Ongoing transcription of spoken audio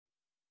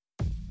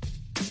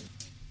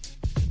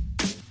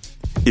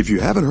If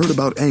you haven't heard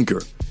about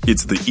Anchor,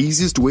 it's the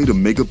easiest way to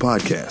make a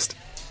podcast.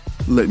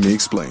 Let me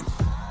explain.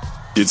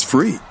 It's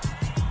free.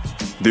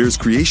 There's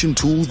creation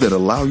tools that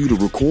allow you to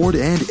record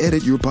and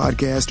edit your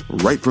podcast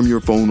right from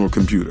your phone or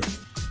computer.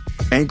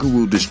 Anchor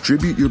will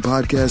distribute your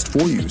podcast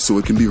for you so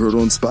it can be heard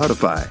on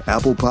Spotify,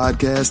 Apple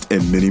Podcast,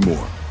 and many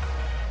more.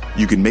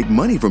 You can make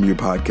money from your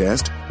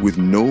podcast with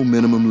no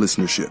minimum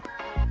listenership.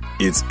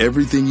 It's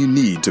everything you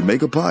need to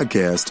make a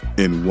podcast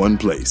in one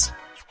place.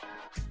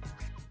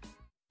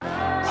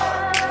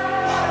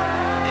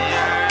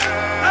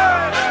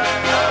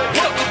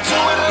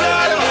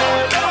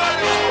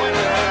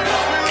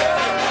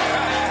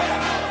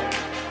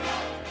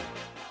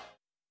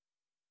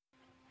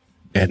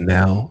 And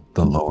now,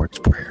 the Lord's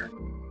Prayer.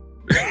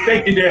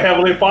 Thank you, dear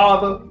Heavenly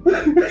Father.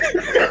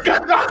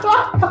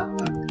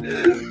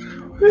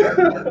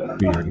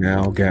 We are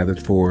now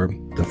gathered for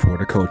the For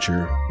the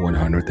Culture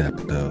 100th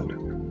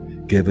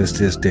episode. Give us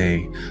this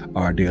day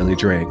our daily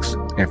drinks,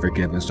 and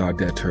forgive us our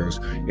debtors,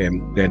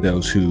 and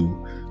those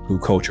who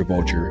culture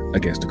vulture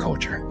against the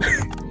culture.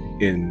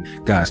 In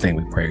God's name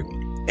we pray.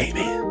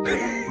 Amen.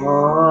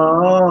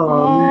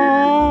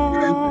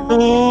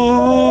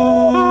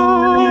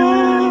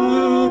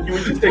 Can we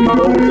just take a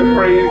moment to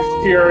praise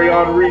Thierry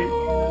Henry,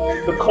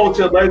 the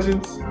culture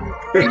legends?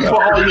 Thank you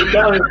for all you've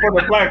done for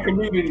the Black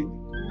community.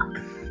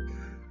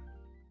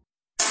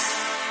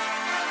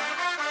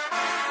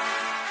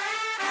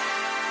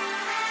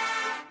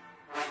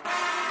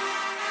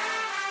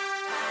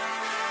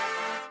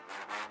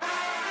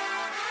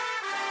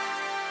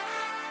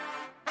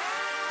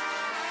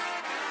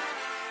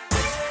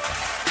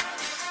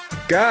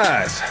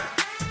 Guys,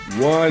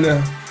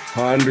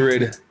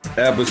 100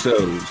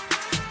 episodes.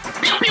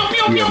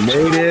 We have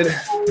made it.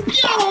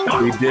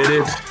 We did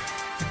it.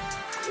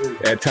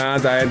 At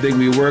times, I didn't think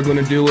we were going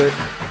to do it,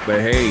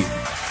 but hey,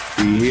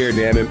 we here,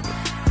 damn it.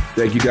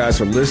 Thank you guys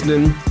for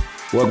listening.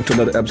 Welcome to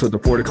another episode of the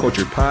For the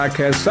Culture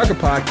podcast, soccer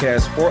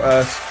podcast for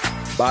us,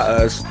 by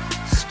us,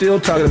 still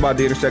talking about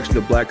the intersection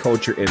of Black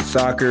culture and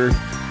soccer.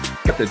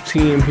 Got the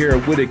team here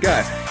with it.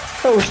 Got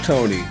Coach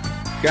Tony.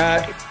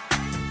 Got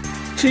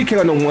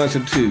TK on the ones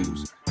and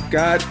twos.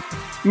 Got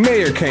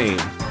Mayor Kane.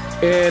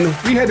 And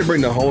we had to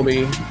bring the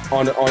homie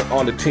on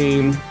the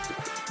team,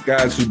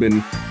 guys who've been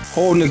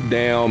holding us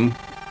down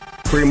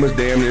pretty much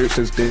damn near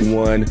since day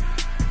one.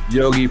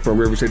 Yogi from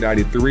River State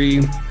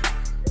 93.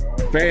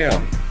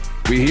 Fam,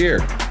 we here.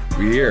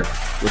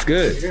 What's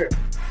good? Yeah.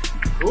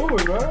 Cool,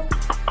 man.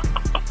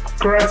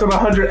 Congrats on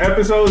 100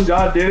 episodes.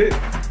 Y'all did it.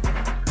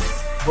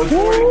 What's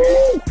more than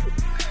me?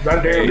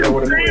 That damn girl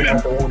would have made it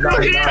after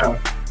 199.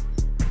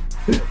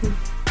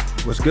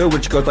 What's good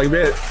with you, Coach? Like,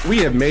 man, we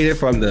have made it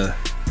from the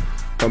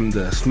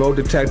smoke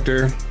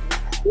detector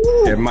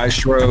at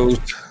Maestro's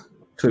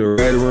to the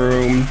Red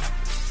Room.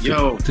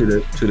 Yo, to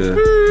the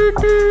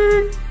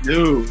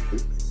dude,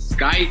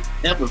 Skype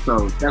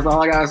episodes. That's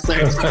all I gotta say.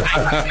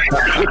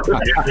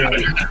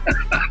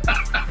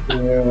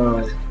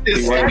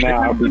 Right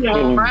now, I'll be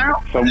feeling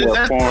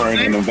somewhat foreign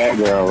in the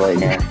background right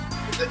now.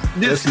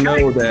 This Let's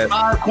know that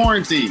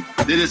quarantine.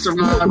 Did it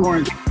survive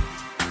quarantine?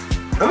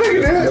 I think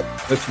it is.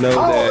 Let's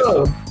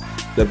know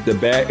that the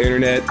bad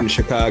internet in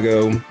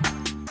Chicago,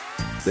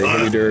 the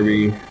Henry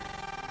Derby,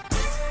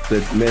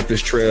 the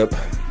Memphis trip.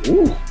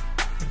 Ooh.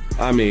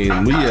 I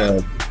mean, we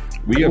have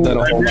done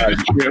a whole lot.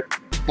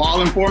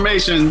 Fall in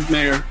formation,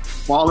 Mayor.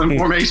 Fall in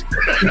formation.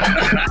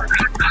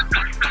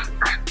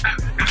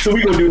 So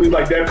we gonna do this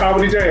like that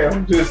comedy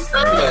jam. Just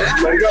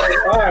let it go.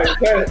 All right,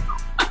 bet.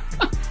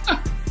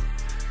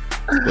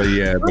 But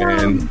yeah,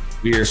 man,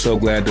 we are so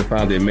glad to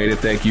finally made it.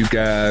 Thank you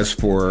guys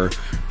for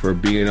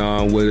being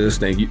on with us.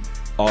 Thank you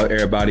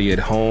everybody at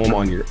home,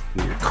 in your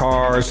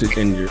cars,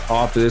 in your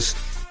office,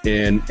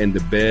 in the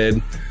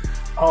bed.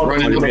 Oh,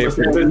 you know,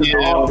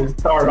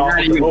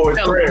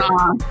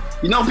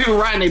 people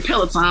riding their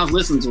Pelotons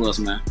listen to us,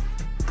 man.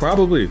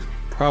 Probably.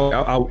 I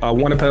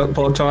want a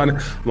Peloton. I'm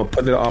gonna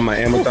put it on my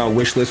Amazon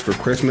wish list for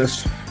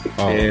Christmas.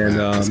 Oh, and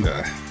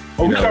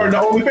we started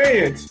the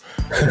OnlyFans.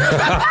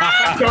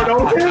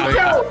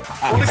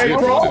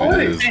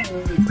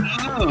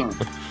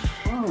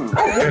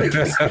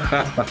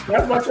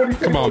 That's my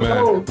 22. Come on,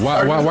 man.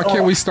 Why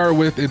can't we start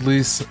with at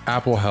least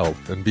Apple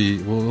Health and be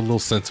a little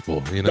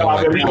sensible? You know,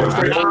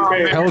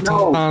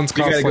 Pelotons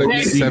cost like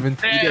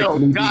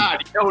 $17.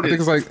 God, I think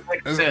it's like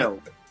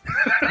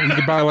you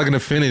can buy like an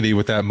Infinity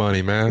with that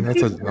money, man.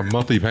 That's a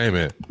monthly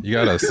payment. You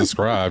gotta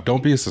subscribe.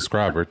 Don't be a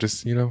subscriber.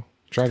 Just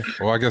try to.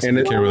 Well, I guess we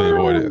can't really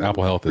avoid it.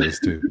 Apple Health is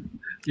too.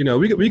 We got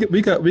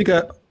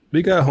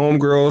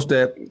homegirls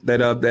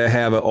that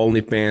have an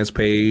OnlyFans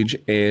page,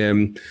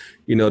 and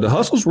the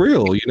hustle's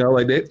real.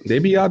 Like they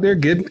be out there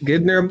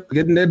getting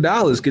their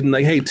dollars, getting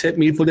like, hey, tip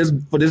me for this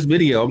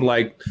video. I'm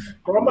like,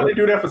 I'm about to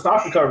do that for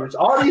soccer coverage.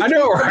 All these I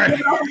know, right?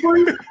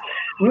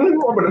 I'm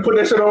gonna put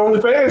that shit on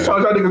OnlyFans.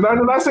 Charge y'all niggas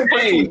 99 cents per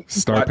tweet.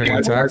 Start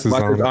paying taxes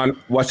on it.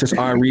 Watch this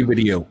Henri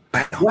video.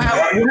 What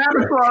happened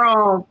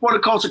for the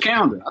culture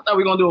calendar? I thought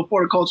we were gonna do a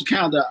for the culture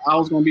calendar. I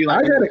was gonna be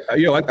like,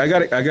 I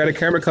got a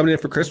camera coming in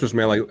for Christmas,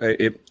 man. Like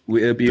it'd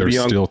be on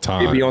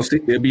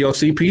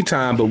CP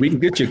time, but we can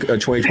get you a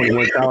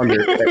 2021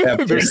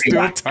 calendar. There's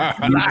still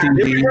time.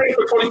 It'll be ready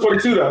for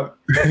 2022 though.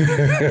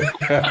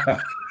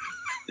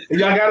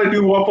 Y'all gotta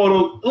do one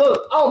photo.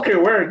 Look, I don't care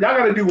where. Y'all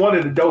gotta do one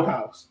in the dope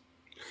house.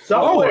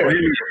 Somewhere.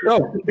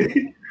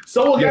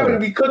 Someone gotta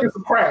be cooking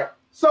some crack.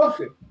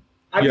 Something.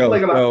 I get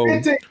like an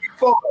authentic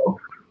photo.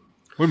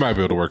 We might be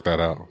able to work that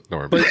out.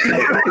 Don't worry.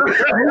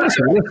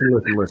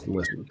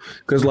 Listen.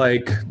 Because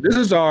this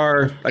is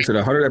our, like I said,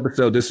 100th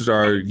episode. This is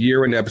our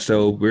year-end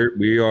episode.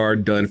 We are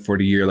done for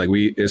the year.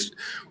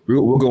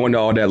 We'll go into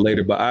all that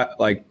later. But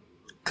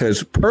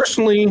because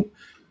personally,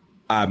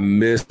 I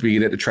missed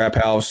being at the Trap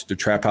House. The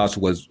Trap House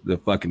was the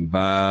fucking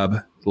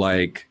vibe.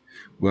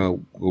 We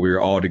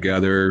were all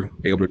together,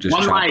 able to just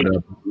chop it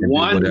up.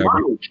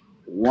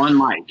 One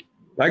mic.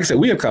 Like I said,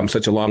 we have come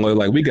such a long way.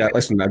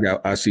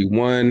 I see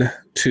 1,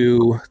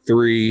 2,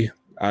 3.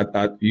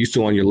 You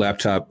still on your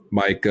laptop,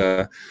 Mike,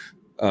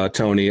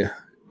 Tony.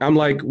 I'm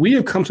like, we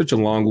have come such a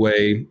long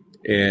way.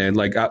 And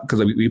because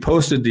we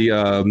posted the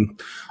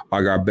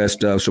our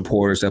best of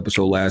supporters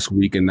episode last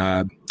week, and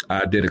I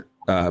did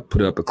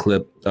put up a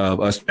clip of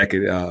us back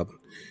at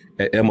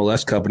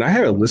MLS Cup, and I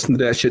haven't listened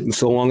to that shit in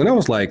so long, and I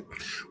was like,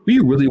 we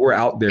really were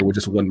out there with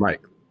just one mic,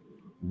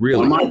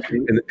 really,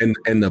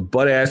 and the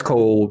butt ass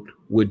cold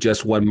with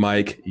just one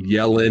mic,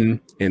 yelling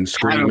and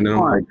screaming, and I'm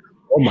like,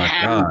 oh my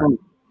god,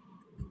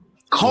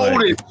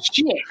 cold as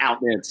shit out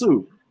there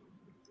too,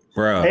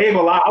 bro. I ain't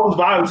gonna lie, I was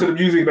vibing to the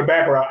music in the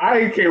background. I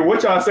didn't care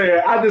what y'all said.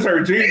 I just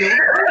heard Jesus.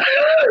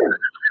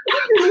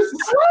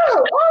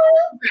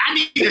 I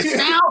need a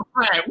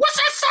soundtrack. What's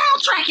that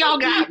soundtrack y'all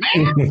got,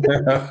 man?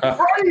 Right?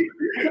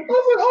 I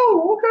was like,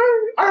 oh, okay.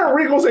 I heard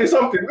Rico say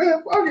something,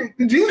 man. Okay,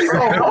 Jesus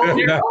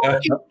song.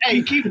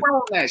 Hey, keep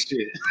rolling that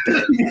shit.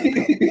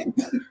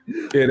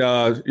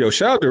 And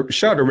shout out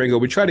to Ringo.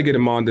 We tried to get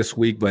him on this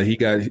week, but he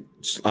got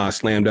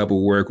slammed up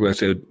with work. I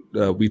said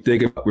we're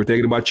thinking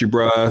about you,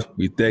 bruh.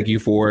 We thank you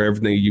for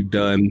everything you've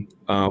done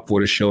for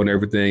the show and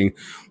everything.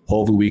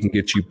 Hopefully we can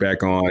get you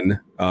back on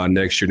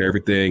next year and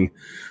everything.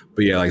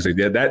 But yeah, like I said,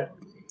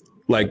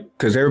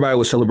 because everybody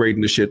was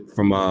celebrating the shit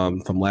from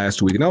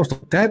last week, and I was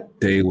like, that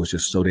day was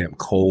just so damn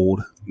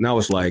cold. And I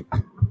was like,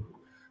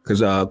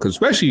 because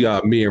especially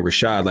me and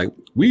Rashad,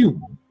 we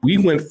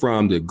went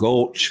from the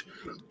Gulch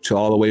to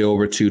all the way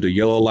over to the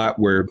Yellow Lot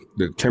where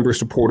the Timber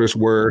supporters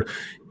were,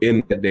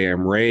 in that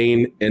damn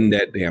rain, in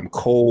that damn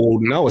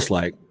cold, and I was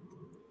like,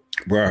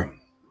 bruh,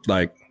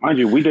 mind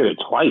you, we did it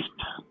twice.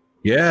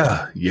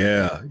 Yeah.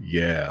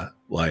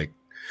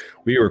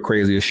 We were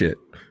crazy as shit.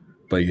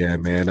 But yeah,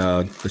 man.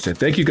 Listen,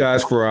 thank you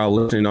guys for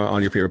listening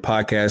on your favorite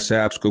podcast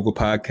apps: Google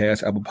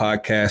Podcasts, Apple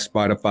Podcasts,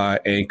 Spotify,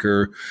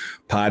 Anchor,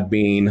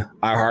 Podbean,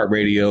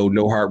 iHeartRadio,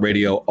 No Heart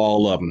Radio,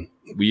 all of them.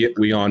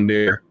 We on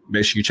there.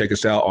 Make sure you check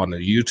us out on the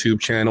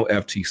YouTube channel,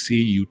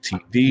 FTC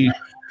UTD.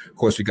 Of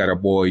course, we got our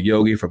boy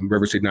Yogi from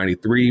River City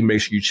 93. Make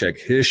sure you check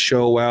his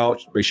show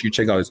out. Make sure you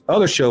check out his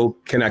other show,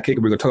 Can I Kick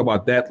It? We're going to talk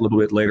about that a little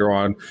bit later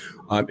on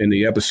in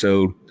the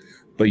episode.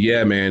 But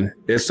yeah, man,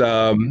 it's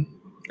like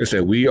I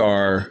said,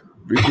 we're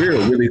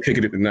really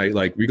kicking it tonight.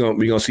 We're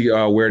gonna see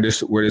where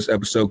this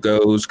episode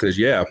goes, because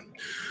like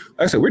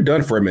I said, we're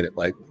done for a minute.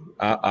 We're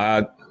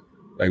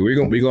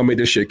gonna make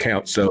this shit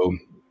count. So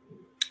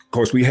of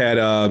course we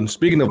had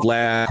speaking of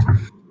last,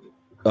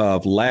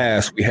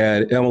 we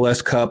had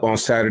MLS Cup on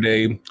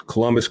Saturday,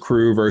 Columbus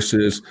Crew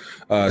versus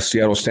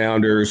Seattle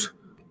Sounders.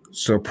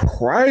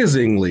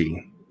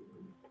 Surprisingly,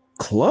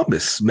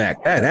 Columbus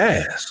smacked that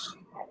ass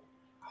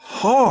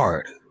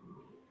hard.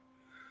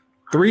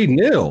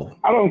 3-0.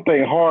 I don't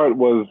think hard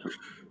was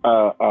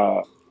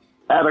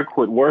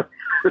adequate word.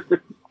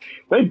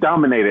 They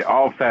dominated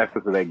all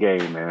facets of that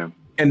game, man.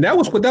 And that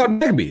was without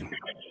Nagby.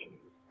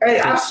 Hey,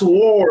 I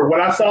swore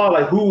when I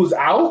saw who was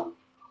out,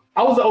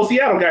 I was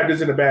Seattle got this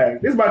in the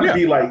bag. This about to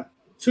be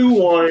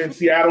 2-1.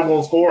 Seattle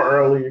gonna score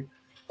early.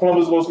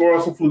 Columbus gonna score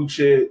on some fluke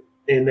shit,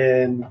 and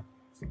then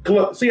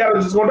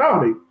Seattle just gonna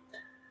dominate.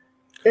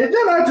 And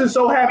then I just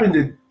so happened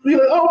to be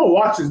like, oh, I'm gonna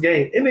watch this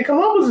game, and then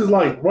Columbus is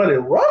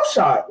running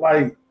roughshod.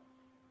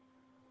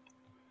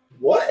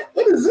 What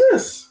is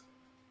this?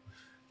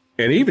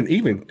 And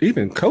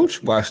even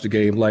Coach watched the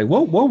game.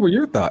 What were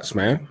your thoughts,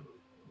 man?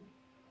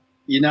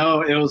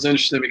 It was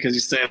interesting because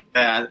you said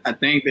that I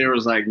think there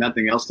was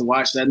nothing else to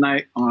watch that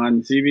night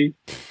on TV.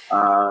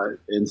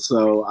 And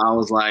so I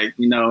was like,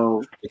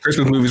 the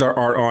Christmas movies aren't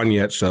on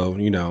yet. So,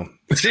 It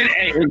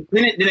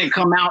didn't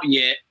come out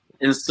yet.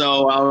 And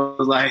so I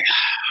was like,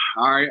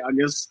 all right,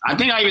 I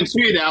think I even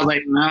tweeted that. I was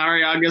like, all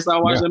right, I guess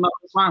I'll watch that.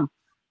 It's fine.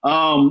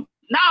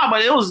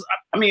 But it was,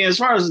 as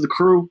far as the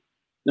crew,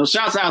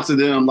 shouts out to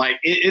them.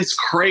 It's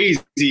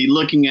crazy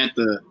looking at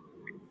the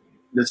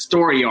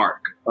story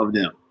arc of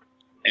them.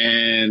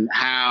 And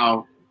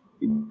how,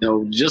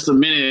 just a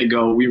minute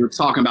ago, we were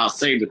talking about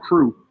Save the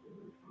Crew.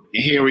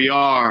 and here we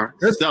are.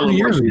 That's 2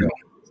 years ago.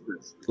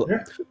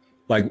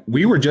 Like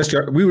we were just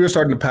starting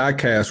the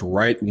podcast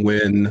right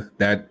when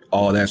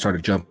all that started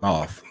to jump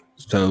off.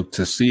 So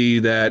to see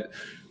that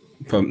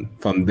from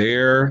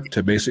there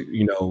to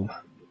basically,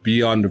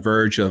 be on the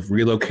verge of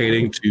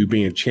relocating to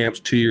being champs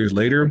 2 years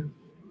later,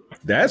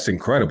 that's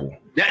incredible.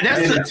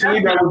 That's the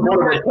team that was going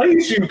to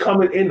replace you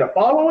coming in the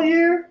following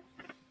year.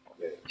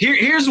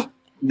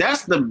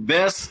 That's the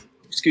best.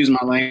 Excuse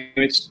my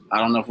language. I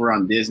don't know if we're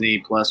on Disney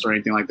Plus or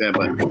anything like that,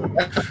 but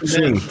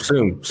soon.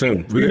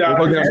 We're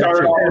going to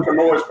start off with the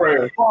Lord's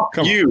Prayer.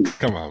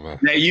 Come on, man.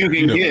 That you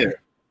can give.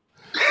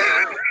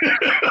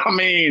 I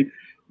mean,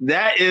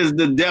 that is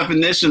the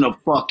definition of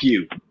fuck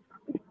you,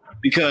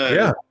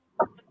 because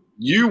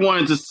you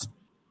wanted to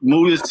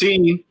move this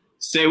team,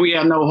 say we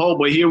have no hope,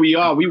 but here we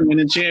are. We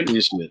winning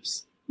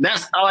championships.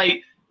 That's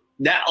like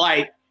that.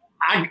 Like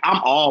I'm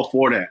all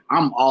for that.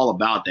 I'm all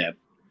about that.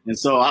 And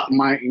so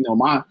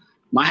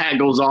my hat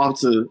goes off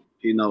to,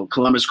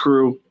 Columbus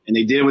Crew, and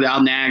they did it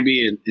without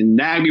Nagbe. And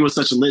Nagbe was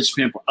such a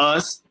linchpin for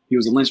us. He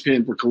was a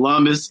linchpin for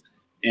Columbus.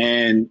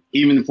 And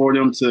even for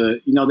them to,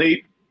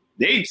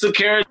 they took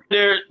care of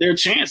their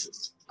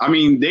chances. I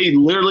mean, they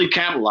literally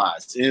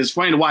capitalized. And it's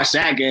funny to watch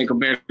that game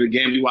compared to the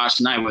game we watched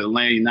tonight with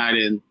Atlanta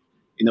United and,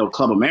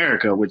 Club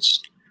America, which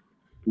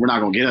we're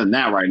not going to get into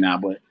that right now.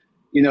 But,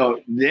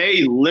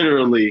 they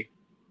literally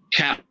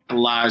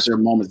capitalized their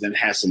moments and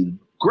had some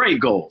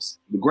great goals,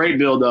 the great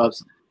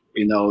buildups.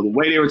 The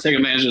way they were taking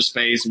advantage of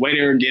space, the way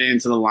they were getting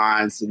into the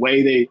lines, the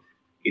way they,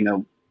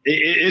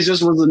 it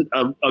just was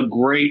a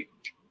great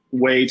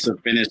way to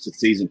finish the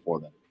season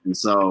for them. And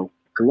so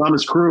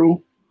Columbus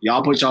Crew,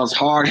 y'all put y'all's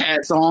hard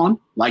hats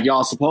on like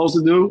y'all supposed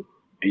to do,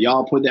 and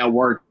y'all put that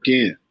work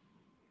in.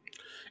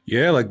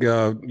 Yeah, like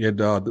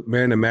the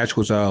man in the match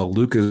was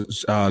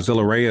Lucas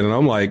Zellerayan, and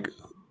I'm like,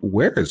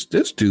 where has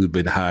this dude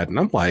been hiding?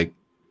 I'm like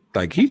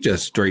he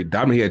just straight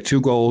dominated. He had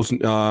 2 goals in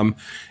the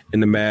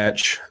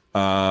match.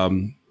 I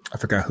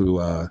forgot who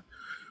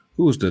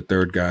was the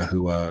third guy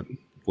the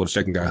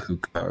second guy who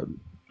come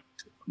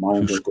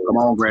on,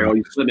 Gray.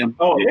 You slid him.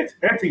 Oh, it's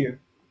Etienne.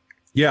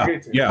 Yeah.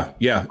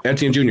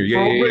 Etienne Jr. Yeah.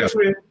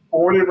 Richmond,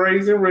 born and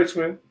raised in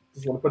Richmond.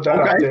 Just want to put that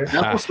out there.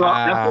 That's what's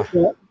up.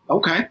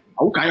 Okay.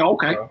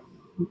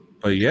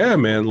 But yeah,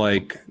 man,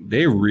 like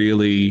they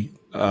really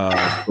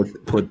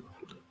put.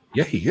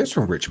 Yeah, he is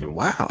from Richmond.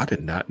 Wow, I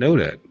did not know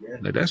that. Yeah.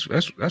 That's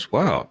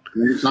wild.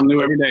 Something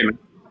new every day, man.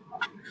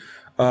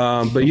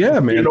 But yeah,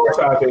 man.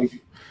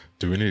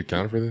 Do we need a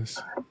counter for this?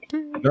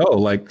 No,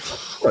 like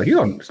he's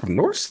on from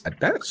North Side.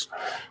 That's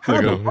how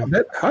in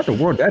the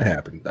world that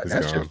happened.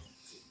 That's just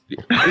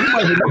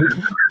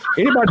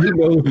anybody who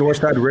knows North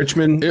Side of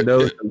Richmond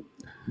knows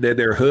that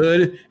they're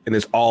hood and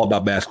it's all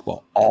about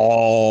basketball.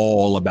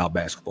 All about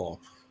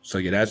basketball. So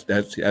yeah,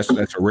 that's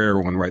a rare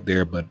one right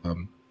there. But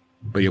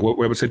yeah, what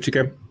was it,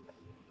 Chicken?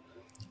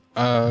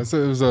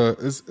 So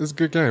it's a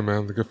good game,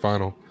 man. The good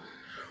final.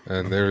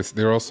 And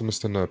they're also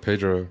missing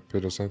Pedro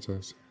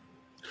Santos.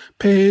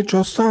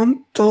 Pedro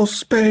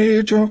Santos.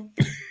 But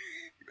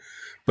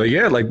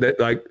yeah, like that.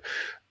 Like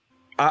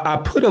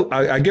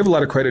I give a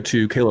lot of credit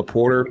to Caleb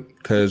Porter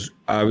because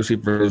obviously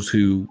for those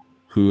who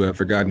have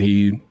forgotten,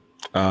 he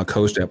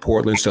coached at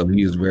Portland, so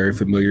he is very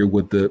familiar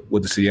with the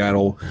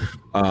Seattle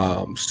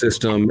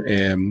system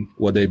and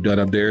what they've done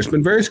up there. It's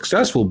been very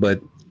successful,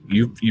 but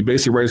you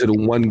basically ran into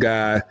the one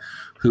guy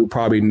who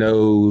probably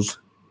knows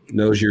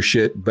your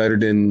shit better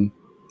than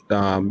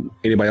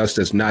anybody else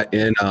that's not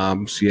in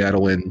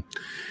Seattle, and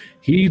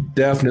he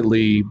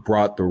definitely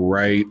brought the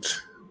right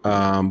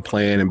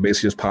plan and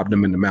basically just popped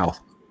them in the mouth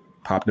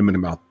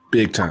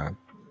big time.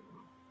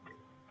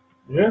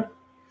 Yeah,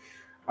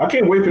 I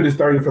can't wait for this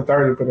 30 for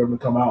 30 for them to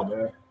come out,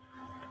 man.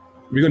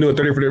 We're gonna do a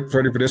 30 for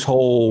 30 for this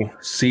whole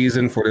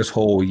season, for this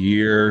whole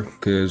year,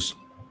 because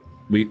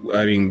this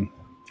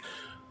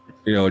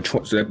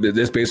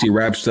basically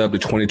wraps up the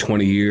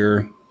 2020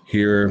 year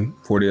here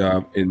for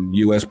the in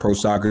U.S. pro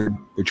soccer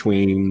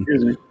between.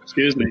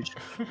 Excuse me.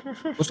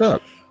 What's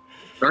up?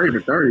 30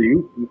 for 30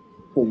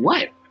 for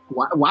what?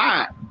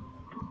 Why?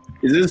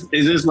 Is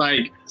this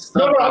like?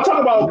 No, I'm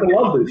talking about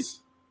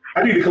Columbus.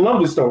 I need a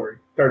Columbus story.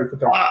 30 for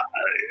 30.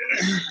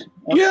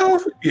 Yeah.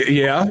 Look,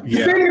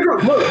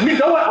 we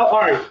don't. All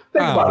right,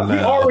 think about it. We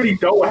already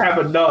don't have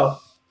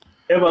enough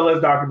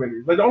MLS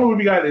documentaries. Like the only one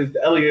we got is the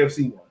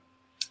LAFC one.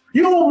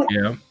 You know.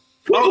 Yeah.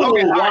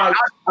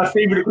 I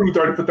saved the crew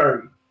 30 for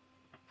 30.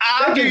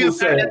 I'll give you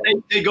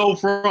that they go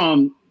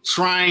from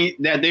trying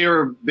that they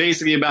were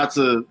basically about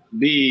to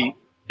be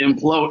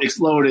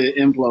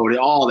imploded,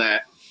 all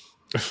that,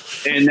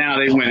 and now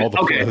they win.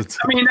 Okay, floods.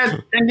 I mean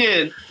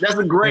that's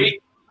a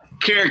great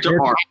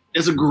character arc.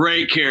 It's a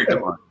great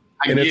character arc.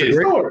 It's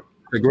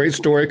a great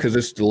story because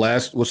this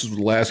was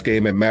the last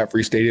game at Matt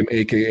Free Stadium,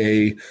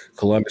 aka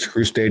Columbus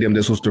Crew Stadium.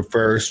 This was the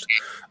first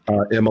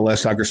MLS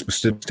soccer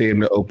specific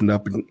stadium to open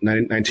up in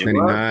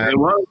 1999. It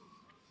was.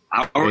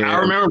 I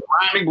remember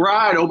Brian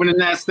McBride opening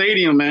that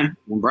stadium, man.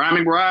 When Brian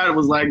McBride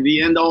was like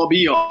the end all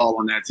be all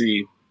on that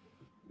team.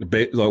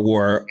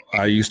 or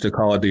I used to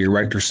call it the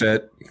erector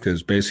set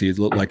because basically it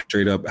looked like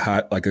straight up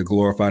like a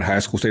glorified high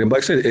school stadium.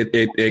 Like I said,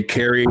 it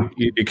carried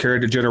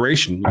the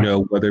generation,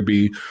 whether it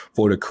be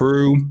for the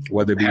crew,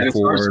 whether it be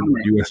for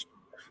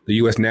the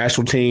U.S.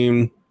 national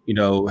team,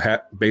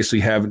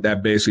 basically have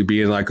that basically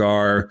being like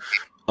our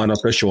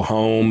unofficial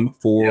home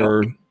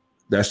for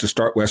that's the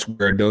start. That's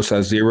where Dos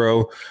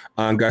Zero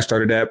got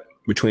started at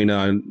between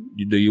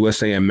the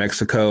USA and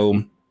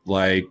Mexico.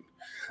 Like,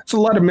 it's a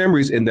lot of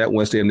memories in that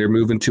one stadium. They're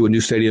moving to a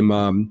new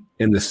stadium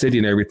in the city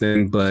and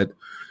everything. But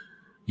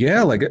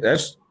yeah, like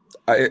it's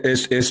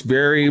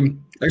very,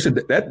 like I said,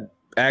 that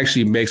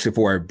actually makes it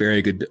for a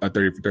very good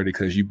 30 for 30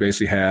 because you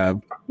basically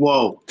have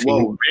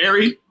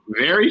very,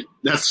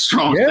 that's a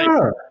strong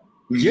statement.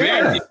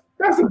 Yeah,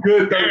 that's a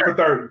good 30 for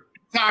 30.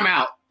 Time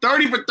out.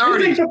 30 for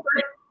 30.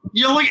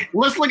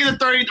 Let's look at the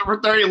 30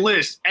 for 30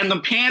 list and the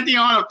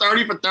pantheon of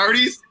 30 for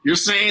 30s. You're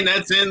saying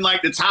that's in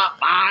like the top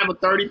 5 of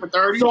 30 for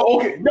 30. So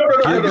okay, no.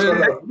 It's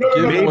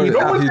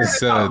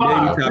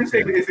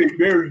a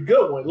very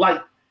good one.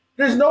 Like,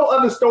 there's no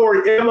other story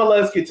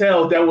MLS could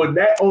tell that would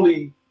that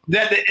the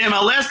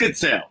MLS could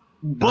tell.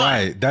 But,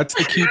 right, that's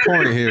the key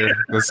point here.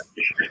 Let's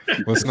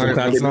not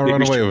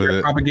run away with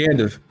it.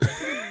 Propaganda.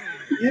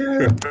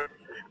 Yeah.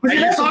 Hey,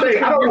 that's the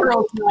thing. I don't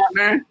Euro snob,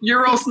 man.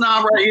 Euro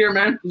snob right here,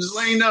 man. Just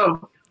let you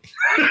know.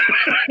 I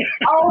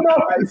don't know.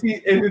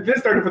 See, if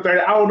this 30 for 30,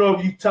 I don't know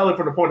if you tell it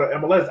from the point of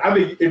MLS. I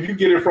think if you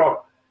get it from,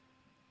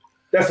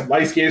 that's some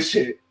light skin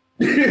shit.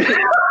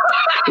 I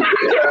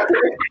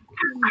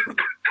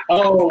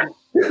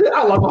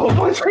love a whole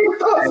bunch of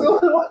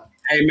thoughts.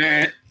 Hey,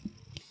 man,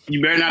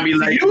 you better not be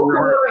late. You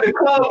were in the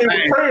club and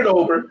were praying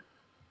over.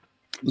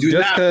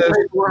 Just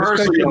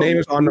because your name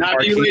is on the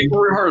marquee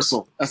for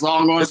rehearsal. That's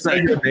all I'm going to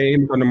say. Your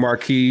name on the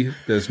marquee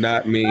does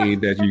not mean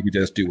that you can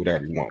just do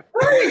whatever you want.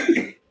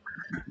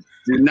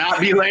 Do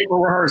not be late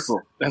for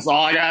rehearsal. That's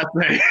all I got to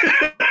say.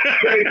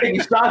 Taking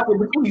shots in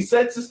between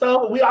sets and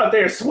stuff. We out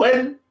there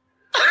sweating.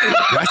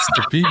 That's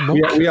the beat.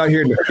 We out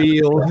here in the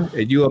field,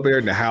 and you up there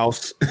in the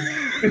house.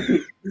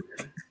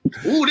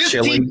 Ooh, this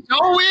team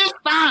show is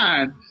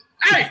fine.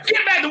 Hey,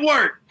 get back to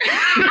work.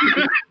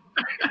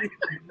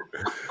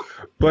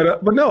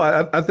 But no,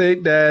 I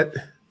think that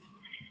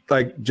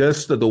like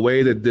just the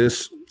way that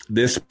this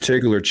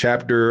particular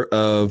chapter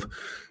of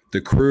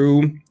the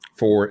crew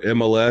for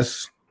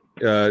MLS,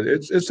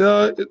 it's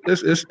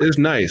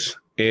nice.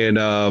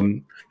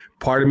 And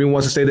part of me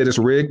wants to say that it's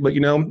rigged, but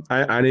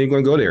I ain't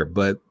gonna go there.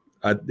 But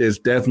it's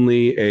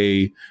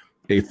definitely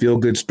a feel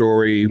good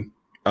story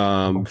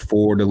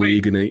for the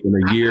league in a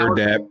year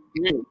that.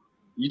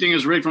 You think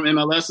it's rigged from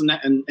MLS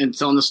and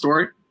telling the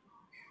story?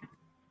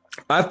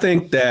 I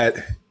think that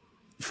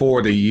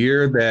for the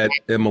year that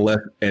MLS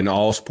and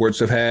all sports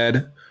have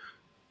had,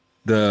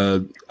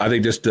 I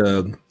think just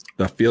the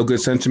feel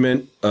good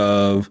sentiment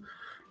of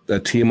the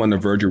team on the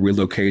verge of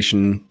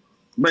relocation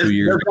but 2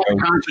 years ago.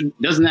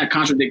 Doesn't that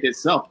contradict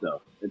itself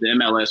though? If the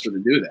MLS were to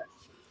do that,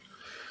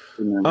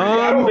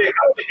 I don't think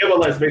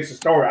MLS makes a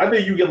story. I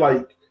think you get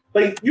like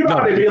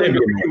how they made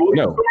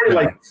story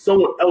like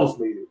someone else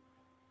made it.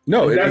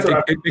 No, it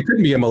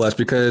couldn't be MLS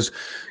because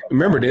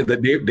remember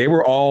they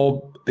were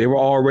all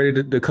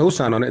ready to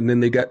co-sign on it, and then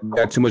they got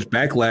too much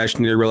backlash,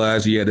 and they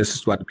realized, this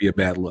is about to be a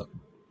bad look.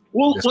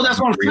 Well,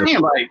 that's what I'm saying.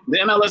 Like the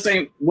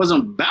MLS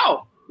wasn't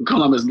about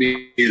Columbus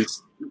being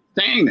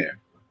staying there,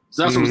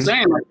 so that's what I'm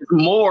saying. Like it's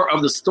more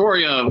of the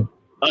story of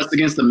us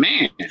against the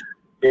man.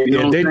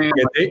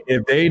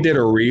 If they did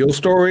a real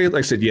story, like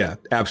I said,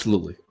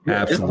 absolutely.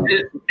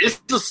 It's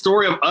the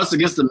story of us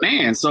against the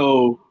man.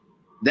 So.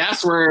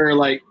 That's where,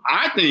 I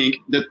think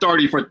the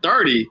 30 for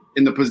 30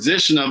 in the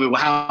position of it,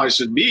 how it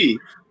should be,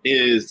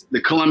 is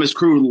the Columbus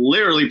Crew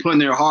literally putting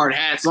their hard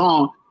hats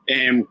on,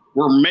 and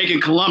we're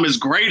making Columbus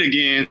great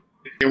again,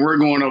 and we're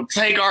going to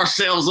take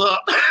ourselves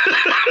up. I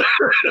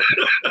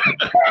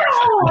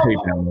hate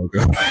that logo.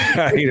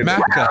 I hate it.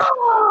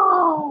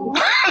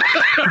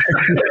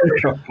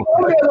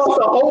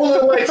 Lost a whole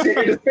election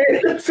in the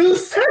span of 2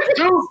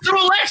 seconds. Two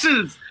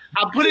elections.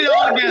 I put it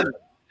all together.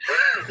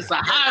 It's a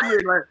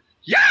hybrid, right?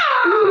 Yeah,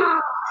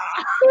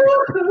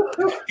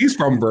 he's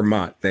from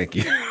Vermont. Thank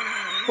you,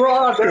 bro.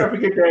 I'll never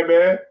forget that,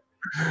 man.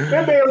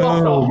 That man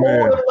lost a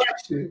whole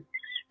election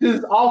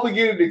just off of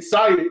getting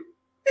excited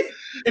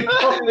and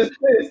pumping his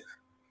fist.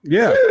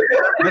 Yeah,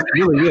 that's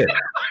really it.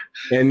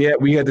 And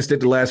yet we had to stick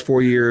the last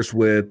 4 years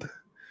with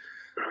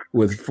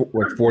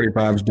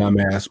 45's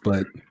dumbass.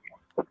 But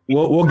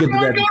we'll get to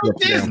that.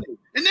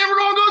 And then we're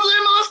gonna go to the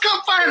MLS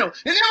Cup final,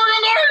 and then we're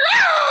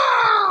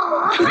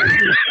gonna go.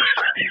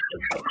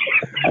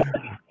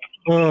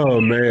 Oh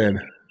man,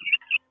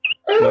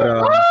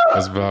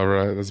 that's about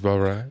right. That's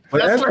what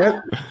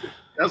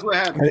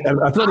happened.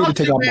 I feel I need to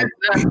take off my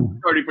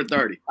 30 for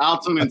 30. I'll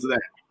tune into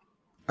that.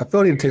 I feel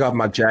I need to take off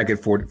my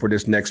jacket for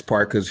this next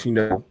part because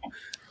a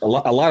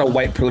lot of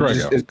white privilege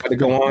is going to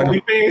go on.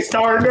 Everything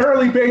starting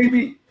early,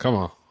 baby. Come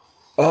on.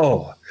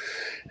 Oh,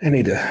 I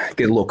need to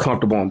get a little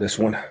comfortable on this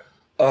one.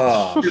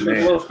 Oh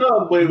man,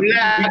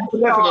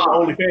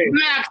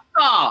 Black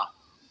Star.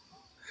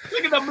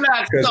 Look at the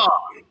Black Star.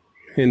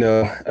 I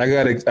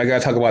gotta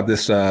talk about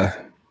this.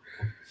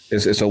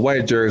 It's a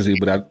white jersey,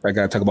 but I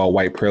gotta talk about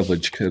white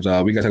privilege because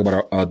we gotta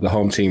talk about the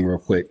home team real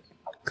quick.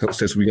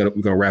 Since we're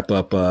gonna wrap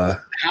up.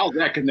 How's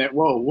that connect?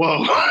 Whoa.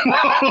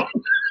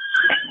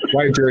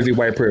 White jersey,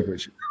 white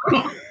privilege.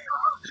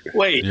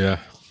 Wait. Yeah.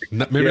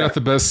 Maybe not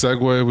the best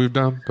segue we've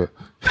done, but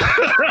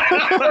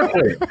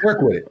work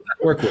with it.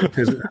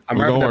 Because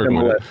I'm wrapping up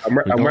MLS.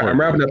 I'm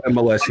wrapping up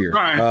MLS here.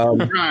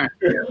 Right.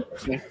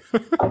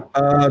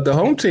 The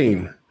home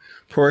team.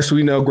 Of course,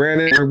 we know.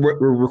 Granted,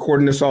 we're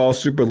recording this all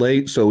super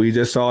late, so we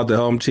just saw the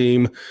home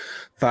team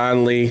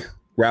finally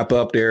wrap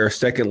up their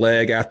second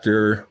leg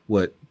after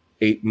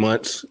 8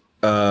 months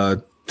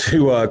to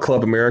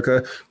Club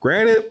America.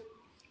 Granted,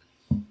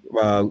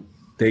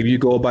 debut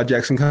goal by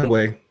Jackson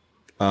Conway.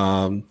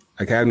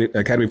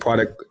 Academy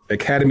product,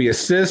 academy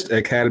assist,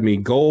 academy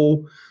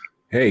goal.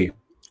 Hey,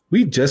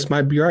 we just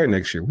might be all right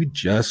next year. We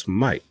just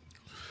might.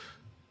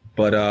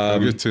 But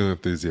you're too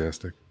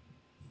enthusiastic.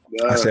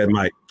 I said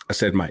Mike.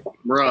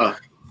 Bruh.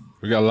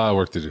 We got a lot of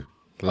work to do.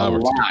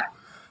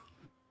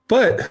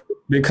 But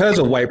because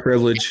of white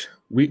privilege,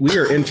 we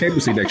are in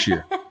Champions League next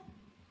year.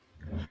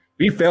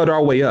 We failed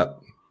our way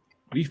up.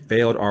 We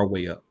are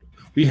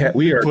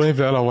blame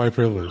that on white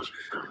privilege.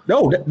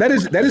 No, that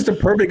is the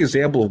perfect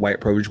example of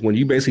white privilege when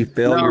you basically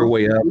fail your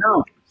way up.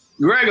 No,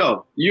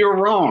 Grego, you're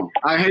wrong.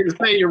 I hate to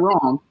say you're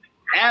wrong.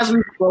 As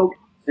we spoke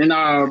in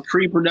our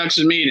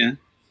pre-production meeting,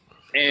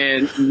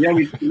 and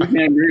we can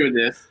agree with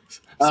this.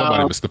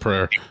 Somebody missed the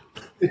prayer.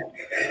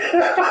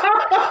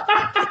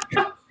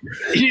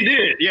 He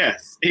did,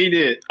 yes, he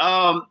did.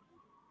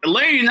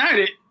 Atlanta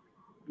United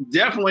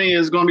definitely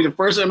is going to be the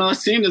first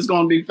MLS team that's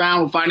going to be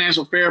found with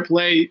financial fair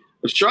play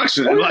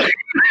obstruction. Like,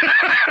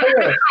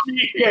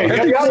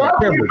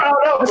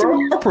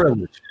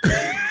 privilege.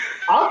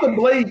 Arthur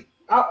Blake,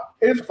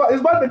 it's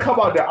about to come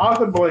out that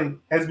Arthur Blake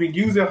has been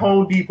using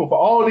Home Depot for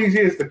all these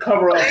years to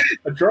cover up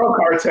a drug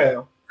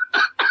cartel.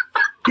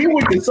 He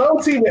went to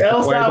some team in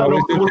El Salvador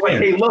and was like,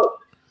 hey, look,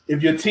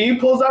 if your team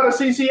pulls out a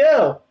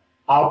CCL,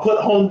 I'll put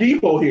Home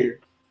Depot here.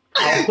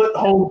 And it was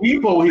a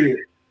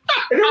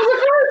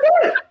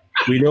great thing.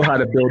 We know how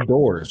to build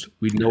doors.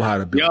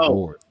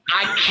 Doors.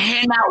 I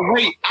cannot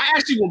wait. I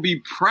actually will be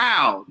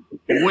proud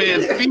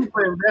when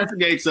FIFA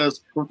investigates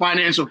us for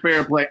financial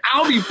fair play.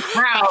 I'll be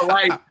proud.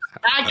 Like,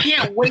 I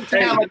can't wait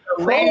to have like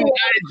a Atlanta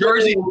United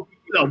jersey with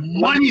a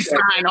money sign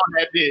on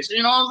that bitch.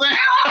 You know what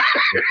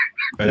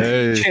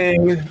I'm saying? Hey.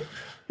 Ching.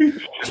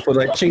 Just put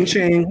like ching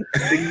ching.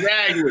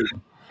 Exactly.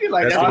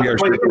 Like,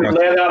 That's what we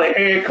let out of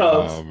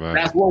handcuffs. Oh, man.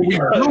 That's what we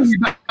do. We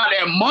got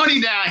that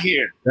money down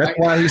here. That's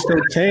why he's so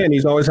tan.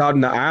 He's always out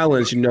in the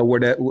islands,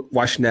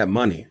 watching that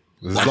money.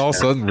 This is all of a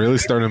sudden really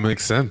starting to make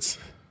sense.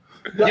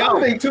 The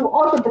other thing, too,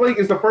 Arthur Blake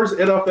is the first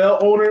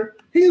NFL owner.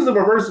 He's the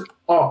reverse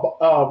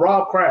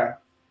Rob Kraft.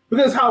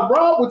 Because how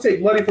Rob would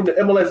take money from the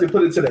MLS and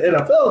put it to the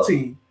NFL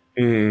team,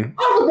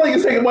 Arthur Blake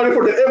is taking money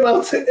from the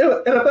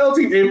NFL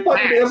team and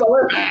fucking the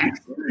MLS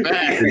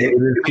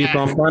team. Keep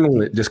on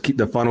funneling it. Just keep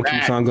the funnel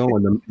keeps on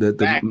going. The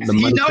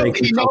money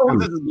he knows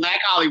this is Black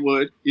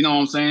Hollywood. You know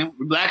what I'm saying?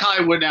 Black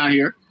Hollywood down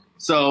here.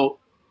 So,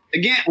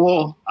 again,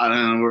 I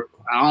don't know.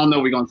 I don't know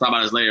if we're going to talk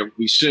about this later.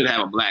 We should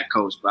have a black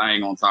coach, but I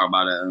ain't going to talk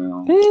about it.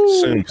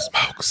 Soon.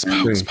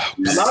 Smoke.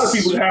 A lot of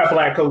people have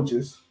black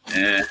coaches.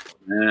 Yeah.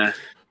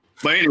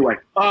 But anyway.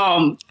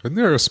 Isn't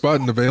there a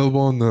spot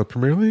available in the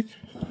Premier League?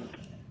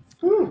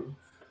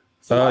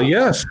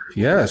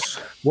 Yes.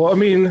 Well, I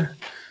mean,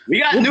 we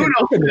got Nuno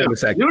still. Nuno's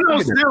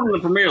still in the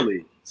Premier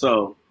League.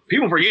 So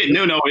people forget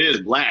Nuno is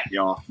black,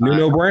 y'all.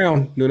 Nuno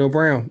Brown.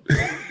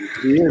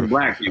 He is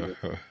black, people.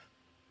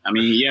 I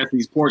mean, yes,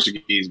 he's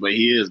Portuguese, but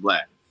he is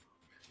black.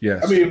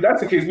 Yes. I mean, if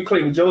that's the case, we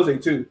claim Jose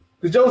too.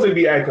 Because Jose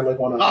be acting like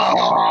one of us.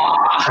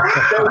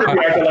 Jose be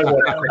acting like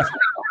one of us.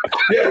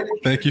 Yeah.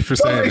 Thank you for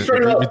saying it. You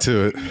beat me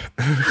to it.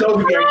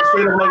 Jose be acting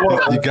straight up like one of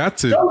us. You got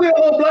to. Jose a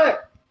little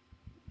black.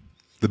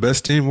 The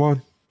best team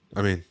won.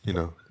 I mean,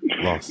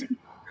 lost.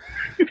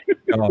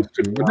 No,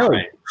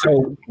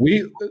 so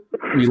we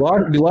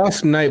lost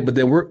tonight, but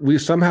then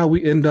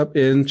we end up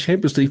in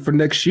Champions League for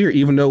next year,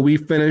 even though we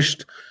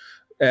finished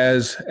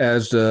as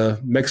the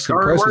Mexican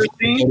worst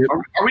team.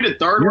 Are we the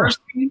third worst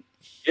team?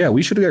 Yeah,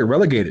 we should have got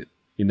relegated.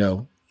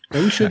 And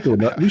we should do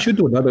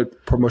another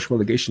promotion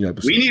relegation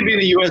episode. We need to be in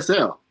the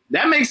USL.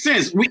 That makes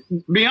sense.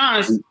 Be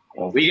honest,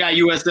 we got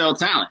USL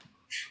talent.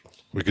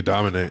 We could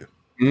dominate.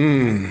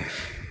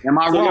 Am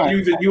I wrong? You're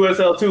using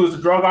USL too as a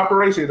drug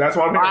operation. That's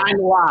why I'm Find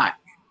why.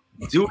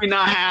 Do we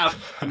not have,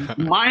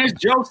 minus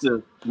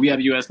Joseph, we have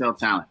USL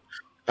talent?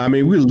 I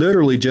mean, we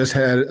literally just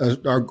had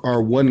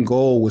our one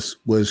goal was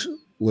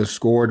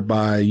scored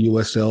by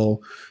USL,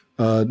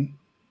 our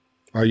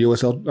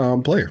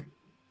USL player.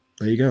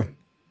 There you go.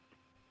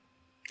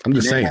 I'm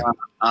just saying.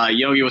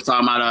 Yogi was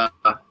talking about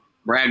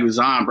Brad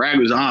Guzan. Brad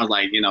Guzan is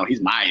like,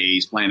 he's my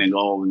age playing in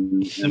goal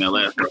in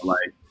MLS. So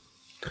like,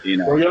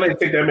 Bro, y'all ain't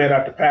take that man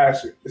out the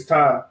pasture. It's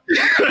time.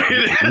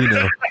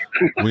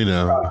 We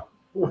know.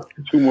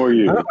 2 more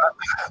years.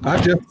 I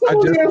just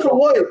for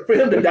what? For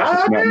him to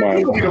die? Man?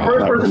 He's gonna be the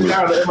first person to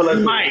die in the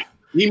MLS.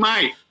 He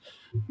might.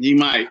 You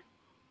might.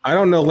 I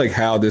don't know like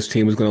how this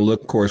team is going to look.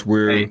 Of course, we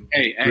are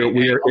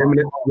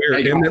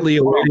imminently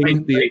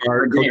awaiting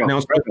our coach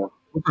announcement.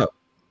 What's up?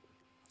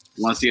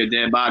 Want to see a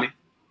dead body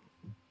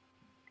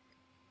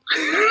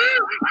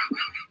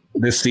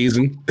this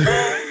season?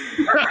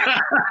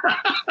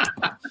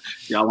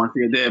 Y'all want to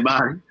see a dead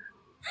body?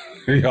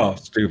 Y'all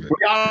stupid.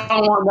 Y'all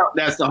don't want to.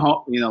 That's the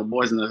whole,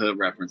 Boys in the Hood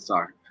reference.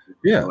 Sorry.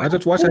 Yeah, I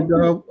just watched that.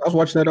 I was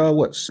watching that.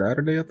 What,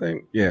 Saturday? I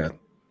think. Yeah,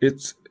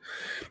 it's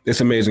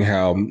amazing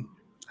how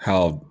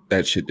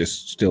that shit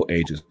just still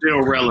ages.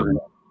 Still relevant.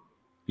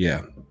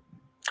 Yeah.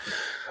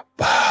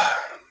 Get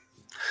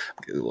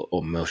a little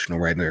emotional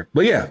right there.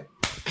 But yeah.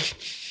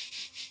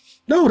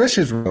 No, that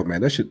shit's real,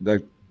 man. That shit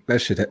that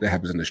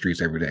happens in the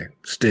streets every day.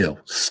 Still.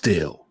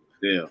 To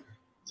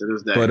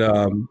this day.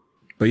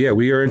 But yeah,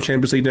 we are in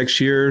Champions League next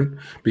year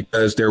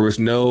because there was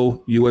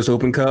no US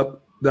Open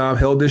Cup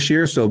held this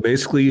year. So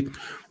basically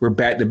we're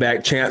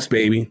back-to-back champs,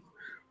 baby.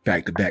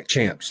 Back-to-back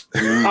champs.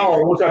 I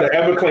don't want y'all to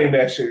ever claim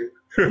that shit.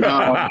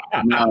 No.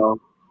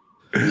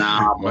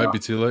 Might be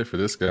too late for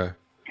this guy.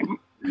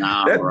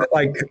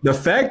 Like the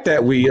fact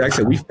that we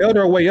failed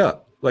our way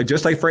up, like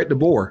just like Frank de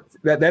Boer.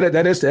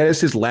 That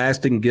is his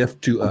lasting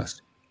gift to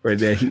us, right?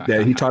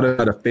 That he taught us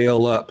how to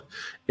fail up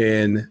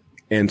and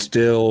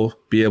still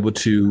be able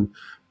to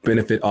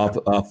benefit off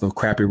of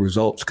crappy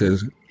results,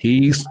 because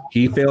he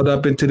failed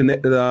up into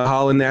the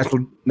Holland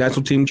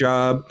national team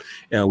job,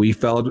 and we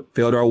failed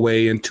our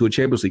way into a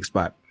Champions League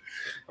spot.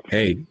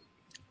 Hey.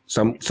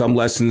 Some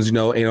lessons, ain't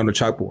on the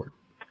chalkboard.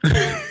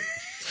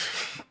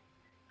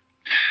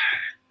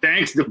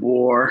 Thanks, De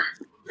Boer.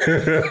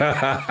 Is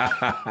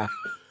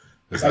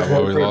that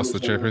why we lost the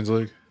Champions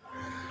League?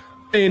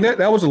 I mean,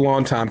 that was a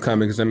long time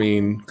coming, because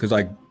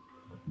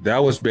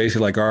that was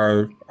basically like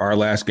our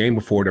last game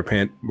before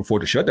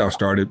the shutdown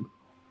started,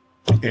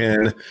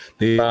 and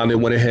they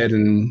went ahead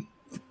and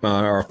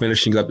are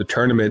finishing up the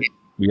tournament.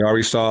 We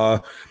already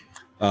saw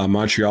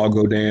Montreal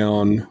go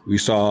down. We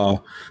saw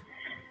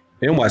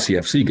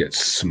NYCFC get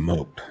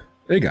smoked.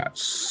 They got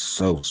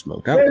so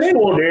smoked. They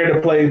weren't there to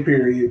play,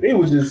 period. It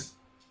was just,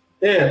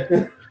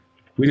 yeah.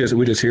 We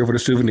just here for the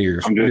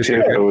souvenirs. I'm just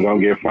here so we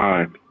don't get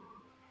fined.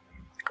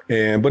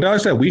 But like I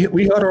said, we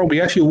held our own.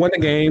 We actually won the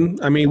game.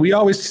 I mean, we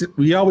always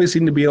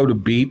seem to be able to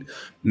beat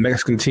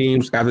Mexican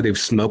teams after they've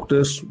smoked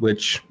us,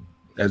 which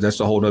that's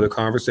a whole other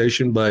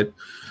conversation. But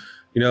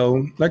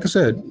like I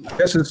said,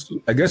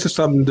 I guess it's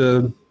something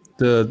to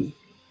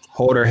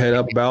hold our head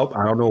up about.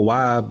 I don't know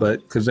why,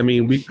 but because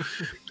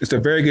it's a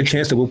very good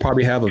chance that we'll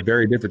probably have a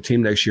very different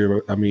team next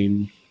year. I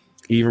mean,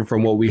 even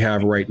from what we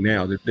have right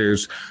now, that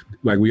there's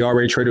we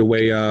already traded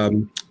away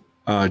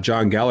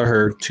John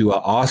Gallagher to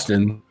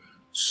Austin,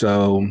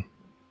 so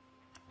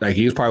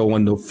he's probably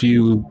one of the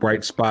few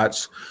bright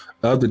spots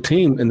of the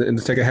team in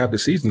the second half of the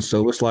season.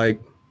 So it's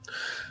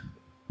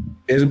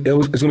it's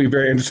going to be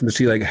very interesting to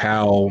see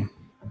how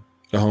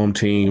the home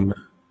team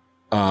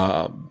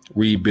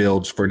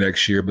rebuilds for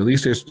next year, but at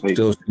least there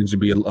still needs to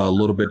be a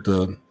little bit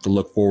to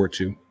look forward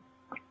to.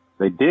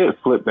 They did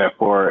flip that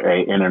for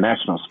an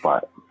international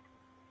spot,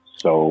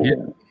 so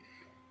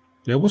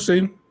yeah, we'll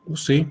see. We'll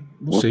see.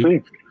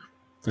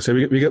 So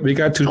we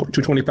got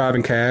 $225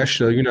 in cash,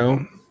 so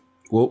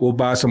we'll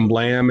buy some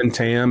Blam and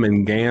Tam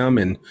and Gam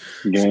and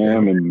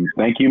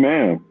thank you,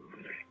 ma'am,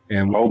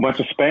 and a whole bunch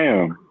of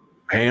spam.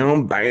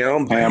 Ham,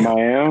 bam, ham.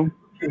 I am.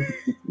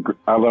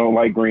 I don't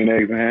like green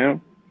eggs and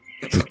ham.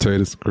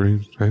 Potatoes,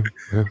 green. Yeah.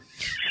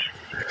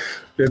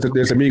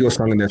 There's a Migos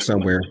song in there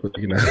somewhere, but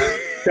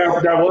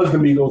that was the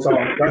Migos song.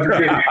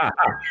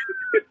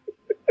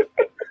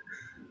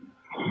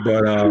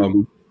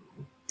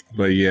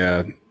 But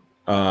yeah,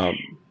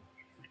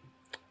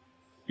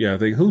 I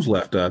think who's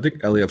left? I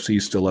think LAFC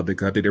is still up. I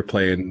think they're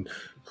playing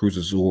Cruz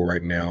Azul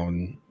right now,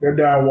 and they're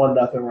down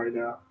 1-0 right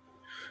now.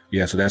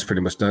 Yeah, so that's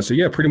pretty much done. So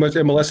yeah, pretty much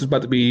MLS is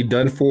about to be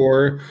done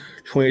for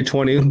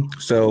 2020.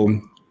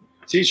 So,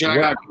 teacher, I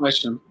got a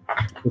question.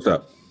 What's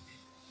up?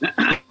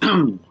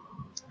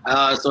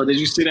 So did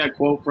you see that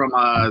quote from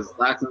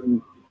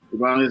Zlatan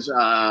Ibrahimović's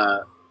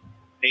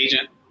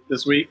agent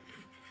this week?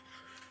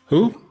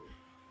 Who?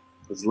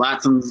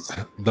 Zlatan's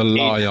the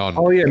Lion.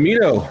 Oh yeah,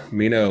 Mino.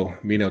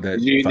 That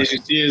did you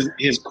see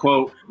his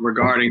quote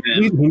regarding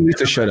that? He needs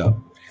to shut up.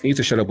 He needs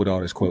to shut up with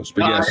all his quotes.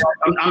 But yes,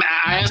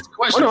 I asked the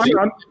question. Oh,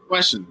 no,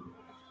 question.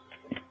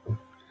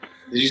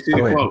 Did you see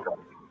the quote?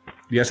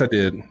 Yes, I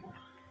did.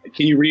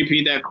 Can you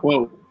repeat that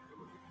quote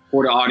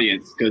for the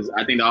audience? Because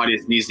I think the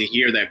audience needs to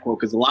hear that quote,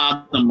 because a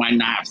lot of them might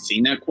not have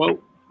seen that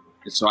quote.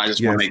 And so I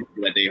just want to make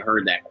sure that they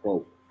heard that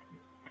quote.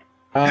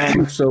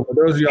 So for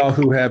those of y'all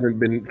who haven't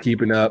been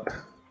keeping up,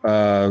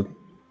 talking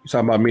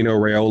about Mino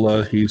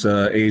Raiola, he's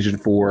an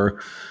agent for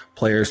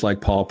players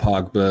like Paul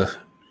Pogba.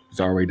 He's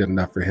already done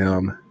enough for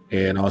him.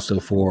 And also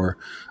for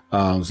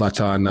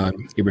Zlatan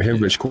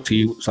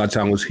Ibrahimović.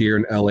 Zlatan was here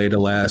in LA the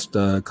last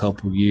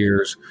couple of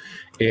years.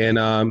 And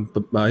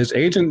but his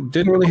agent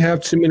didn't really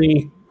have too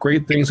many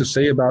great things to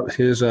say about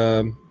his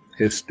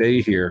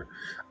stay here.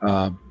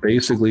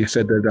 Basically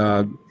said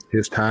that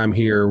his time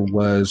here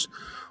was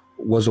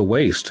a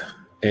waste.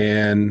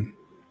 And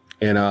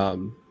And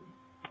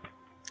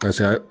I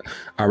said,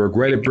 I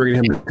regretted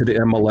bringing him to the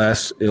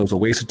MLS. It was a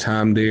waste of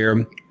time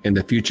there. In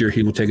the future,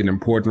 he will take an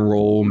important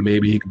role.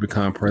 Maybe he could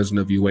become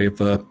president of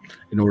UEFA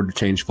in order to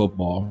change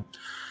football.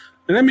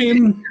 And I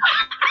mean,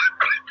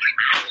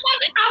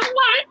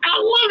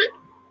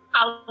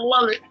 I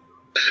love it.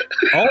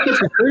 all this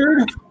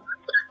considered,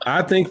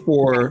 I think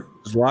for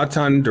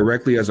Zlatan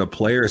directly as a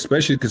player,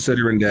 especially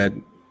considering that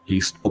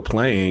he's still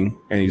playing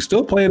and he's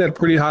still playing at a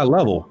pretty high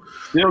level.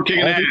 Still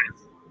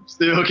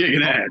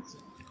kicking ass.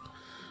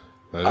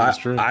 That is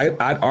true.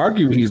 I'd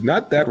argue he's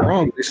not that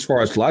wrong as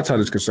far as Zlatan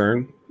is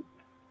concerned.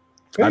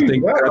 I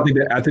think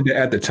that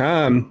at the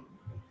time,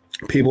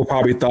 people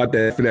probably thought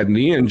that for that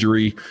knee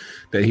injury,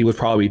 that he was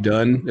probably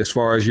done as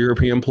far as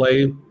European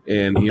play,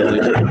 and he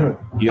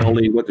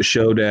only went to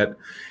show that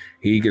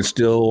he can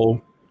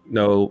still,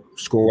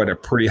 score at a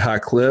pretty high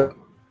clip,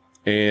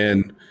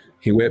 and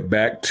he went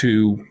back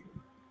to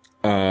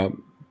Europe,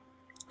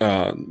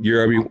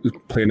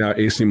 playing out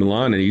AC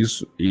Milan, and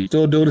he's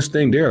still doing his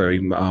thing there.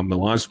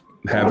 Milan's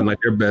having like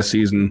their best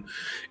season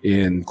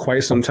in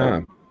quite some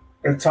time.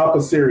 And top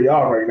of Serie A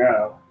right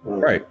now.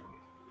 Right.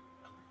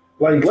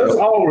 Like, let's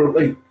all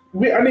I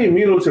need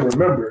Milo to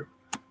remember.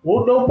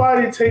 Well,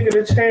 nobody taking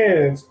a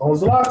chance on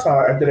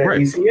Zlatan after that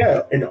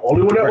ACL, and the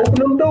only one that opened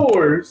them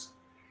doors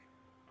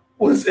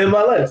was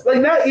MLS. Like,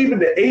 not even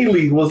the A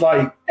League was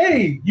like,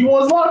 "Hey, you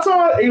want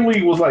Zlatan?" A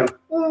League was like,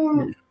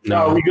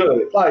 "No, we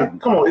good." Like,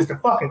 come on, it's the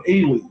fucking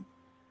A League.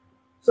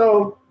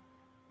 So,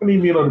 I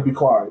need Milo to be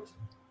quiet.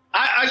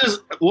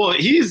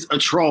 He's a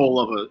troll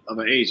of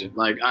an agent.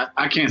 Like,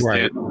 I can't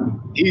stand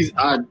him.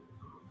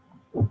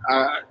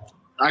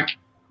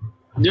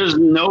 There's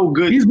no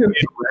good he's been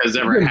has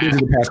ever busy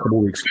happened. the past couple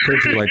of weeks.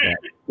 Like that.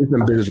 He's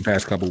been busy the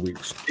past couple of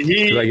weeks.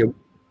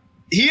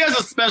 He has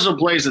a special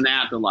place in the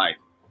afterlife.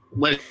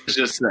 Let's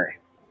just say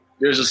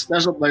there's a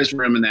special place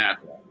for him in the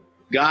afterlife.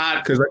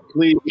 God,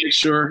 please make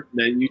sure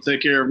that you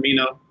take care of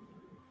Mino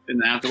in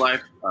the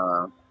afterlife.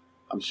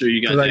 I'm sure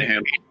you got that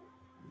handled.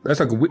 That's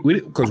like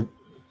because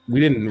we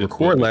didn't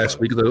record last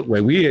week.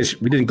 We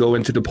didn't go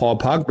into the Paul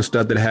Pogba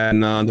stuff that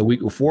happened on the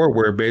week before,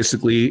 where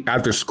basically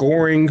after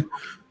scoring,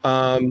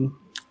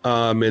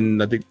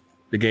 in I think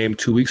the game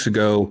 2 weeks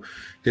ago,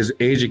 his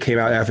agent came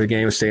out after the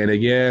game saying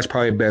that it's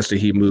probably best that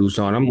he moves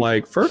on. I'm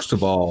like, first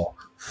of all,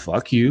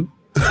 fuck you.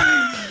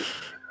 But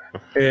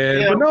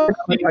no,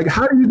 like,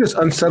 how do you just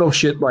unsettle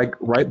shit like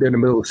right there in the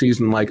middle of the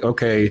season? Like,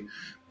 okay,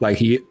 like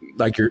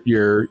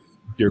your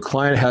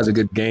client has a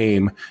good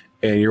game,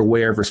 and your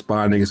way of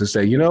responding is to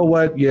say, you know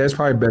what? Yeah, it's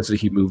probably best that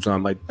he moves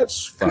on. Like,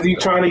 that's fine. Because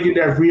he's trying to get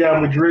that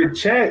Real Madrid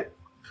check.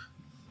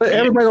 But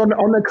everybody on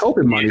that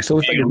COVID money, so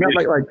it's like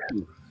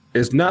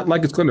it's not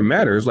like it's going to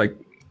matter. It's like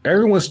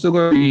everyone's still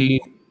going to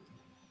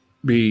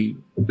be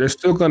they're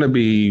still going to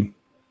be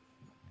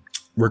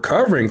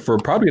recovering for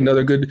probably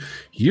another good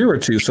year or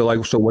two. So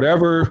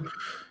whatever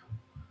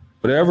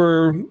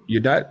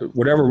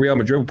Real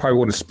Madrid would probably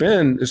want to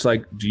spend, it's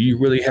like, do you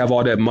really have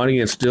all that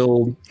money and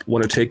still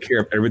want to take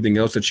care of everything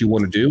else that you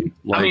want to do?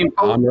 Like,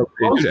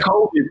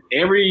 post-COVID,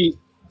 every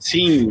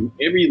team,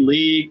 every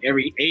league,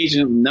 every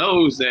agent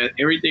knows that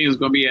everything is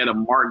going to be at a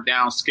marked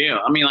down scale.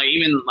 I mean, like,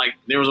 even like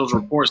there was those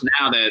reports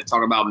now that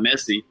talk about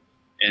Messi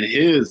and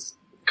his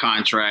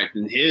contract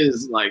and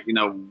his, like,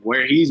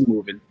 where he's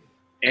moving.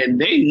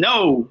 And they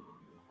know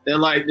that,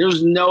 like,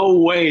 there's no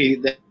way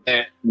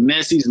that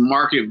Messi's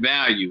market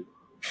value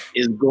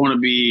is going to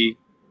be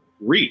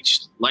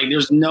reached. Like,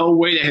 there's no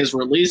way that his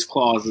release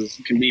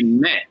clauses can be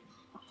met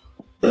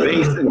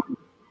based on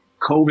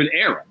COVID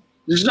era.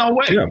 There's no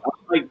way. Yeah.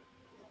 Like,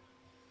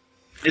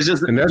 it's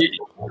just, and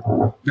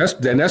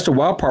that's the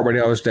wild part right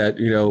now is that,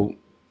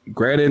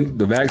 granted,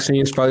 the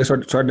vaccines probably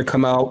starting to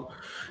come out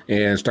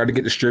and start to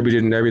get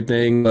distributed and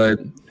everything, but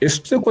it's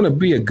still going to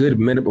be a good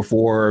minute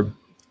before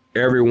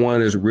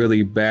everyone is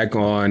really back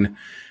on,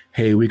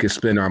 hey, we could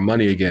spend our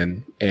money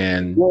again.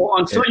 And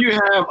until you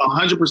have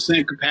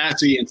 100%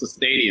 capacity into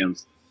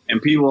stadiums and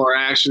people are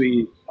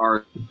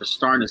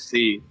starting to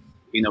see,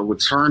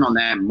 return on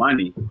that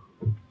money.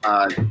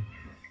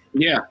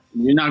 You're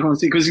not going to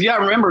see, because you got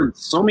to remember,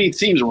 so many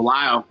teams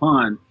rely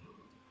upon,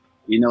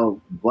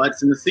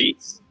 butts in the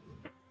seats.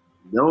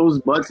 Those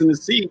butts in the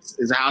seats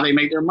is how they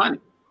make their money.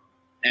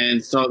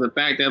 And so the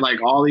fact that,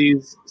 like, all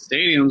these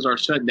stadiums are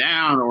shut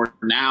down or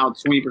now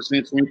 20%,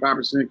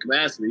 25%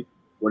 capacity,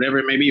 whatever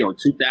it may be, or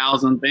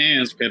 2,000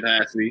 fans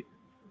capacity,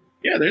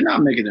 they're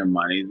not making their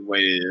money the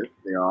way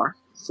they are.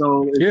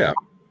 So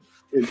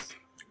it's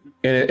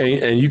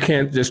and you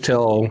can't just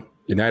tell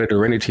United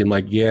or any team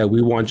like,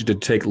 we want you to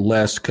take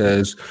less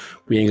because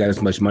we ain't got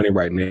as much money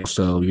right now.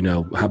 So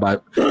how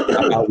about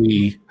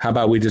we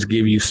just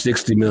give you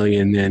 $60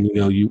 million and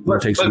we'll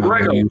take some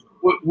money.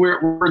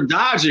 We're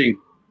dodging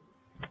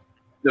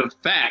the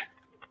fact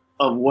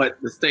of what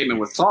the statement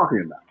was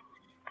talking about,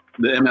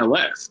 the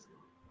MLS.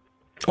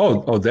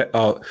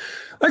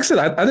 Like I said,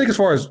 I think as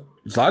far as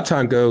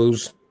Zlatan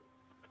goes,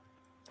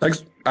 like,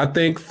 I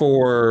think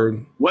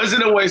was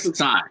it a waste of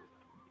time?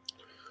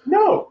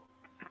 No.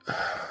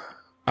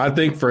 I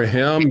think for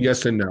him,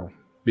 yes and no.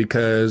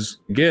 because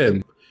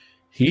again,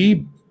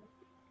 he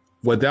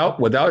without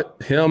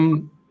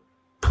him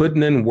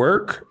putting in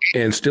work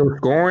and still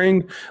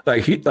scoring,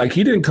 he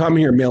didn't come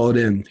here mail it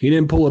in. He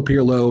didn't pull a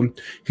Pirlo.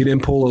 He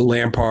didn't pull a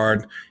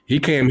Lampard. He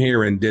came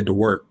here and did the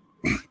work.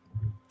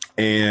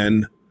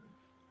 And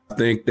I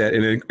think that,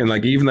 and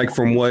like even like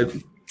from where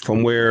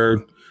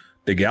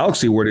the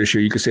Galaxy were this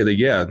year, you could say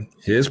that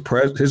his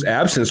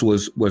absence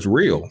was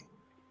real.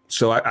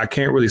 So I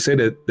can't really say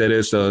that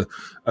it's a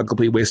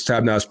complete waste of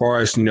time. Now, as far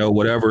as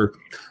whatever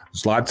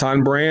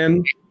Zlatan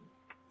brand,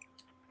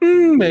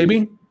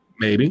 maybe,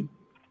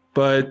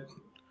 but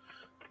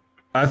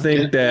I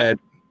think that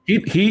he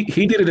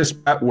did it a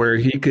spot where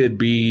he could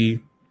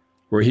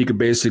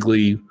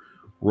basically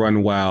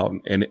run wild,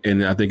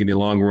 and I think in the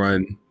long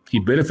run he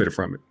benefited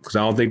from it, because I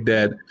don't think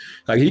that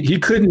he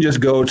couldn't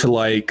just go to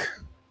a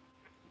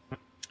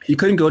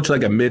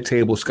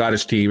mid-table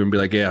Scottish team and be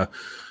like, yeah,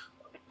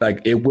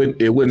 it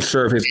wouldn't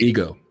serve his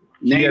ego.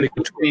 Name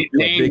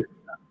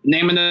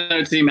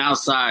another team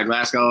outside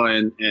Glasgow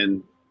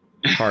and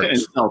Hearts. And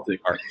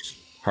Celtic. Hearts.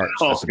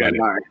 Oh, That's about it.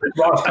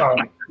 Lost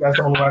time. That's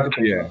the only way I can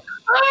think. Yeah.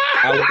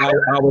 I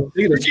was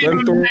thinking of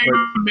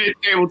Scunthorpe,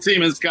 mid-table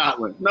team in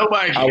Scotland.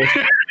 Nobody. I was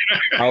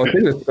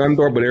thinking of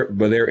Scunthorpe,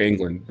 but they're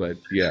England. But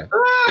yeah.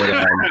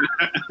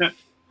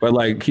 But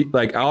I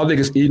don't think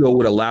his ego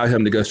would allow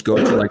him to just go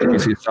to if you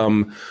see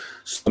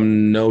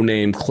some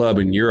no-name club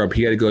in Europe.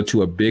 He had to go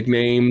to a big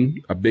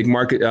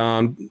market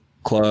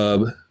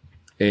club,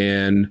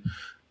 and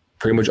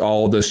pretty much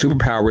all the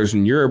superpowers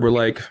in Europe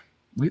were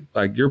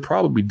you're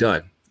probably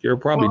done. You're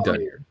probably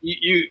done here.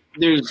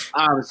 There's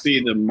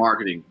obviously the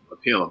marketing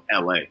appeal of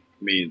LA. I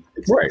mean,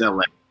 it's right.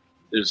 LA.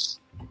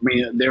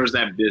 There was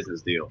that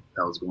business deal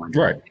that was going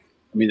on. Right.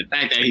 I mean, the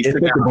fact that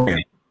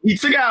he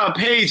took out a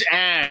page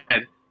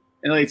ad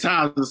in LA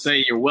Times to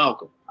say you're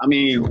welcome. I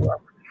mean,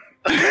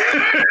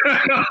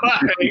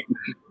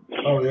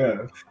 oh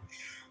yeah.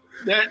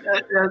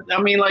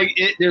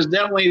 There's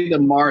definitely the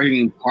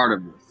marketing part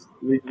of this.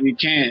 We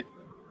can't,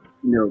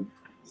 we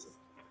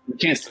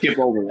can't skip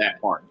over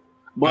that part.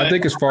 But I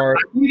think as far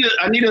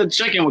I need to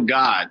check in with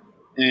God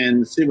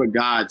and see what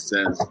God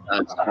says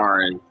as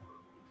far as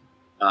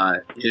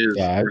his.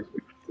 God.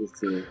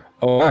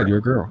 God, you're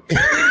a girl.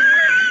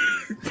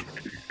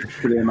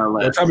 Put it in my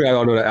list. Tell me I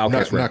don't know the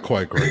Outcast. Not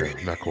quite, Gregor.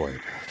 Not quite.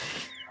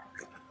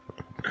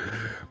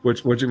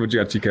 What you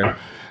got, TK?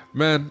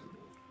 Man,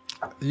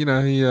 he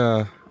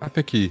I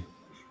think it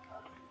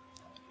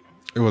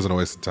wasn't a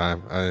waste of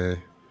time.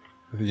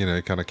 He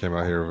kind of came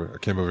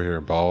over here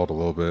and balled a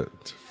little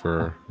bit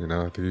for,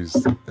 I think he's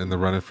in the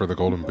running for the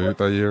Golden Boot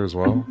that year as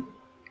well.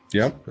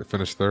 Yep. He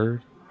finished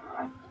third.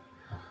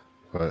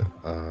 But,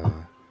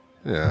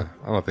 yeah,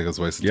 I don't think it was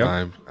a waste of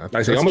time. I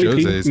think that's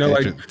Jose's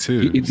agent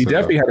too. He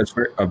definitely had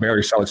a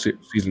very solid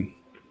season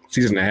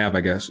and a half,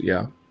 I guess.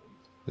 Yeah.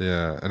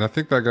 Yeah, and I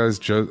think that guy's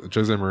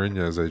Jose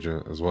Mourinho's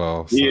agent as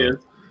well. So, he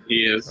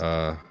is.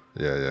 Yeah.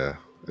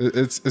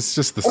 It's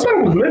just the. I thought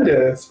it was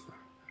Mendes.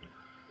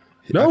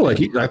 No,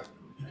 he's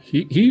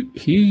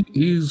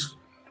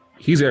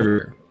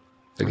everywhere.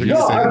 He's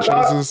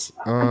Sanchez's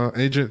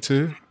agent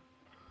too.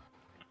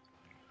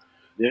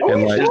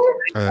 Yeah.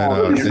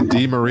 And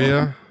Di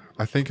Maria,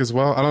 I think as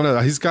well. I don't know.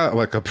 He's got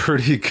a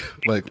pretty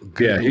good,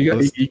 yeah. He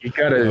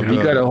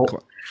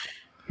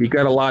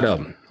got a lot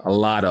of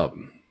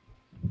them.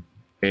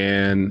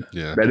 And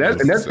yeah,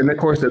 and of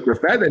course the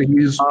fact that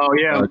he's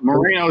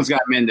Moreno's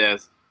got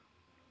Mendes.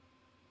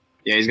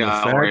 Yeah, he's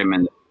got Jorge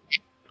Mendes.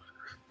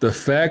 The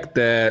fact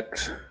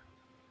that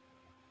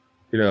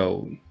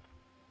I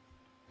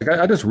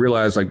just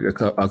realized a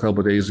couple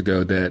of days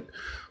ago that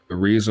the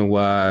reason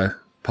why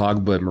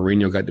Pogba and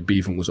Mourinho got the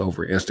beefing was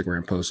over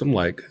Instagram posts. I'm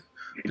like,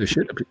 the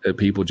shit that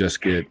people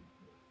just get,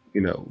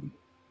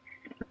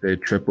 they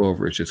trip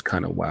over. It's just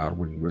kind of wild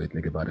when you really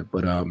think about it.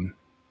 But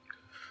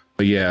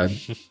yeah,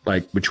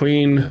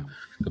 between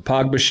the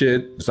Pogba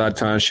shit,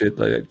 Zlatan shit,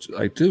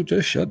 dude,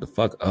 just shut the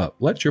fuck up.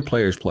 Let your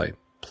players play,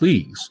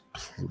 please.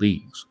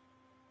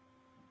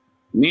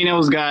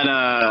 Nino's got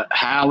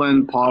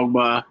Haaland,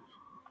 Pogba,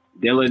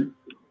 Dillet,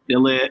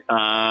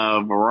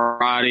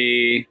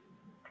 Verratti,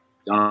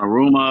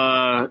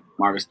 Donnarumma,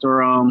 Marcus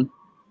Thuram,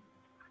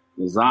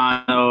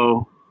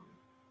 Lozano.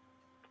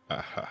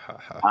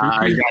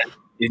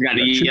 He's got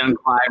a young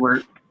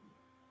Kluivert.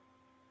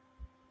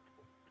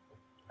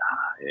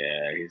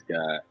 Yeah, he's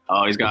got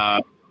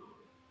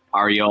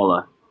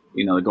Ariola,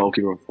 the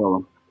goalkeeper for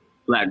Fulham.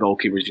 Black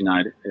Goalkeepers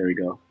United. There we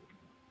go.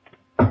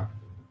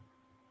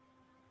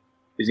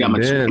 He's got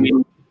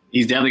Matuidi.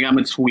 He's definitely got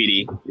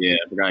Matuidi. Yeah,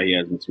 I forgot he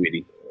has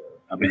Matuidi.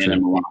 I've been in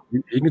him a lot.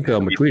 You can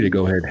tell Matuidi to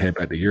go ahead and head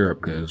back to Europe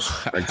because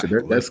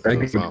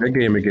that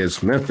game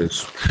against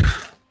Memphis.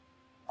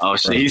 Oh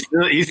shit!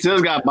 He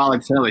still got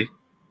Balotelli.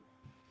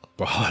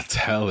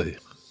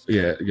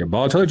 Yeah.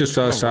 Balotelli just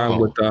signed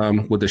with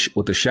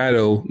the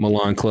Shadow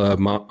Milan club,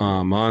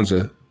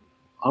 Monza.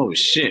 Oh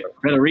shit!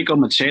 Federico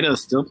Macheda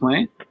is still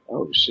playing.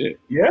 Oh shit!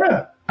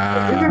 Yeah,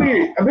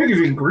 I think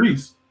he's in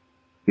Greece.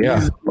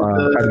 Yeah,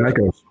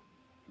 Panathinaikos.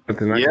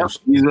 Yeah,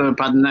 he's at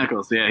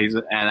Panathinaikos. Yeah, he's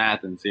at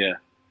Athens. Yeah.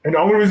 And the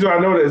only reason I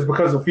know that is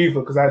because of FIFA,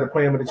 because I had to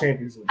play him in the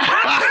Champions League.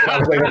 I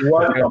was like,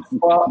 what the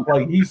fuck?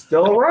 Like, he's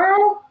still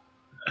around?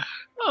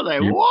 I was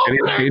like, whoa.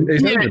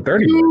 He's He had not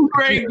 30. 2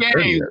 great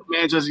games,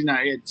 Manchester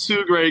United. He had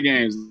 2 great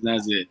games, and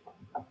that's it.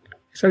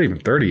 He's not even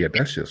 30 yet.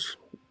 That's just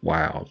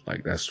wow.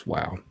 Like, that's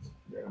wow.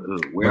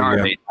 Where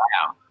are they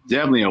now?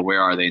 Definitely a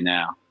where are they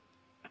now?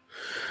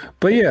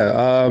 But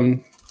yeah,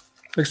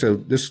 like I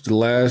said, this is the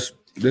last.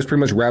 This pretty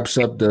much wraps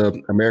up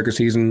the America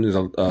season. It's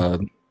a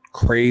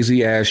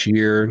crazy ass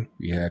year.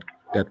 We had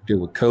to deal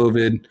with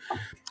COVID.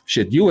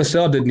 Shit,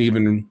 USL didn't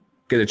even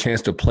get a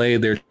chance to play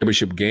their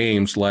championship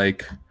games.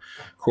 Like,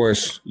 of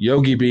course,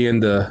 Yogi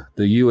being the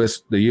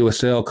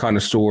USL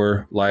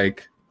connoisseur,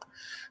 like,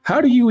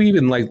 how do you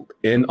even like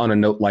end on a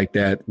note like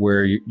that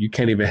where you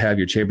can't even have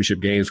your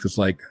championship games? Because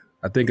like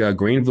I think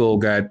Greenville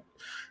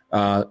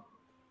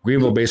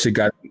basically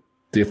got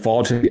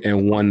defaulted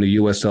and won the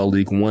USL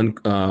League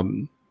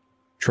One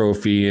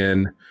trophy.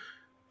 And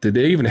did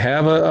they even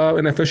have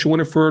an official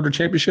winner for the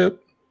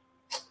championship?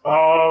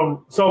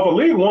 So for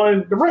League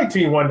One, the right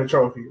team won the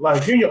trophy.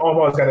 Like, you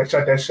almost got to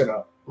shut that shit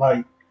up.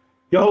 Like,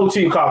 your whole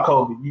team caught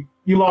COVID.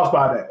 You lost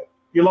by that.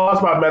 You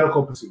lost by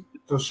medical pursuit.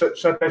 So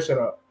shut that shit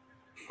up.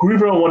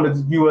 Greenville won the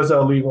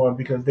USL League One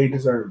because they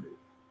deserved it.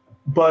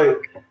 But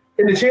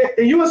in the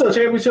USL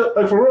Championship,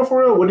 like for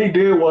real, what they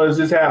did was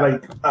just had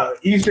like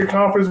Eastern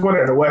Conference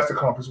winner and a Western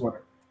Conference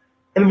winner.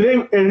 And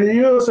if the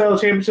USL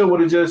Championship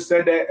would have just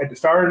said that at the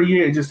start of the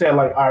year, it just said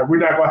like, all right, we're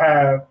not gonna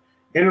have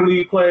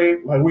interleague play.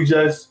 Like, we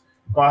just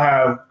gonna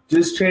have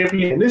this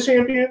champion and this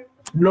champion.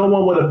 No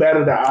one would have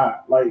batted an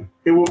eye. Like,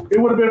 it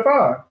would have been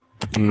fine.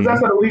 Because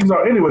that's how the leagues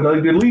are anyway.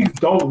 Like, the leagues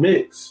don't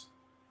mix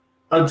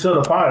until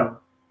the final.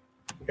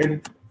 And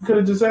you could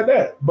have just said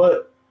that.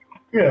 But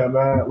yeah,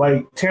 man,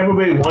 like Tampa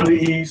Bay won the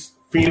East,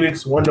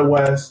 Phoenix won the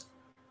West.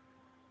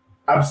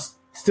 I'm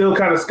still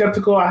kind of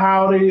skeptical of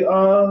how they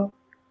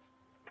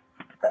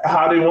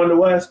won the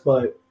West,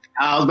 but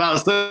I was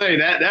about to say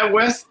that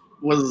West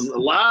was a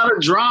lot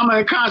of drama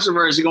and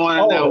controversy going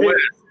on that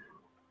West.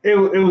 It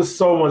was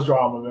so much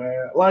drama,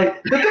 man.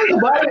 Like, the thing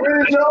about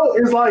it, Joe,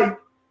 is like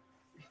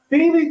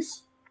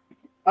Phoenix.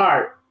 All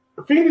right,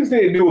 Phoenix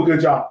didn't do a good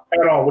job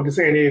at all with the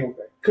San Diego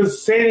thing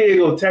because San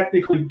Diego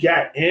technically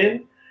got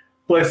in,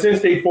 but since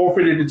they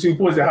forfeited the 2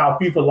 points and how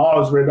FIFA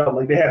law is written up,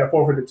 like they had to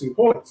forfeit the 2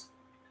 points.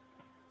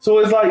 So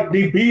it's like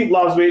they beat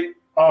Las Vegas,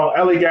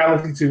 LA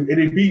Galaxy 2,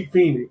 and they beat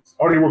Phoenix,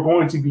 or they were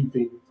going to beat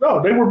Phoenix.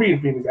 No, they were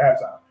beating Phoenix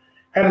at halftime.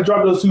 Had to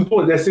drop those 2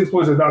 points. That 6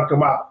 points did not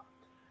come out.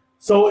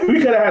 So we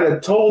could have had a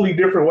totally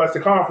different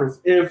Western Conference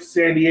if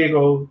San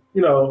Diego,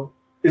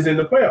 is in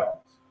the playoffs.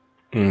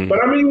 Mm-hmm.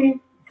 But I mean,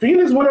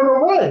 Phoenix went on a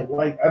run.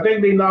 Like, I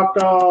think they knocked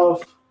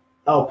off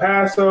El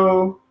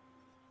Paso,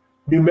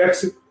 New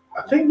Mexico.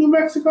 I think New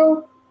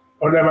Mexico,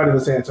 or that might have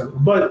been San Antonio.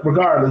 But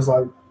regardless,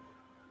 like,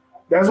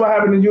 that's what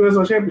happened in the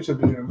USL Championship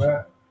this year,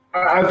 man.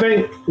 I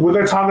think what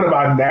they're talking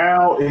about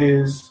now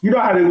is, you know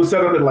how they was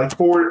set up in like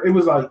 4, it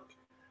was like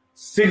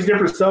 6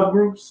 different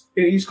subgroups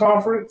in each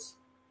conference.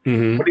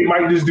 Mm-hmm. What they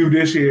might just do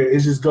this year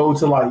is just go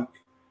to like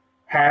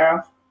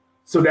half.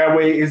 So that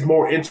way it's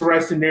more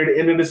interesting near the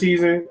end of the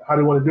season, how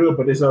they want to do it,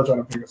 but they're still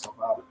trying to figure stuff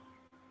out.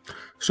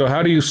 So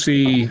how do you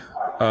see,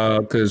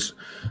 because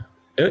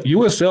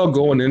USL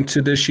going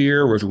into this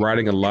year was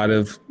riding a lot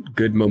of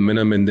good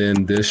momentum, and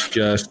then this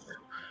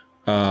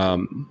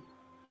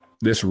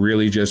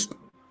really just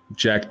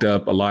jacked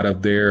up a lot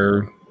of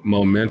their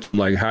momentum.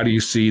 Like, how do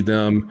you see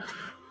them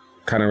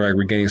kind of like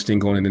regaining steam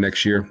going into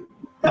next year?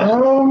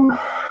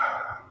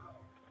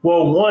 Well,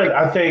 one,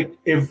 I think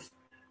if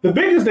the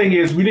biggest thing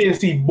is we didn't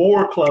see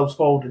more clubs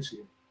fold this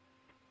year.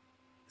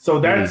 So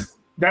that's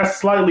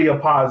slightly a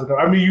positive.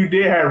 I mean, you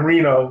did have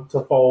Reno to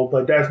fold,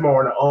 but that's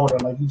more on the owner.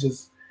 Like, he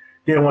just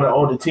didn't want to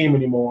own the team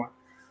anymore.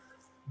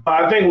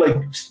 But I think, like,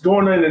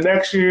 going into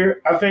next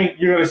year, I think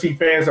you're going to see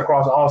fans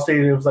across all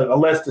stadiums, like,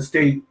 unless the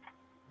state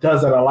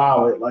doesn't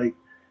allow it. Like,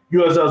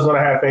 USL is going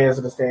to have fans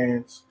in the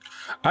stands.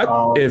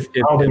 If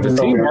the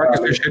team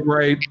markets their shit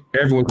right,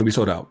 everyone's going to be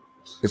sold out.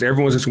 Because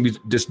everyone's just going to be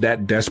just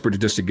that desperate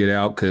just to get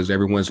out because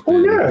everyone's I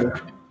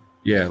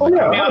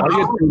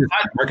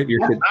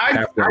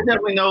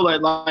definitely know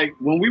that, like,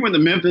 when we went to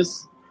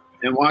Memphis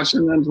and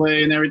watching them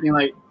play and everything,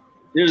 like,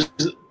 there's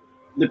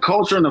the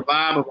culture and the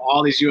vibe of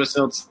all these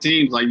USL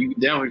teams. Like, you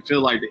definitely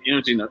feel like the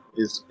energy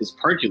is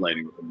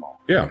percolating with them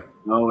all. Yeah.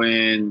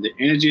 And the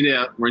energy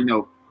that were,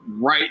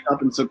 right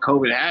up until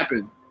COVID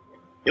happened,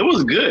 it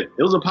was good.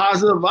 It was a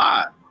positive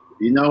vibe.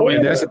 And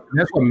that's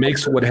what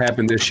makes what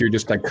happened this year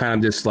just like kind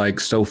of just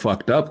like so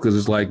fucked up, because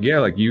it's like, yeah,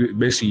 like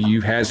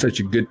you've had such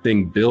a good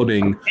thing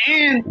building,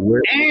 and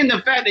the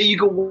fact that you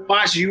could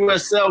watch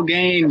USL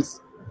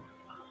games,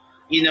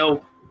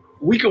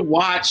 we could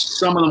watch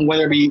some of them,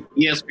 whether it be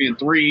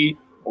ESPN3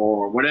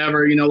 or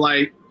whatever,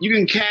 like you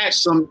can catch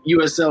some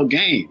USL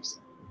games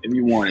if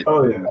you wanted.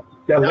 Oh yeah,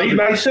 that late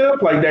night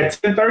shift, like that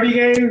 10:30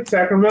 game,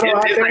 Sacramento.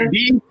 It's like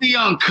BC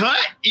Uncut.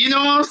 You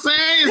know what I'm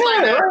saying? It's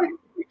like that. Right?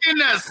 In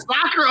that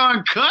soccer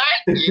uncut,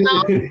 But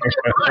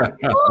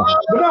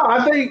no,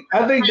 I think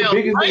the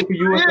biggest thing for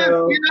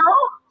USL,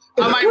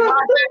 I might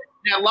watch it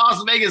that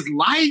Las Vegas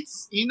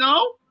lights, you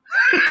know.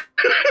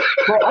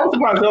 Bro, I'm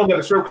surprised they don't got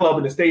a strip club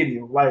in the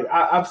stadium. Like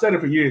I've said it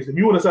for years. If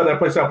you want to sell that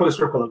place out, put a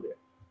strip club there.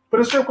 Put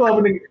a strip club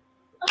in the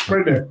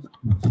right there,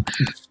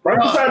 right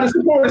beside the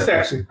supporter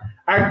section.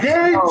 I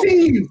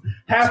guarantee you,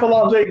 half of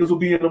Las Vegas will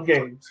be in them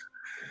games.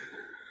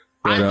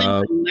 I think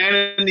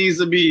Atlanta needs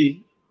to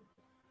be.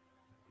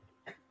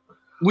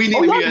 We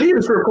need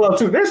a strip club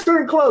too. There's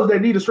certain clubs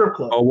that need a strip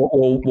club.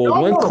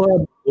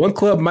 One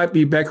club might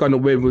be back on the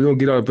way. We're gonna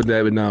get on with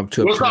that, but now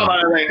we'll talk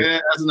about it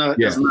later. That's not.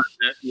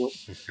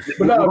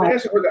 But no, I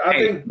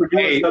think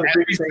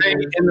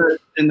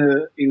in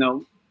the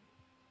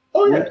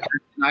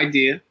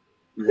idea.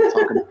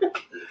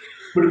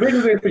 But the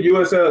biggest thing for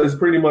USL is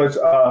pretty much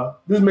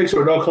just make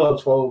sure no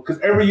clubs fold. Because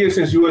every year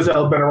since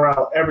USL has been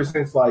around, ever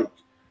since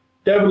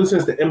definitely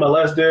since the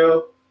MLS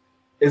deal,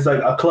 it's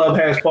like a club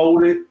has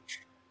folded.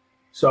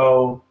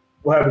 So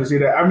we'll have to see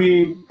that. I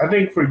mean, I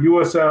think for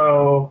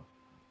USL,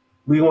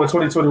 League One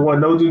 2021,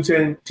 no new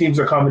teams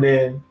are coming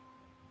in.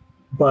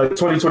 But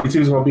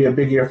 2022 is going to be a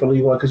big year for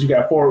League One because you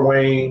got Fort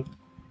Wayne,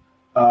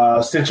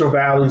 Central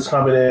Valley's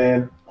coming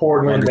in,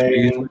 Portland,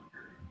 Maine.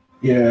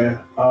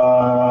 Yeah,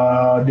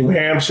 New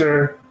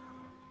Hampshire,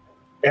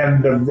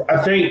 and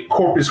I think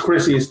Corpus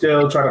Christi is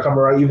still trying to come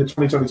around either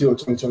 2022 or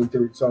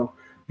 2023. So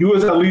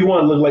USL League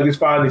One look like it's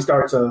finally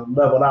starting to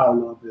level out a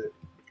little bit.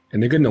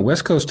 And they're getting the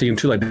West Coast team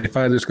too. Like they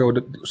finally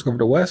discovered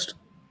the West.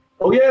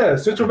 Oh yeah,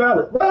 Central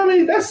Valley. Well, I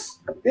mean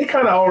they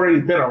kind of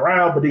already been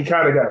around, but they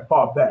kind of got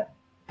bought back.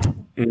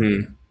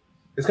 Mm-hmm.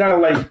 It's kind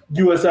of like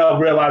USL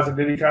realizing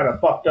that they kind of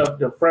fucked up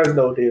the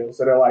Fresno deal,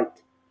 so they're like,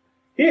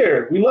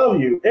 here, we love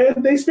you.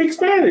 And they speak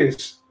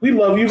Spanish. We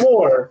love you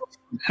more.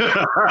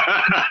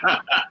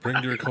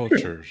 Bring your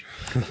culture.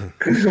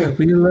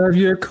 We love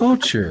your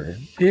culture.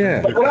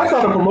 Yeah. Like when I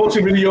saw the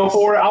promotion video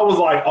for it, I was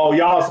like, oh,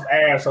 y'all some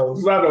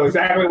assholes. I know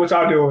exactly what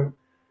y'all doing.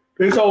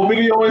 This whole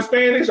video in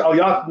Spanish, oh,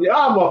 y'all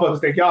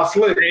motherfuckers think y'all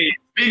slick. Hey,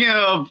 speaking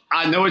of,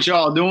 I know what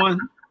y'all doing.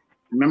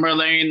 Remember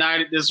Atlanta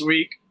United this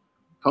week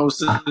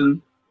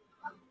posting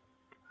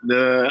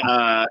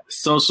the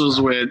socials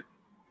with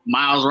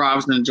Miles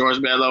Robinson,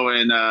 George Bello,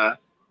 and the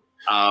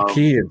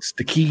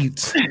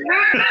kids.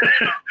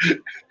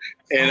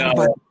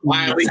 And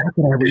Wiley.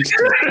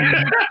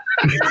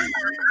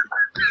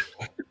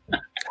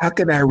 How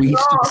can I reach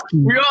this?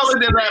 We all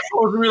looked at that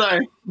post and we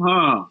like,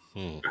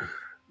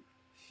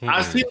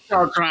 I see what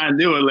y'all trying to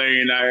do with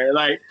Larry and I.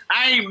 Like,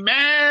 I ain't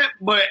mad,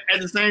 but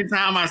at the same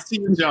time, I see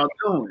what y'all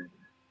doing.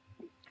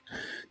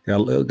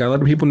 Gotta let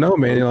the people know,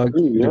 man. How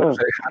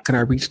can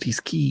I reach these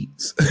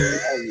kids?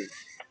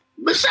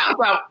 But shout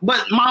out.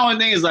 But my only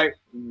thing is like,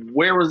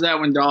 where was that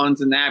when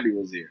Darlington Abbey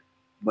was here?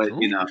 But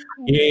you know,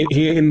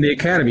 he in the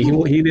academy.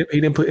 He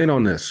didn't put in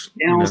on this.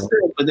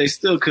 But they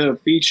still could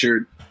have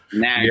featured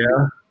Nagy,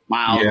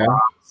 Miles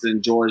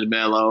Robinson, George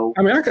Bello.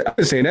 I mean, I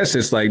could say that's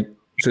just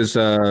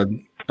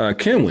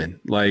Kenwin.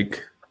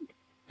 Like,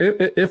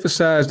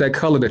 emphasize that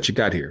color that you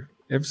got here.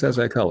 Emphasize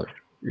that color.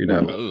 You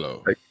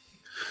know, like,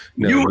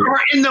 you are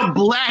in the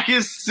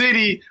blackest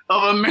city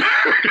of America.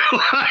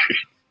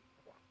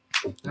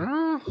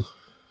 Like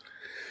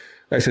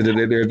I said,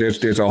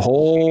 there's a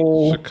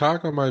whole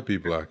Chicago might be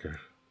blacker.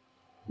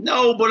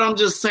 No, but I'm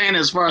just saying,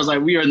 as far as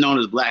like we are known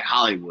as Black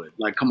Hollywood.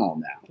 Like, come on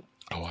now.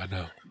 Oh, I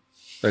know.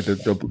 Like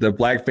the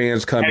black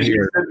fans come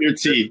here. Your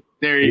tea.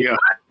 There you go.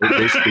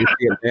 They see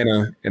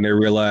Atlanta and they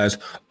realize,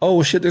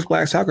 oh shit, there's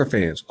black soccer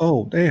fans.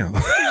 Oh damn,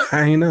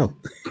 I ain't know.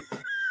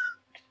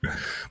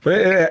 But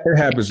it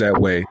happens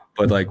that way.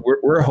 But like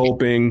we're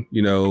hoping,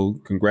 you know,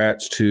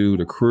 congrats to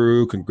the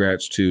Crew,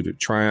 congrats to the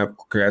Triumph,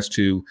 congrats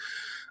to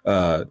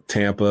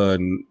Tampa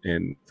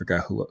and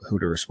forgot who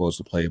they were supposed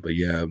to play. But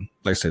yeah,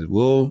 like I said,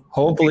 we'll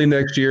hopefully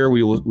next year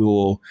we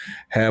will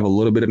have a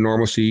little bit of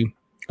normalcy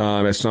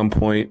at some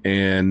point.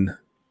 And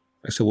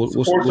I said we'll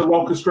support the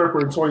local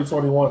stripper in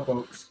 2021,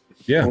 folks.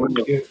 Yeah,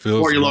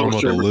 feels normal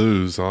to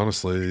lose,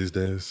 honestly, these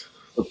days.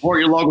 Support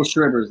your local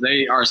strippers.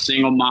 They are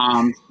single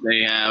moms.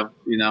 They have,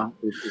 you know,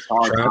 it's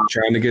hard.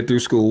 Trying to get through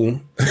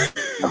school.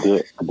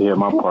 I did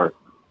my part.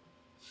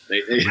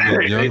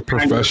 Young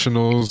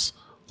professionals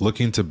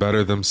looking to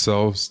better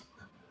themselves,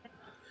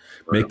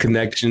 make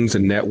connections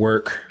and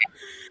network.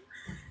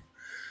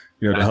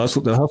 You know,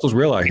 the hustle's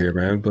real out here,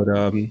 man. But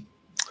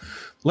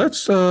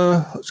let's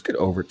get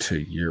over to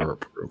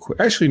Europe real quick.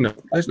 Actually, no,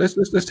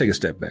 let's take a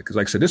step back because,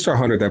 like I said, this is our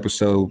 100th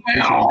episode.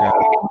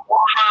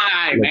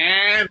 Why,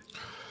 man?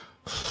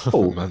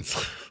 Oh,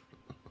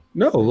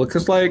 no,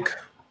 because like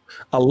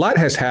a lot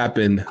has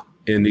happened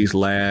in these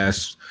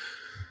last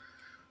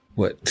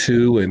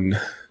 2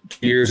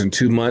 years and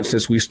 2 months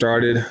since we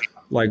started.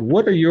 Like,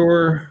 what are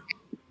your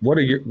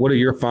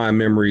fond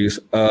memories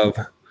of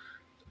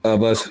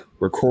us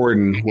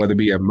recording, whether it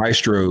be at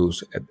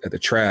Maestro's, at the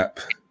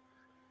Trap?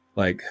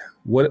 Like,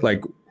 what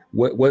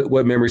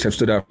memories have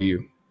stood out for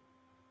you?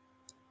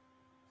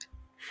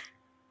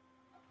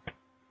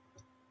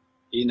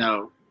 You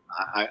know,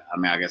 I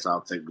mean, I guess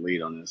I'll take the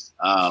lead on this.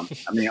 I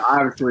mean,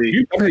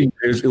 obviously,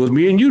 it was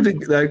me and you,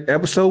 like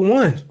episode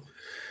 1.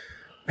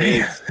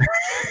 Man,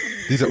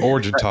 these are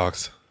origin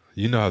talks.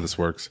 You know how this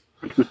works.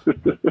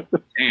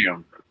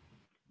 Damn.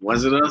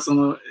 Was it us?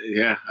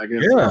 Yeah, I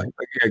guess. Yeah.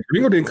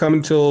 Gringo didn't come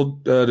until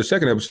the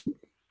second episode.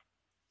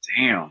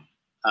 Damn.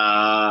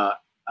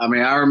 I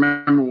mean, I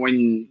remember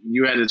when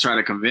you had to try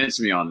to convince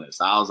me on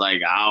this. I was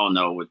like, I don't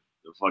know what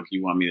the fuck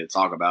you want me to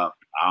talk about.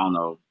 I don't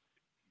know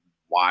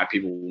why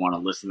people want to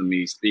listen to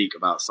me speak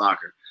about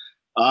soccer.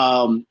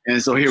 And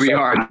so here we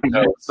are.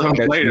 So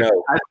later,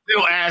 I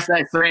still ask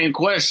that same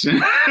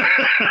question.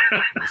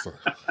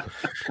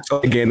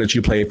 So a game that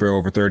you played for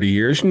over 30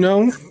 years,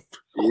 no?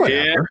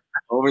 Yeah,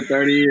 over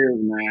 30 years,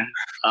 man.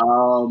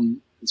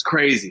 It's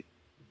crazy.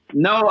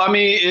 No, I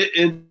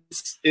mean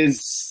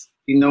it's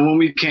when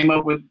we came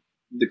up with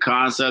the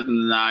concept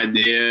and the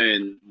idea,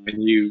 and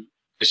when you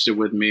pitched it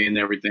with me and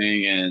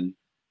everything, and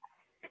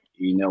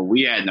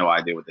we had no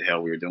idea what the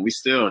hell we were doing. We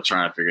still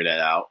trying to figure that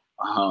out.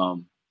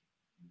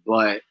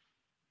 But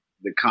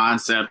the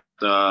concept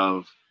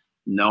of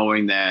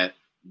knowing that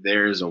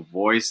there's a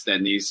voice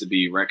that needs to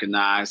be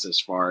recognized as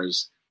far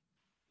as,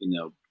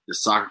 the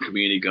soccer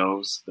community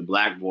goes, the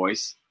Black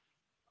voice.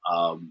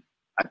 I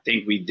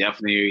think we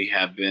definitely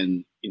have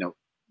been,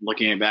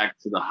 looking back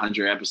to the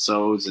 100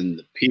 episodes and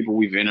the people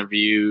we've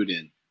interviewed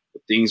and the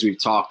things we've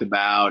talked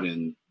about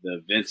and the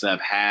events that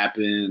have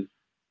happened.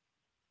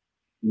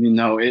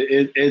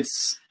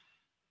 It's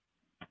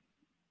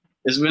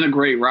been a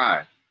great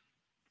ride.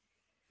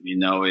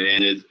 And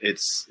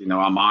it's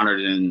I'm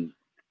honored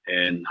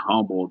and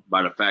humbled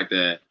by the fact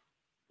that,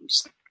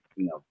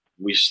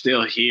 we're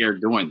still here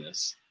doing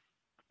this,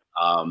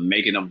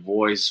 making a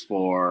voice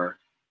for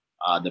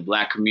the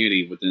Black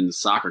community within the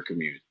soccer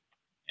community.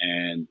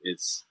 And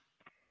it's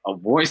a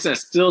voice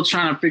that's still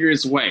trying to figure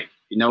its way.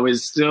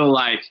 It's still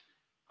like,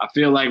 I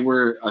feel like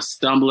we're a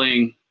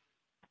stumbling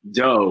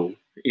doe,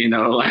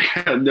 like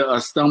a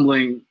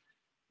stumbling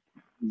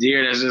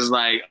deer that's just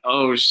like,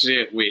 oh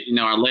shit,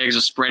 our legs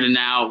are spreading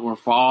out, we're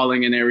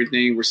falling and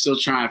everything. We're still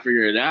trying to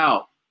figure it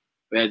out.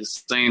 But at the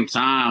same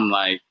time,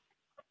 like,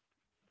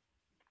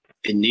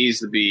 it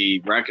needs to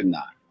be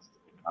recognized.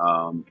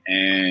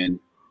 And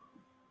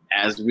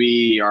as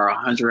we are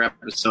 100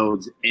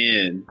 episodes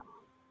in,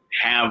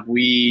 have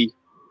we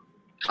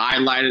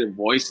highlighted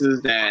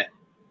voices that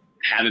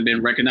haven't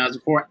been recognized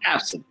before?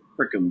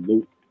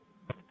 Absolutely.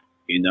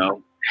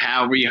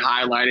 Have we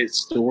highlighted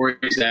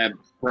stories that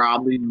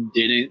probably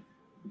didn't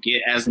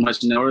get as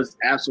much notice?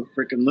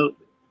 Absolutely.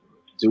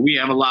 Do we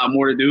have a lot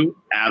more to do?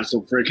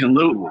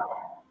 Absolutely.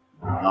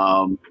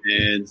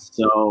 And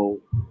so,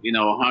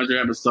 100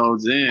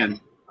 episodes in,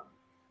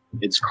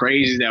 it's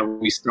crazy that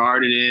we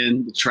started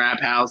in the trap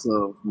house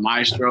of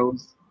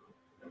maestros,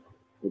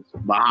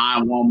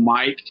 behind one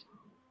mic,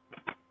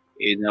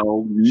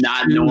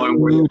 not knowing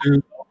where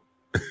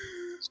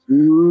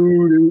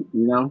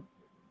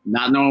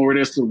not knowing where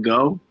this will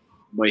go.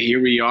 But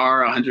here we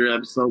are 100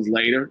 episodes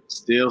later,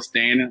 still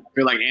standing. I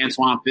feel like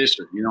Antoine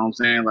Fisher, you know what I'm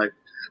saying? Like,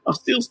 I'm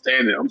still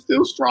standing. I'm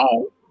still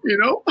strong,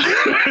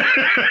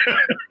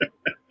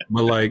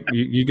 But like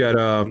you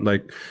got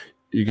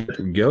you got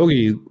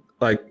Yogi,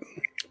 like,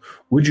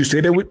 would you say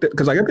that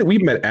because I think we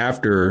met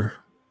after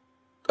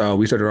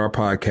we started our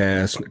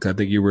podcast, because I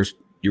think you were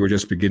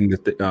just beginning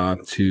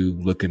to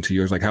look into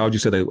yours. Like, how would you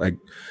say that? Like,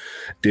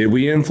 did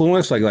we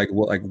influence?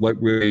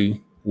 What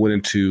really went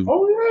into?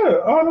 Oh yeah,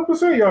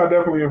 100%. Y'all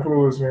definitely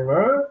influenced me,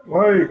 man.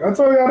 Like, I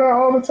tell y'all that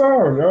all the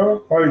time,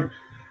 yo. Like,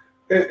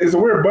 it's a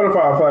weird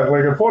butterfly effect.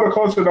 Like, if For the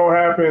Culture don't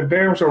happen,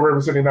 damn sure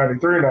River City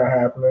 93 not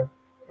happening.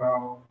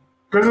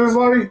 Because it's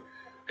like,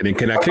 and then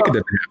can I kick it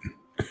doesn't happen?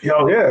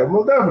 Yo, yeah,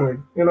 most definitely.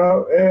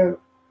 And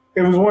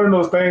it was one of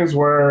those things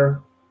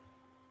where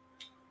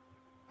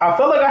I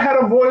felt like I had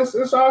a voice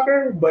in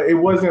soccer, but it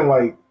wasn't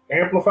like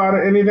amplified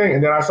or anything.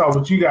 And then I saw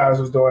what you guys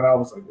was doing. I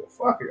was like, well,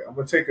 fuck it. I'm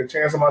going to take a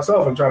chance on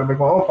myself and try to make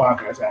my own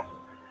podcast happen.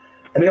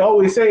 And they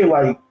always say,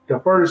 like,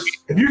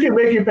 if you can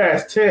make it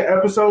past 10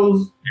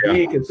 episodes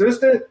being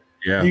consistent,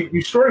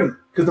 you straight.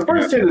 Because the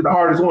first 10 is the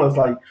hardest ones.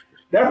 Like,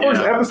 that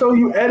first episode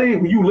you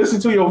edit, when you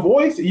listen to your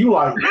voice, you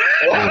like,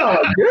 wow,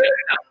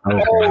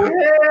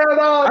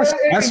 I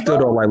still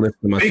don't like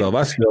listening to myself.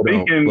 I still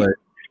don't. But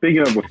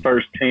speaking of the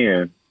first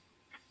 10,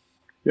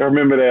 y'all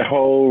remember that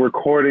whole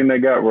recording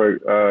that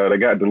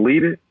got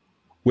deleted?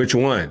 Which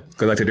one?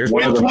 Because I said there's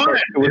one of the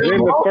first. It was in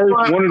the first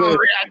one of the.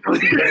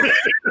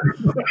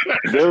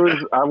 There was.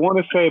 I want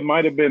to say it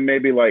might have been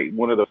maybe like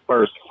one of the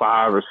first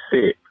 5 or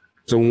 6.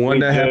 The one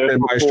that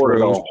happened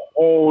Maestros. A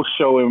whole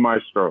show in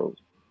Maestros.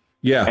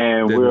 Yeah,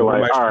 and we were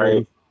like, all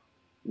right,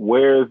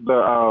 where's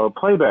the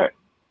playback?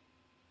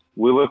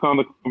 We look on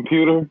the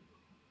computer.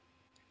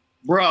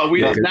 Bro,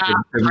 we did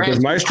not. Because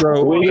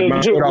Maestro would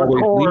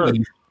always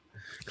leave.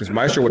 Because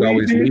Maestro would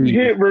always leave. We didn't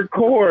hit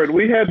record.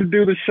 We had to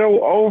do the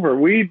show over.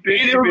 We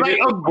did. It was like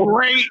a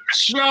great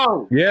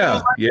show.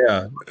 Yeah,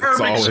 yeah.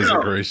 It's always a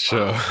great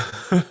show.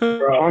 Talk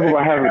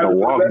about having to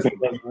walk.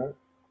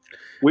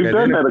 We've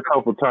done that a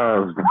couple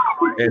times.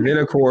 And then,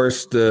 of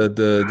course,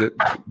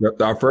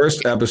 our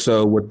first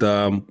episode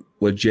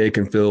with Jake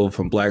and Phil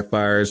from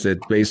Blackfires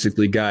that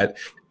basically got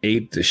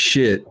ate to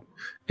shit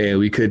and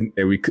we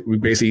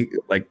basically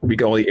like we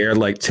could only air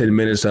like 10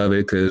 minutes of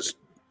it because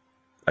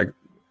like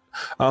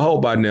I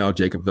hope by now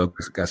Jacob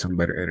Vilks got some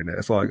better internet.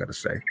 That's all I got to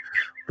say.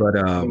 But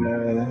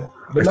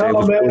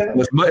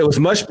it was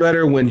much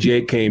better when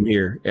Jake came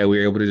here and we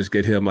were able to just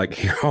get him like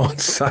here on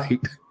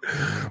site.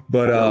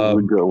 But that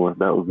was a good one.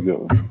 That was a good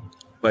one.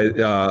 But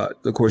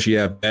of course, you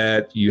have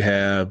that. You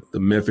have the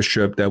Memphis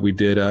trip that we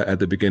did at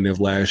the beginning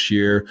of last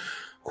year.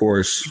 Of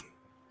course,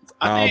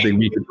 I don't think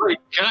we could.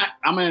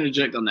 I'm gonna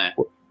interject on that.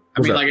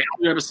 What's like that?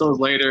 100 episodes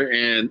later,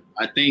 and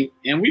I think,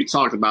 and we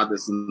talked about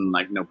this in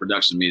like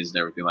production meetings and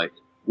everything. Like,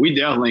 we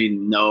definitely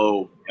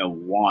know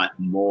and want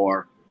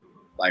more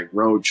like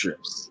road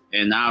trips,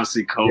 and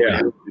obviously COVID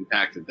has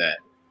impacted that.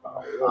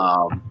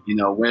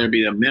 Whether it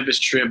be the Memphis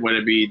trip, whether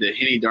it be the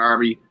Henny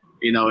Derby,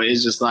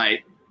 it's just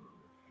like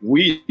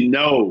we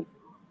know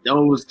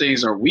those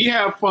things we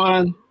have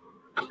fun.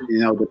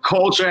 The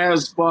culture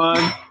has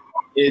fun.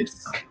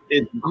 It's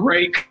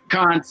great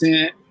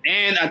content,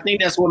 and I think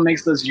that's what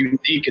makes us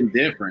unique and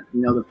different.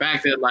 The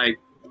fact that like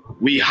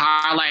we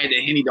highlighted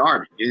the Henny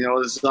Derby.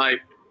 It's like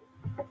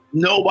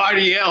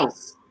nobody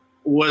else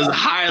was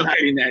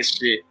highlighting that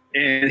shit.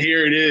 And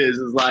here it is.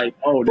 It's like,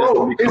 oh,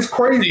 it's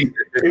crazy.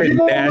 If you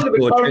go look at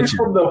the coverage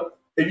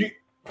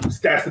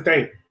that's the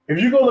thing. If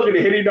you go look at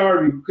the Henny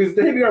Derby, because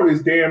the Henny Derby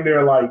is damn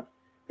near like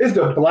it's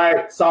the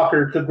Black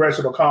Soccer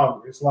Congressional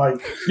Congress.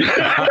 Like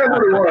that's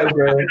what it was,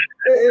 man.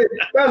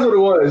 That's what it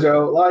was,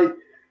 yo. Like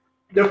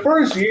the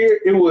first year,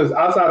 it was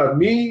outside of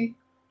me,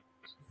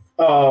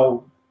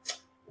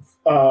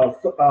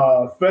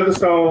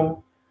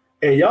 Featherstone,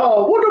 and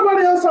y'all. What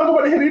nobody else talking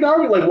about the Henny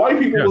Derby? Like white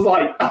people was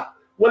like.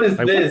 What is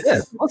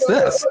this? What's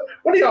this?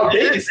 What are y'all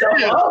making stuff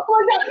up?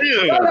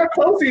 Y'all not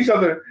close to each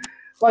other.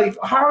 Like,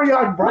 how are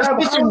y'all? Let's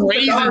put some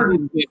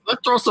raisins.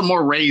 Let's throw some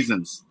more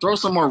raisins. Throw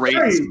some more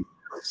raisins.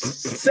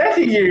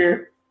 Second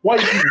year, white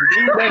people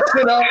eat that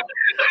shit up.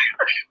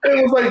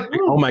 It was like,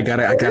 oh my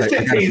god, I gotta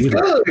be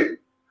there.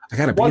 I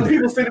gotta be White there.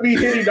 people send me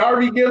Henny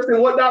Derby gifts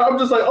and whatnot. I'm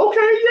just like, okay,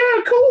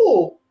 yeah,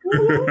 cool.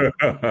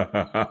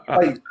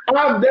 Like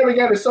I've never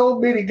gotten so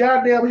many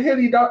goddamn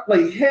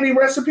Henny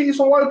recipes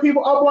from white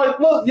people. I'm like,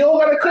 look, you don't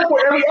gotta cook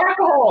with every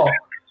alcohol.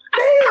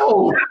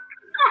 Damn.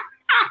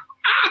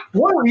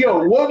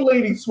 One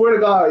lady, swear to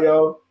God,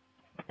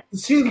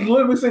 she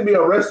literally sent me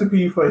a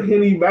recipe for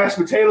Henny mashed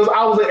potatoes.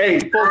 I was like, hey,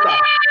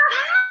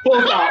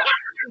 full stop.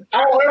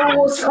 I don't ever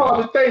want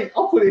y'all to think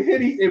I'm putting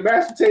Henny in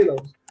mashed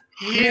potatoes.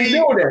 You ain't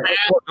doing that.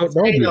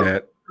 Don't do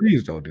that.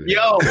 Please don't do that.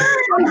 Yo,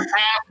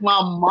 ask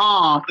my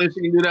mom if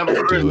she can do that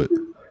for Christmas.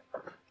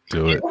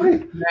 Do it.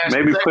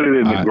 Maybe put it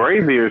in the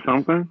gravy or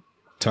something.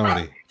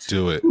 Tony,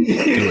 do it.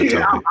 Tony.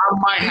 I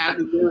might have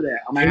to do that.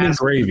 I'm Henny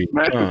gravy.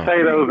 Mashed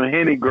potatoes and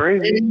Henny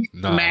gravy.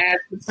 Mashed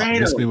potatoes.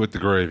 Miss me with the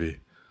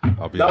gravy.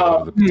 I'll be all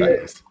over the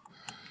potatoes.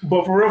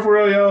 But for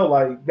real, yo,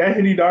 like that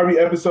Henny Derby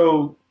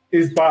episode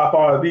is by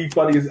far the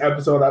funniest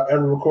episode I've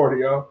ever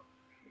recorded, yo.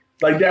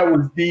 Like that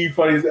was the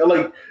funniest.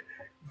 Like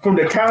from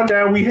the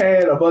countdown we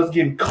had of us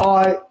getting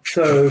caught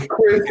to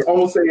Chris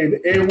almost saying the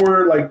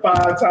N-word like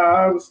 5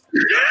 times.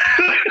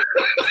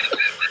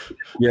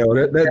 Yeah,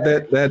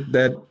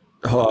 that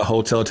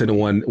hotel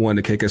attendant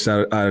wanted to kick us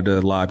out of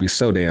the lobby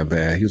so damn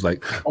bad. He was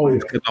like, kept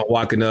on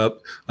walking up,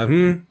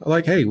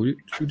 like, hey, we're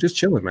just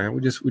chilling, man.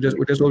 We're just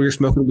over here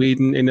smoking weed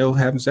and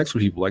having sex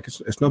with people. Like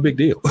it's no big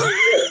deal.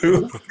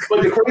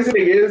 But the crazy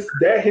thing is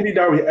that Henny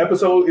Derby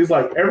episode is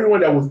like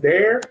everyone that was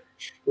there,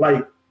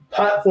 like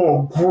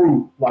platform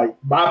grew. Like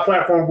my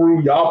platform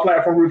grew, y'all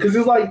platform grew, because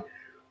it's like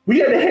we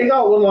had to hang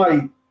out with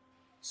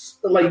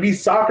like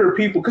these soccer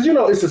people, because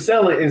it's a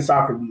selling in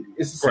soccer media.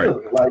 It's a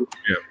selling. Right. Like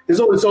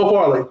it's only so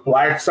far like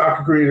black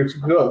soccer creators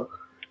can go,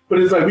 but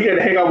it's like we got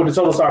to hang out with the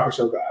Total Soccer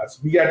Show guys.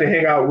 We got to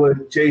hang out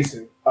with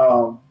Jason.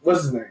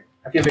 What's his name?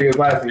 I can't think of his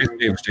last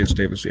name. Jason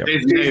Davis. Yeah.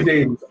 Jason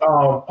Davis.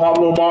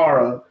 Pablo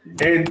Mara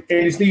and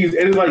Andy Steves.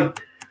 And it's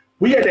like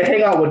we had to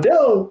hang out with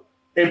them.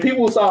 And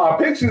people saw our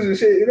pictures and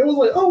shit, and it was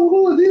like, oh,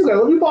 who are these guys?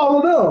 Let me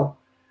follow them.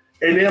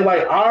 And then,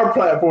 like, our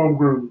platform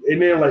grew.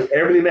 And then, like,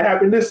 everything that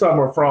happened this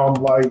summer from,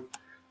 like,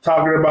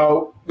 talking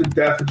about the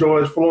death of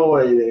George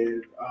Floyd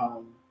and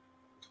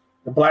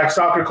the Black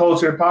Soccer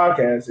Culture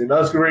podcast and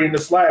us creating the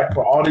Slack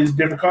for all these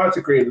different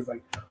content creators,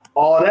 like,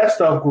 all of that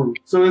stuff grew.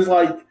 So it's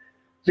like,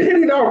 the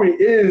Henny Derby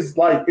is,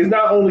 like, it's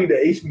not only the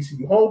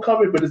HBCU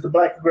homecoming, but it's the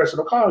Black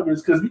Congressional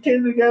Congress, because we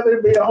came together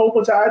and made a whole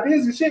bunch of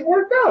ideas and shit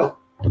worked out.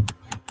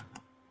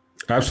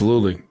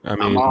 Absolutely. I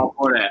mean, I'm all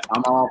for that.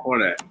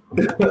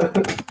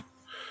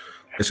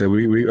 I said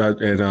we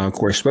and of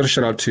course, special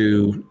shout out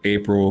to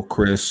April,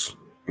 Chris,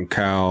 and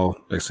Kyle.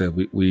 Like I said,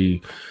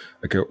 we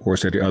like of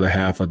course at the other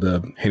half of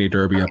the Henny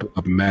Derby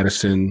up in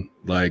Madison.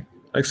 Like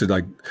I said,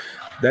 like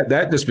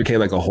that just became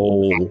like a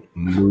whole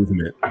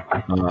movement.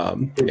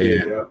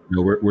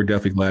 We're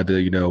definitely glad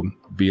to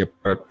be a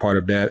part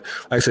of that.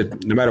 Like I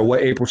said, no matter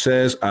what April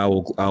says, I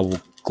will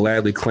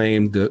gladly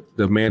claim the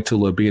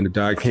mantle of being the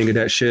Dog King of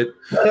that shit.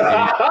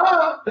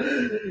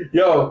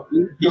 Yo,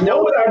 you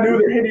know what I knew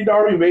that Henny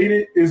Derby made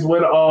it is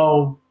when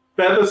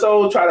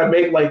Featherstone tried to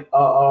make like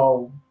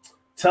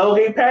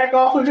tailgate pack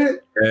off of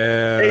it.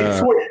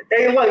 Yeah.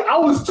 And like I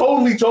was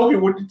totally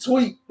joking with the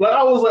tweet. Like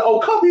I was like, "Oh,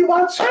 come be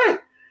my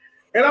check,"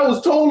 and I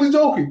was totally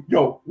joking.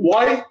 Yo,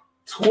 white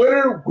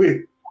Twitter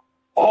went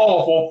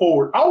off on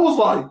forward. I was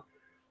like,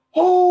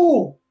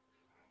 "Oh."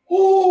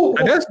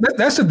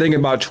 That's the thing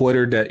about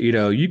Twitter that, you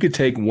know, you could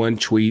take one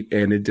tweet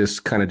and it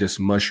just kind of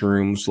just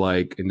mushrooms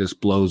like and just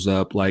blows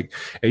up like,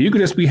 and you could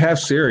just be half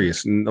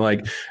serious and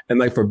like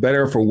for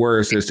better or for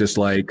worse, it's just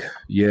like,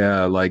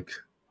 yeah, like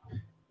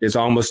it's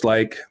almost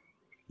like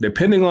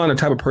depending on the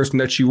type of person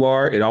that you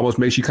are, it almost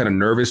makes you kind of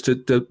nervous to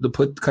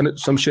put kind of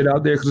some shit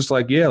out there because it's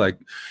like, yeah, like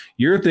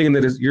you're thinking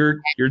that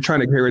you're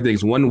trying to carry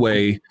things one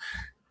way.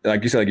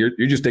 Like you said, like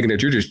you're just thinking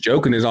that you're just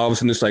joking. Is all of a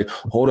sudden it's like,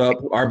 hold up,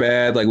 our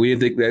bad. Like we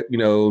didn't think that, you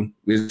know,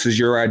 this is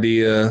your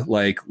idea.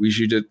 Like we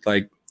should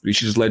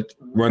just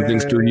run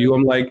things through you.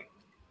 I'm like,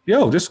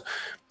 yo, just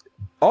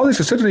all this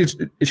essentially,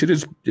 it should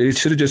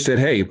have just said,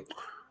 hey,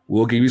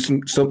 we'll give you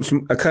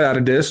some a cut out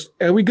of this,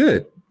 and we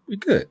good.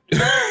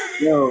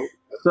 Yo,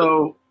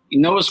 so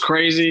you know what's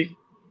crazy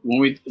when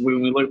we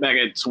look back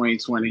at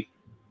 2020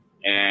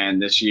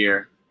 and this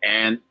year,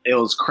 and it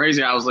was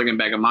crazy. I was looking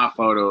back at my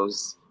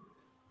photos.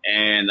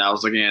 And I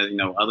was looking at, you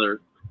know,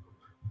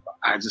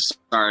 I just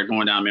started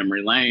going down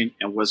memory lane.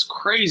 And what's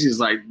crazy is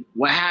like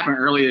what happened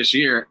earlier this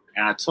year,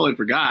 and I totally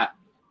forgot,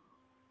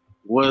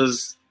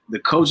 was the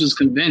coaches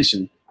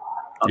convention.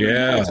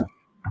 Yeah.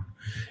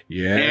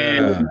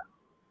 And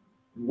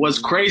what's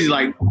crazy,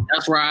 like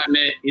that's where I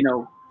met, you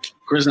know,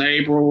 Chris and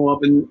April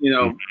up in, you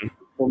know,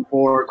 from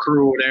Forward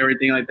Crew and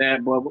everything like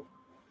that.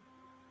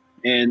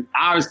 And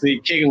obviously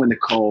kicking with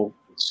Nicole.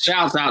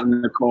 Shouts out to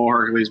Nicole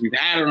Hercules. We've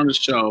had her on the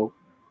show.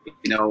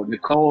 You know,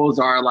 Nicole's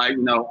are like,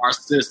 you know, our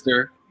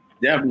sister,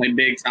 definitely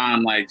big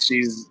time. Like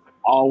she's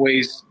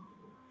always,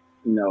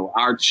 you know,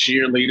 our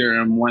cheerleader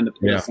and one to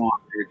put us on,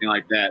 everything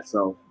like that.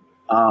 So,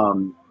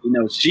 you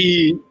know,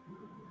 she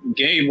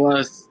gave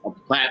us a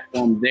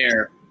platform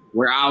there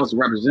where I was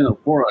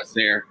representative for us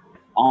there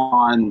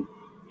on,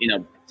 you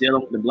know,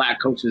 dealing with the Black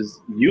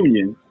Coaches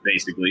Union,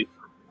 basically,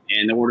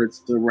 in order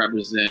to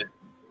represent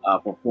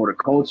for Florida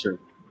culture.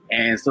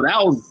 And so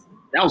that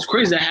was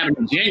crazy. That happened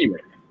in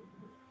January.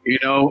 You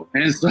know,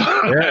 and so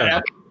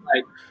like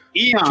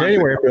eons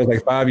January feels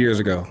like 5 years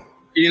ago.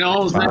 You know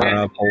what I'm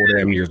saying? 4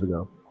 damn years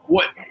ago.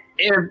 What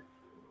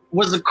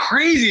was the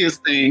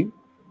craziest thing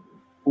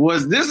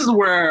was this is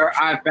where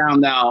I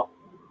found out,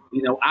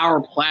 you know,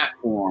 our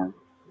platform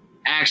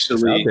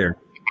actually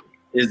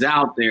is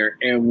out there.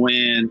 And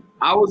when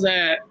I was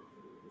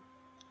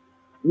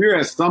we were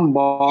at some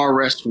bar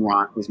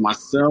restaurant. It was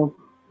myself,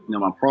 you know,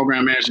 my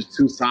program manager,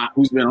 Tucson,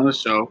 who's been on the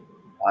show.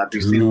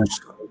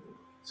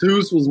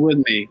 Zeus was with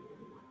me,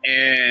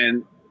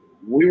 and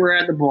we were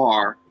at the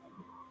bar,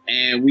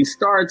 and we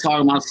started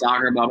talking about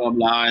soccer, blah, blah,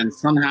 blah, and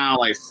somehow,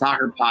 like,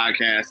 soccer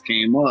podcast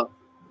came up,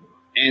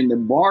 and the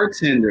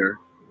bartender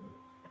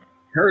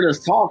heard us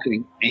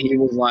talking, and he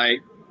was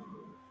like,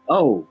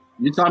 oh,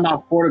 you talking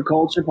about Florida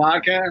Culture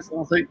podcast? And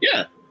I was like,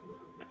 yeah.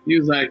 He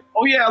was like,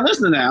 oh, yeah, I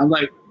listen to that. I was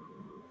like,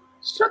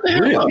 shut the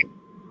hell up.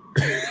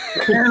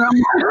 And I'm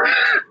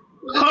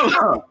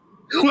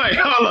like,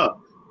 hold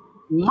up.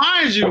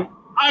 Mind you,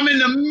 I'm in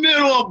the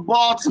middle of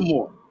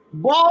Baltimore,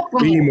 y'all.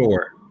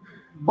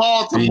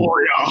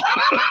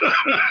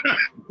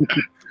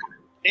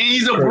 And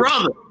he's a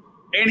brother.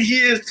 And he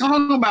is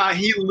talking about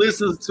he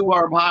listens to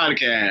our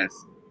podcast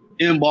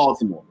in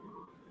Baltimore.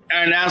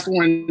 And that's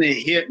when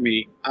it hit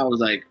me. I was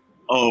like,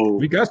 oh.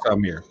 We got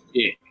something here.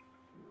 Yeah.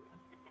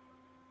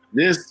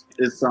 This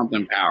is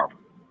something powerful.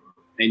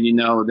 And, you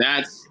know,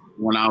 that's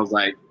when I was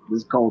like,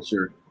 this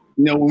culture.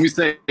 You know, when we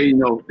say, you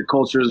know, the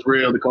culture is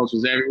real, the culture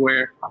is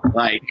everywhere,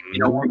 like, you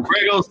know, when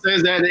Grego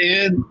says that at the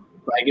end,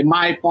 like, it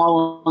might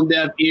fall on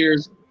deaf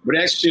ears, but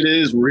that shit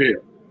is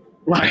real.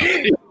 Like,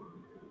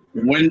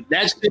 when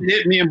that shit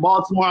hit me in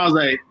Baltimore, I was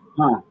like,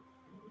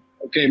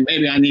 okay,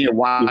 maybe I need to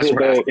watch. Hit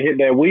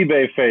that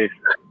Weebay face.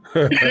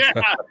 Yeah,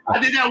 I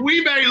did that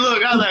Weebay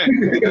look. I was like,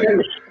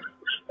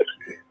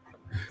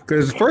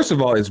 because first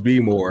of all, it's Be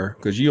More,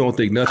 because you don't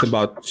think nothing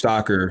about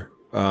soccer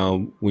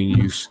when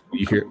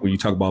you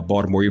talk about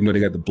Baltimore, even though they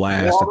got the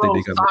blast. I think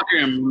they got soccer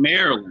in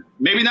Maryland.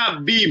 Maybe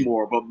not Be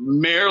More, but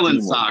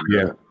Maryland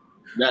soccer.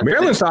 Yeah,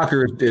 Maryland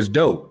soccer is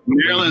dope.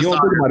 Maryland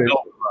soccer is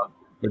dope.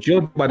 But you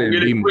don't think about it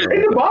in Be More.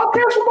 Ain't the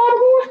Bobcats from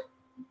Baltimore?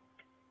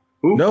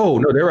 Who?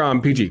 No, they're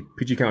on PG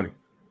County.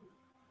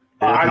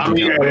 I thought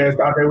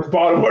it was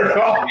Baltimore.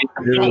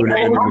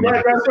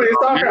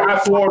 I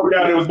swore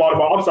it was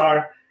Baltimore. I'm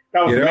sorry.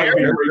 That was I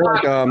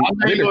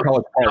think they're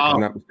College Park. I'm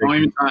not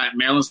mistaken.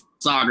 Maryland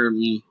soccer.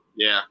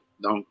 Yeah.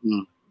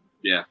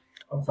 Yeah.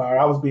 I'm sorry.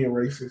 I was being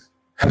racist.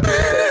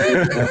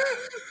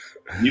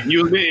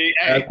 You being,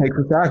 hey. Take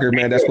the soccer,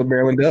 man. That's what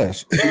Maryland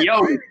does.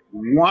 Yo,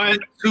 1,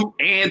 2,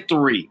 and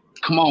 3.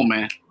 Come on,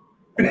 man.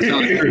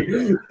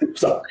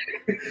 Sorry.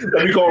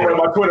 Let me go over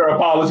my Twitter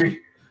apology.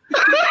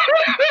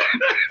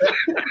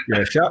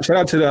 Yeah, shout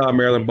out to the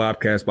Maryland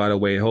Bobcats, by the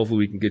way. Hopefully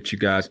we can get you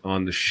guys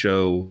on the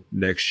show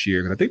next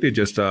year. I think they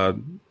just they're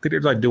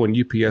like doing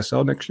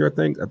UPSL next year. I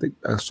think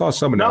I saw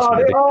some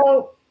announcement.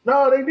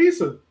 No, they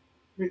Nisa.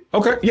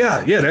 Okay,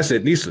 yeah, that's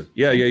it, Nisa.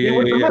 Yeah. Yeah.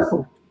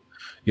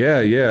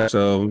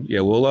 So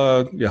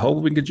we'll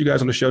hopefully we can get you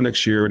guys on the show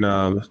next year and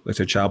let's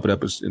say chop it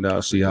up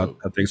and see how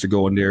things are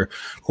going there.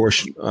 Of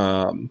course,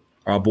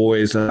 our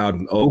boys out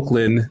in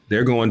Oakland,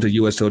 they're going to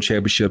USL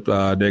Championship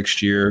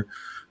next year.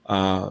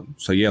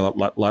 So yeah, a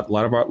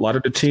lot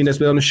of the team that's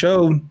been on the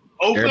show.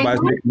 Oakland,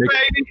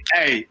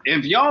 hey,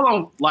 if y'all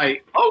don't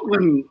like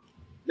Oakland,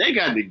 they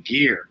got the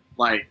gear.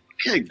 Like,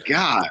 good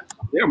God,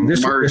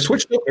 they're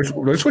switched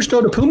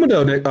over to Puma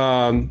though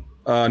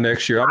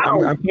next year. I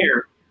don't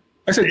care.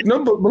 I said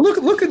no, but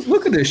look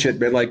at this shit,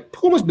 man. Like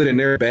Puma's been in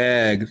their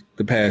bag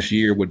the past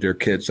year with their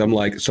kits.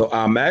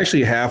 I'm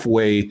actually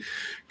halfway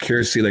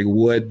curious to see like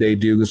what they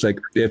do. It's like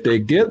if they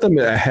give them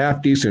a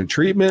half decent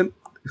treatment,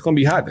 it's gonna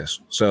be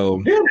hotness.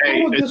 So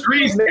hey,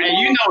 Idris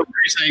ain't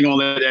gonna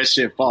let that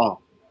shit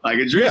fall. Like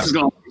Idris is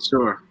gonna make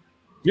sure.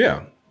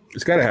 Yeah,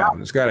 it's gotta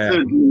happen.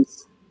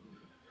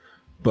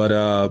 But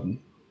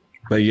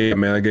yeah,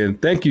 man. Again,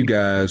 thank you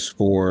guys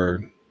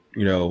for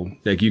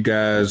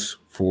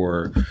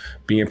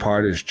being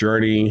part of this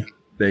journey.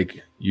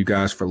 Thank you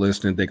guys for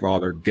listening. Thank all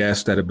their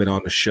guests that have been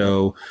on the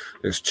show.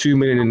 There's too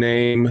many to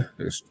name.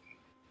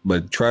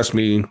 But trust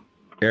me,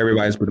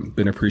 everybody's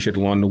been appreciated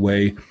along the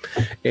way.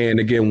 And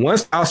again,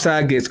 once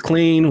outside gets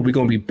clean, we're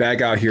gonna be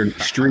back out here in the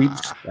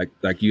streets.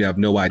 Like you have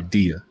no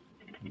idea.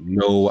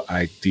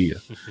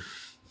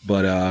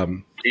 But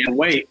can't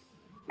wait.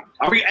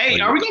 Are we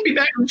gonna be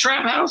back in the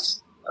trap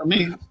house? I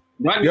mean,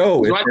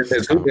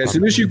 as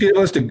soon as you give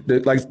us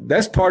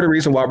that's part of the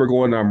reason why we're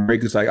going on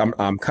break. It's like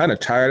I'm kind of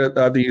tired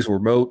of these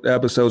remote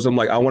episodes. I'm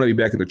like, I want to be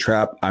back in the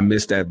trap. I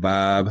miss that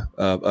vibe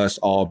of us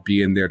all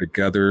being there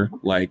together.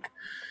 Like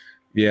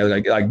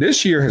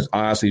this year has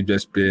honestly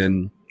just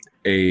been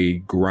a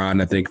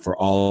grind, I think, for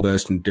all of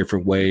us in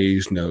different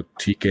ways.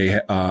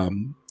 TK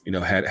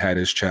had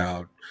his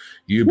child.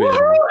 You've been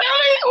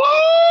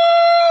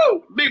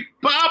woo! Big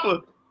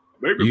Papa.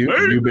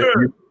 You've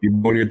been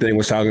doing your thing,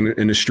 was talking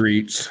in the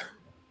streets.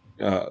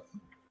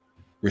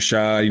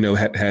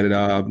 Rashad, had it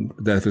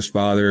death of his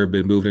father,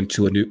 been moved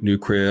into a new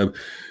crib.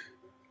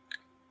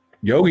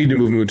 Yogi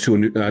moved into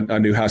a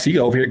new house. He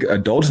over here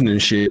adulting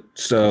and shit.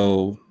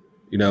 So,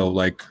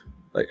 like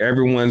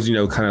everyone's,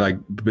 kind of like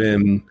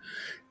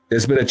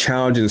it's been a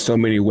challenge in so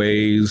many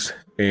ways.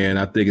 And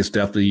I think it's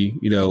definitely,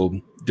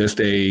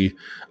 just a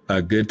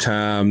good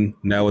time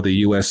now with the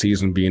U.S.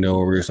 season being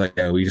over. It's like,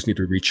 we just need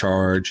to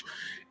recharge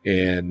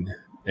and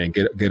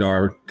get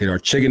our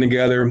chicken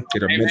together,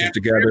 get our mentors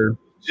together.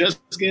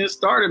 Just getting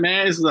started,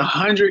 man. This is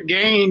 100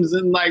 games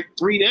in like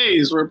 3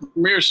 days for a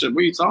premiership. What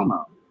are you talking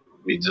about?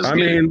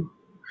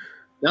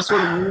 That's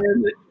what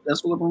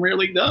the Premier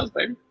League does,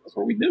 baby. That's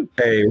what we do.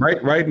 Hey,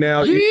 right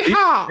now, they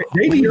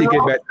need to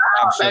get back to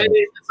 5 subs.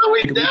 That's what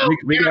we do.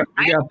 We got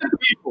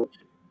people.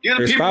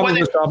 There's 5 of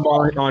us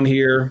on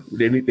here.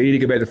 They need to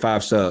get back to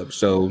 5 subs,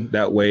 so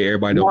that way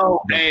everybody knows.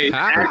 No,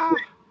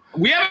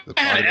 we haven't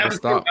had an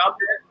episode about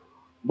that,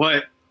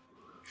 but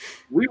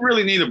we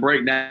really need to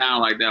break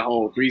down like that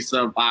whole 3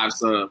 sub, 5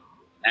 sub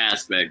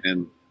aspect.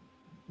 And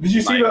did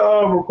you see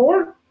the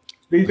report?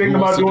 Do you think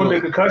about doing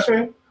the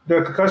concussion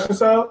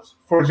subs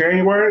for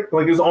January?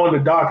 Like it's on the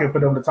docket for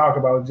them to talk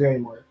about in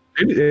January.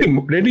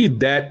 They need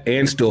that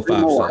and still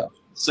 5 subs.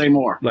 Say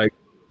more. Like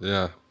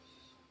yeah.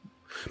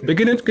 But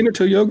get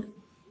into Yogi.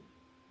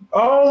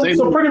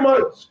 So pretty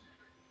much,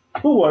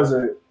 who was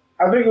it?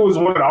 I think it was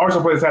one of the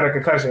Arsenal players had a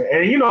concussion.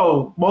 And,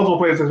 multiple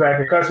players have had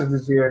concussions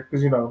this year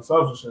because,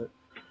 social shit.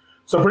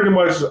 So pretty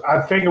much,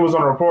 I think it was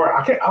on a report.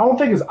 I don't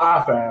think it's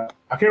IFAB.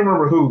 I can't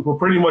remember who, but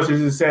pretty much it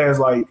just says,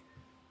 like,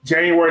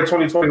 January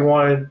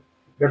 2021,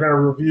 they're going to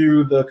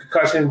review the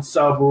concussion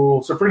sub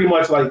rule. So pretty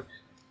much, like,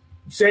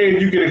 say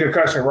if you get a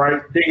concussion,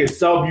 right, they can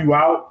sub you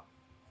out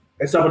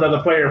and sub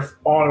another player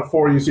on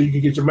for you so you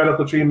can get your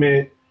medical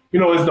treatment.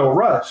 There's no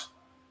rush.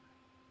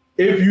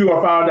 If you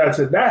are found out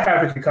to not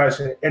have a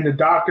concussion and the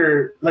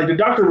doctor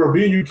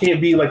review you can't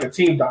be like a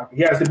team doctor.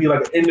 He has to be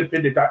like an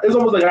independent doctor. It's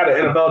almost like how the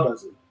NFL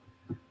does it.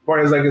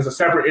 Whereas like it's a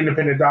separate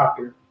independent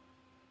doctor.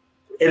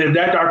 And if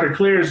that doctor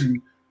clears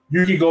you,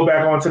 you can go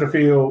back onto the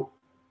field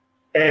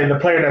and the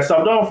player that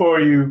subbed on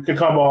for you can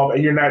come off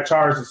and you're not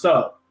charged to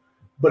sub.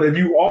 But if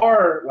you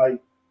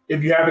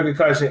have a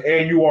concussion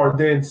and you are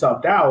then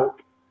subbed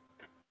out,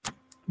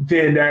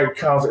 then that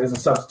counts as a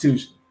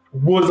substitution.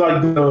 Was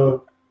like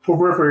the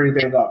periphery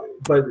thing of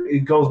it, but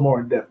it goes more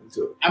in depth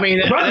into it. I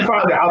mean, I'm trying to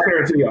find it out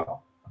there to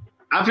y'all.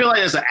 I feel like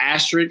it's an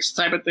asterisk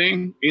type of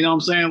thing. You know what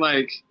I'm saying?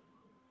 Like,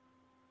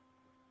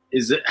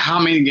 how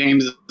many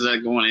games is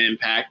that going to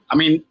impact? I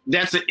mean,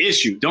 that's an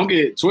issue. Don't get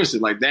it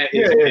twisted. Like that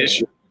is an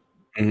issue.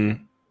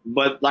 Mm-hmm.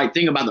 But like,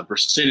 think about the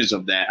percentage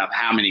of that, of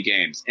how many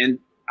games. And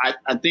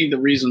I think the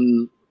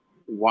reason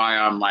why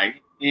I'm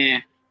like,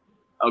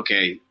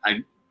 okay,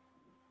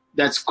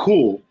 that's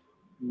cool.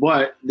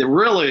 But the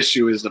real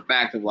issue is the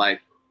fact of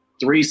like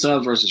 3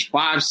 subs versus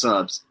 5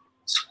 subs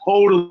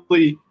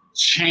totally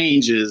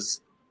changes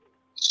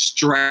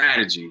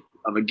strategy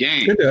of a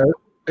game. It does.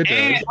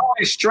 And not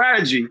only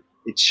strategy,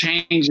 it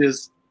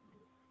changes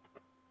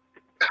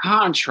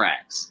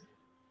contracts.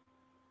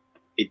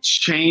 It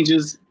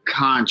changes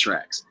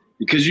contracts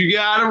because you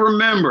got to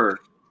remember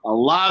a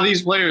lot of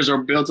these players are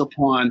built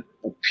upon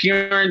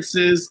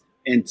appearances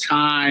and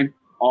time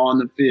on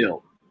the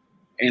field.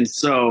 And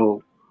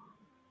so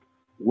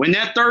when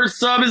that third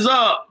sub is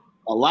up,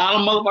 a lot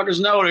of motherfuckers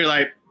know they're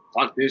like,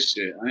 fuck this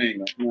shit.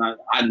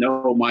 I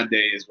know my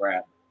day is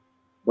wrapped.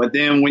 But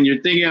then when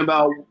you're thinking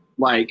about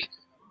like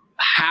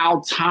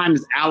how time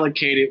is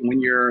allocated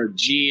when you're a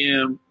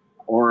GM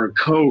or a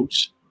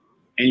coach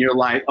and you're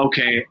like,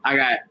 okay, I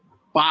got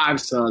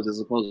 5 subs as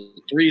opposed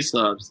to 3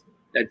 subs,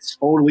 that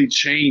totally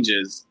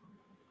changes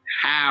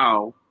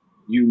how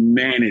you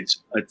manage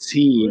a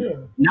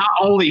team, not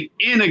only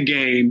in a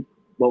game,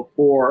 but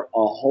for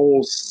a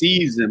whole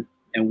season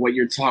and what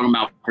you're talking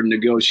about for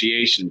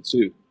negotiation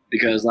too.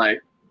 Because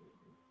like,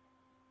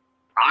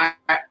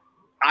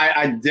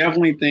 I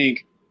definitely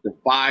think the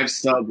 5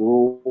 sub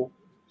rule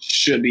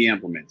should be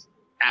implemented.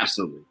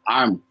 Absolutely.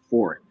 I'm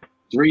for it.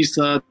 3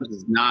 subs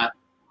is not,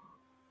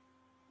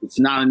 it's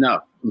not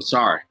enough. I'm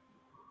sorry.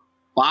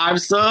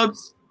 5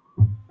 subs,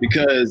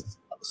 because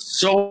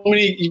so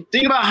many, you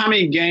think about how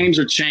many games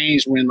are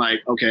changed when like,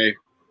 okay,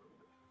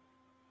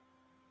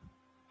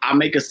 I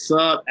make a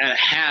sub at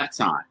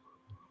halftime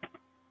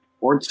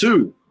or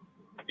 2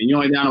 and you're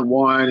only down to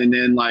 1 and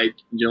then like,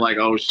 you're like,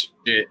 oh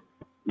shit,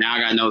 now I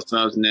got no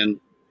subs, and then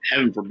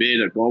heaven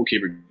forbid a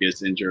goalkeeper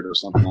gets injured or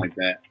something like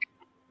that.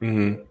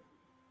 Mm-hmm.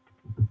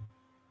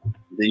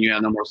 Then you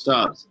have no more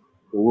subs.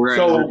 But whereas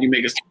if you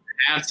make a sub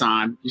at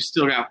halftime, you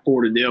still got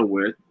 4 to deal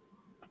with.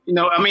 You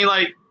know, I mean,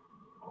 like,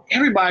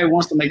 everybody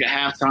wants to make a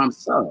halftime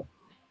sub.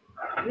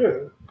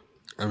 Yeah.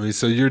 I mean,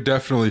 so you're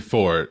definitely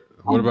for it.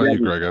 What about you,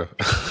 Grego?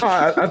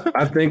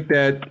 I think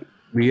that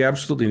we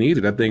absolutely need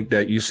it. I think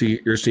that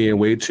you're seeing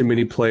way too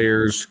many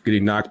players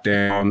getting knocked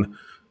down,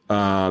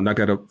 knocked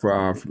out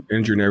from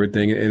injury and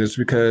everything, and it's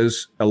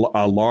because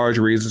a large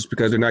reason is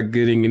because they're not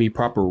getting any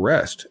proper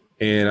rest.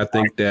 And I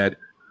think that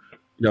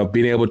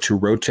being able to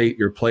rotate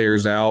your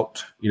players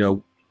out,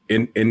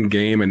 in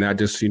game and not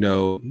just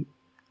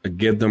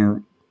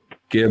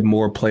give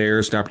more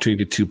players the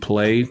opportunity to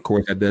play. Of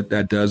course,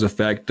 that does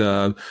affect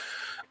the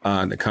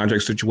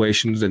contract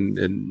situations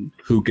and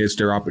who gets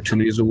their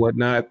opportunities and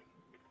whatnot.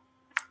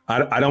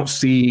 I don't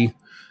see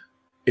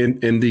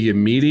in the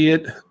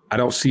immediate. I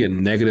don't see a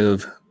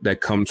negative that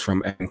comes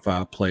from adding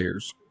 5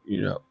 players.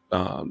 To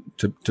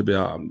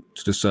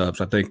the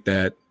subs. I think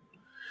that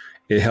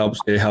it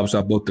helps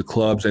out both the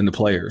clubs and the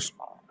players.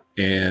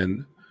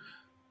 And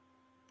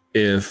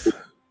if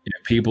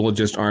people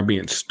just aren't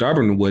being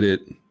stubborn with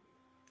it,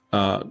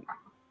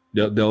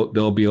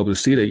 they'll be able to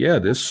see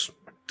that this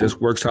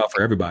works out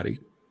for everybody,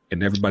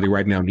 and everybody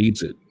right now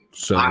needs it.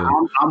 So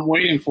I'm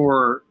waiting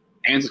for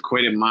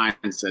antiquated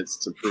mindsets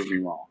to prove me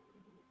wrong.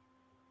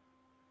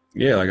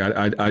 Yeah, like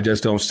I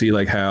just don't see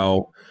like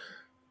how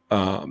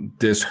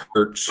this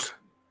hurts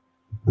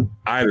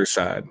either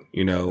side.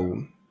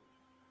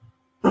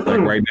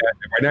 Like right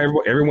now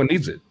everyone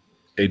needs it.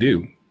 They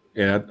do,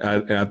 and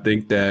I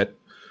think that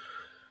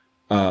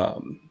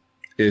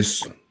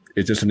it's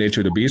just the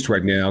nature of the beast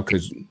right now.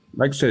 Because,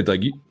 like I said,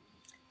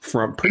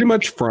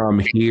 from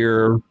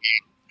here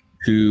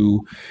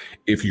to,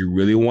 if you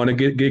really want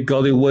to get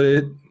gully with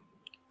it,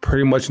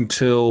 pretty much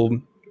until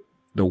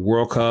the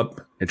World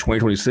Cup in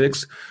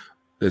 2026,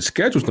 the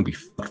schedule's gonna be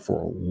fucked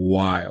for a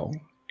while,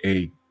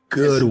 a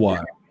good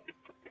while,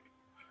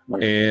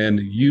 and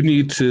you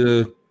need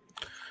to,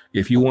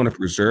 if you want to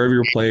preserve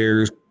your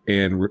players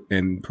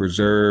and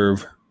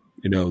preserve,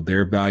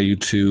 their value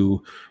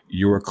to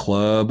your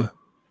club,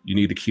 you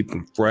need to keep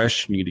them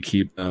fresh. You need to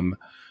keep them,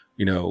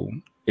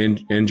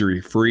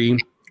 injury free,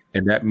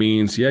 and that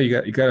means, you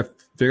got to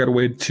figure out a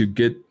way to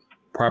get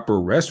proper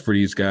rest for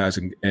these guys,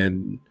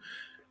 and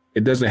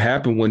it doesn't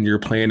happen when you're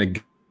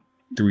playing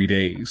 3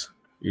 days.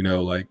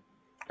 Like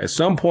at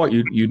some point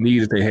you need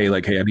to say, hey,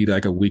 I need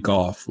like a week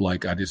off.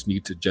 Like I just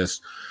need to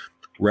just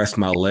rest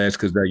my legs,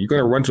 because you're going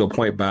to run to a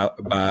point by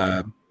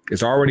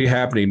it's already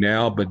happening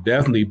now, but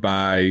definitely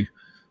by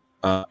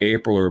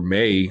April or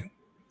May,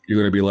 you're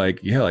going to be like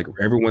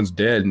everyone's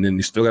dead, and then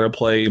you still got to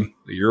play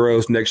the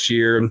Euros next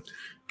year.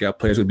 Got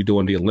players going to be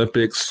doing the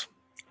Olympics.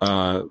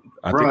 I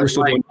think we're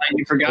still doing.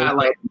 You forgot,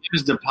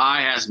 James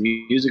Depay has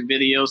music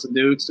videos to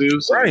do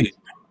too. So right.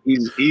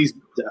 He's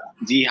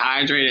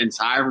dehydrated and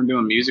tired from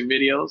doing music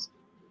videos.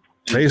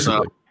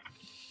 Basically.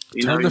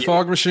 Turn the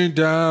fog machine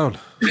down.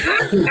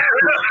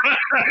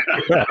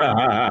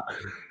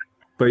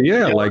 But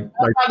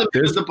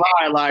there's the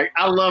pie. Like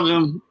I love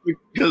him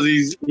because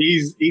he's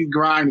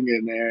grinding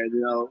in there.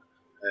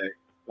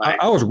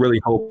 I was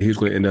really hoping he was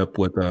going to end up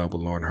with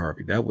Lauren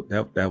Harvey. That would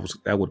have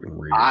been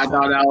real. I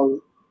thought that was.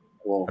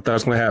 Well, I thought it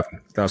was going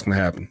to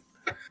happen.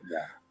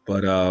 Yeah.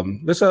 But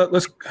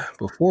let's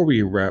before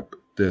we wrap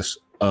this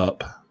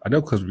up, I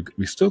know because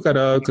we still got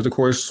because of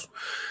course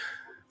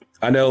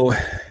I know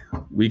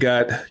we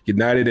got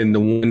United and the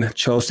one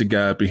Chelsea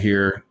got up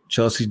here.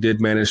 Chelsea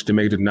did manage to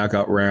make the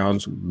knockout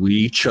rounds.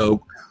 We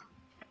choked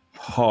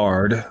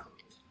hard.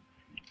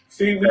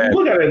 See, when you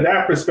look at it in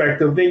that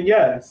perspective, then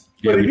yes.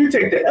 But if you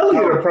take the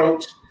Elliott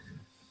approach,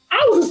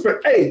 I was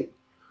expecting, hey,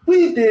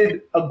 we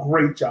did a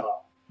great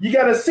job. You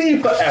got a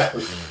C for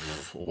effort.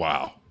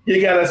 Wow.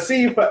 You got a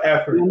C for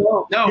effort.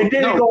 You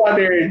didn't go out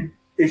there and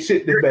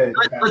shit the bed.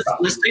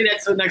 Let's take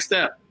that to the next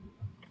step.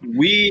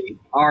 We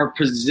are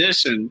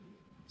positioned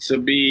to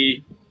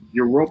be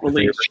Europa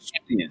League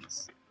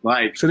champions.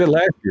 So did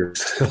last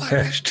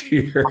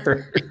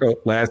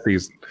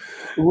season.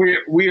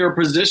 We are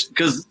positioned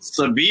because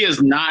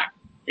Sevilla's not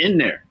in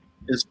there,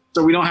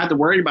 so we don't have to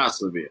worry about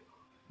Sevilla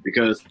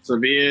because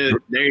Sevilla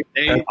they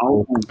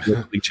own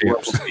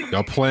champs.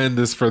 Y'all planned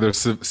this for the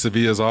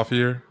Sevilla's off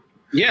year?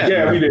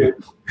 Yeah, we did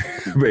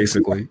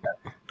basically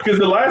because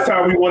the last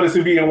time we won,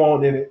 Sevilla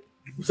won't in it.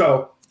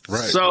 So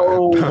breaks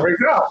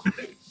out.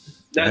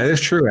 That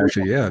is true,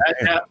 actually. Yeah,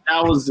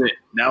 that was it.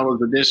 That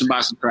was addition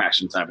by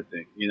subtraction type of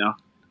thing, you know.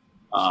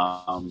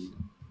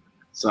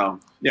 So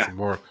yeah,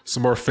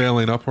 some more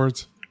failing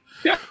upwards.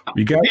 Yeah,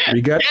 we got.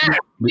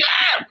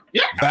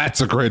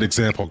 That's a great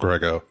example,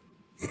 Grego.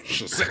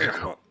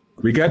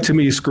 We got too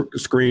many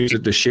screens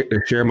to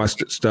share my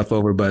stuff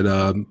over, but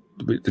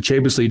the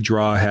Champions League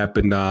draw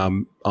happened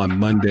on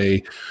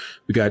Monday.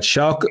 We got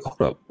Schalke.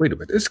 Hold up, wait a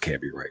minute, this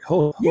can't be right.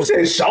 Hold you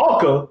said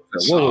Schalke?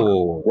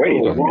 Whoa,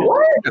 wait a minute.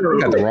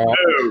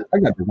 I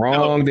got the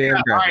wrong damn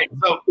guy. All right,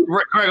 so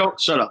Grego,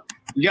 shut up.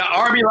 You got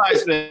RB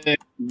Leipzig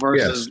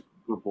versus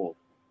Liverpool.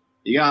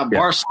 You got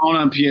Barcelona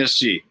and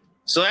PSG.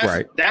 So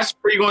that's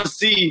where you're going to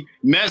see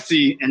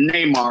Messi and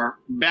Neymar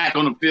back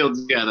on the field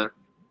together,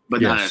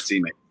 but not as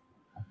teammates.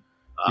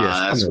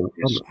 I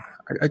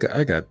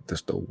got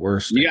this the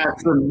worst. You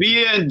got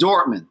Sevilla and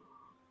Dortmund.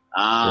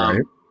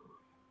 Right.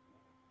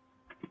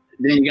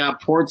 Then you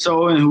got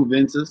Porto and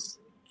Juventus.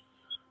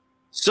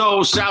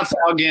 So shouts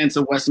out again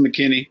to Weston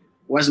McKennie.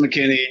 Weston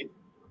McKennie,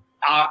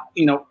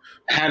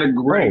 had a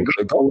great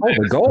goal.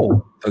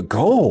 The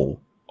goal.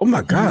 Oh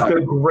my God. He's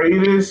the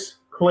greatest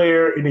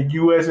player in the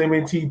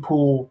USMNT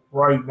pool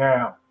right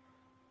now.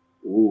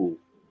 Ooh.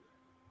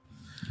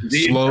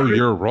 Slow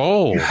your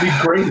roll. The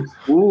greatest.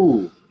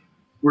 Ooh.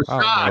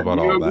 Rashad,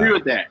 do you agree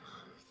with that?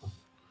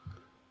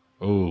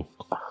 Ooh.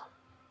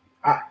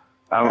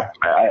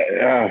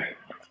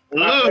 He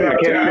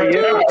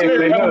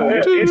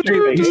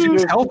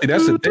stays healthy.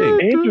 That's the thing.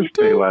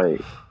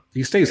 Interesting.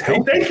 He stays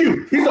healthy. Thank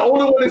you. He's the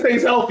only one that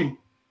stays healthy.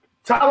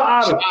 Tyler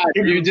Adams.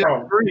 Do you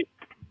disagree?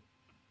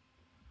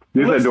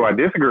 You said, do I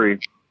disagree?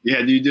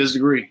 Yeah, do you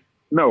disagree?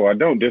 No, I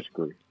don't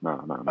disagree. No.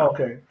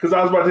 Okay, because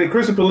I was about to say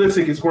Christian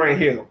Pulisic is Grant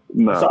Hill.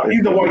 No, so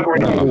he's the one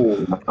Grant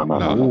Hill.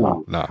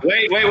 No.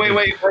 Wait.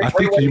 I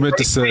think you meant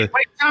to say.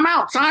 Wait, time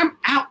out,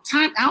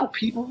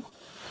 people.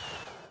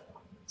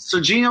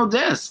 Sergio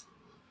Dest.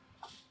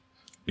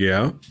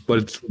 Yeah,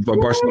 but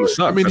Barcelona sucks.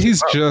 I mean,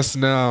 he's just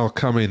now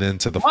coming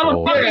into the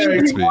fold.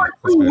 Let's be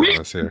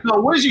honest here.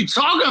 No, what is you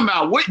talking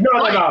about?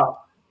 No.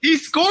 He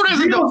scored as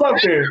a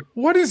defender.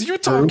 What is you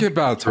talking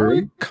about,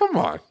 Tony? Come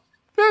on.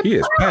 He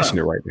is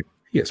passionate right now.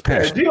 He is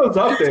passionate. Gio's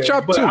up there.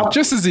 Drop two,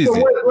 just as easy.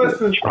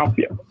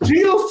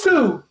 Gio's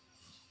 2.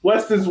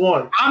 Weston's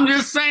 1. I'm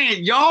just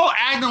saying, y'all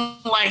acting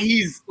like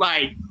he's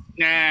like,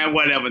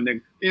 whatever,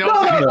 nigga. You know?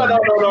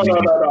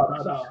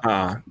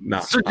 No.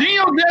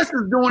 Sergio Dest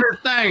is doing his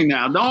thing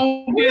now.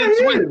 Don't get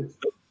it twisted.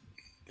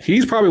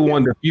 He's probably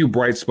one of the few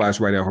bright spots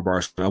right now for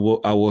Barcelona.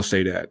 I will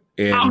say that.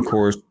 And of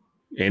course,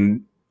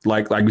 and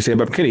like we said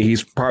about McKennie,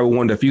 he's probably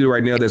one of the few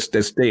right now that's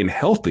staying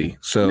healthy.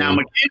 So now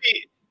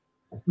McKennie,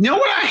 you know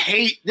what I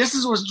hate? This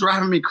is what's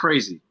driving me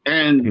crazy.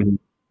 And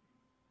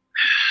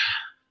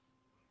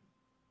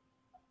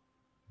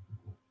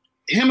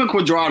him and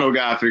Cuadrado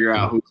got to figure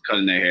out who's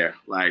cutting their hair.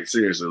 Like,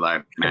 seriously,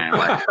 like, man,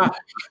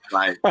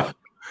 like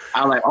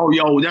I'm like, oh,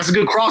 yo, that's a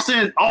good cross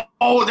in.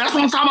 Oh, that's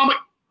what I'm talking about.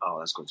 Oh,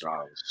 that's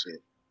Cuadrado.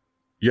 Shit.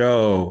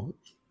 Yo,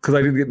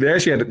 because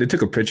they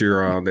took a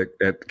picture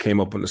that came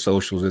up on the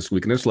socials this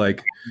week, and it's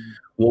like,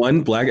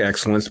 one, black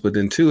excellence, but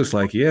then two, it's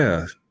like,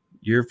 yeah,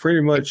 you're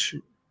pretty much.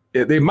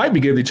 They might be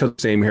giving each other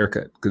the same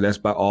haircut because that's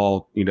about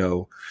all, you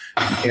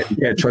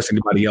can't trust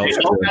anybody else.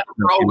 They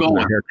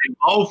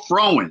both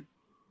throwing.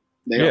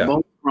 They are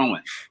both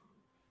throwing.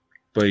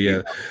 But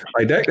yeah,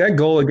 like that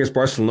goal against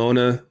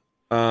Barcelona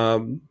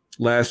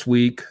last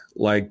week,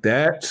 like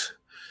that.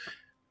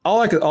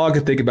 All I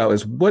could think about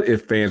is what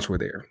if fans were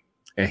there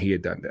and he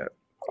had done that.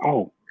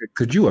 Oh,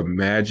 could you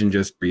imagine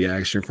just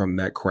reaction from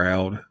that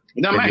crowd?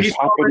 No, man,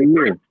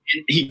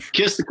 he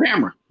kissed the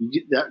camera. You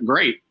get that,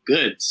 great,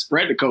 good.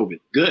 Spread the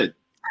COVID, good.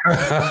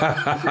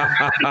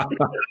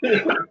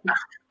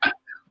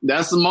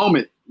 That's the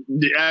moment.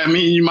 I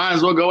mean, you might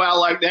as well go out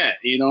like that.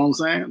 You know what I'm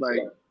saying? Like,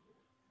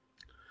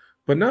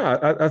 but no,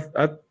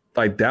 I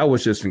like that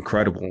was just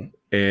incredible,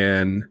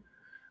 and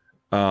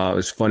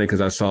it's funny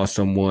because I saw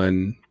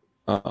someone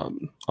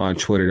on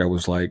Twitter that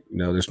was like,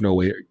 there's no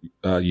way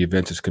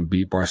Juventus can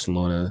beat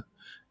Barcelona.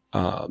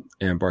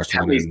 And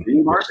Barcelona,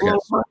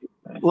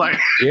 like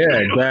yeah,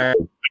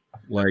 exactly.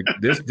 Like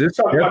this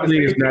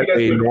definitely is not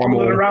a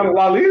normal. Around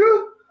La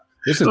Liga?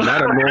 This is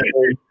not a normal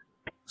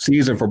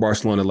season for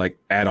Barcelona, like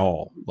at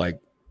all. Like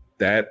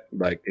that,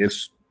 like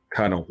it's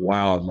kind of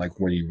wild, like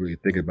when you really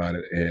think about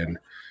it. And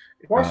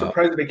once the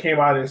president came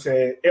out and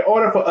said, in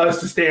order for us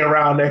to stay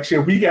around next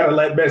year, we got to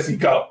let Messi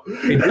go.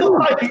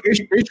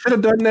 They should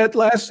have done that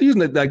last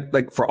season.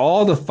 Like for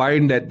all the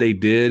fighting that they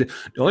did,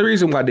 the only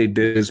reason why they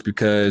did is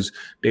because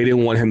they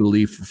didn't want him to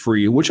leave for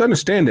free, which I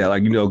understand that.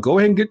 Like, go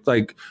ahead and get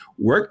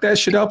work that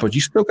shit out, but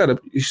you still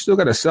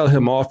gotta sell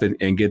him off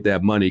and get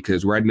that money,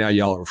 because right now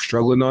y'all are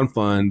struggling on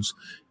funds,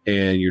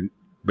 and you're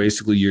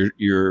basically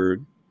your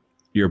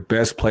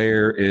best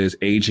player is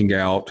aging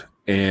out,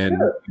 and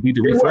you need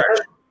to refresh.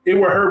 It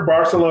would hurt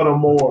Barcelona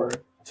more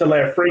to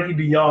let Frankie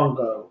de Jong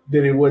go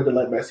than it would to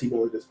let Messi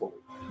go at this point.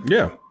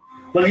 Yeah.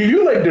 Like, if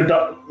you let de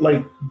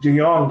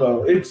Jong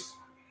go, you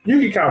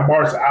can count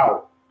Barca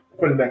out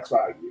for the next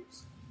 5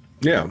 years.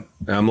 Yeah.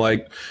 And I'm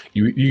like,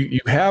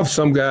 you have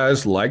some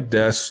guys like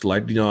Dest,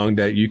 like de Jong,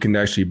 that you can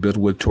actually build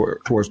with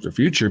towards the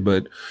future,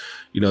 but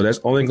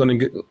that's only going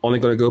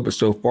to go but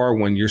so far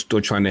when you're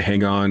still trying to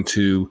hang on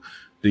to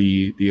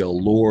the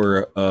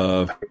allure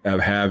of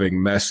having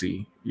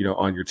Messi,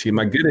 on your team.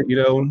 I get it,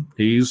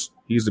 he's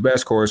the best,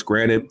 of course.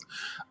 Granted,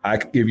 I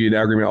could give you an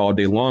argument all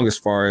day long as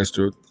far as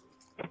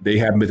they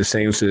haven't been the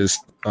same since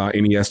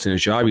Iniesta and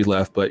Xavi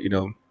left, but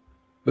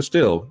but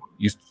still,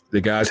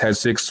 the guys had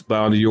 6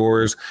 Ballon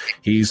d'Ors.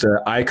 He's an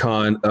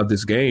icon of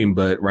this game,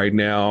 but right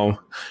now,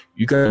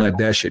 you gotta let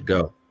that shit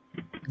go.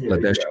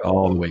 Let that shit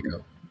all the way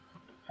go.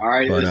 All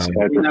right, but that's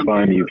the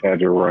fun you've had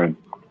to run.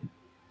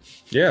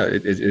 Yeah,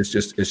 it's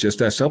just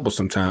that simple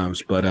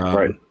sometimes. But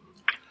right.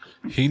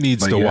 He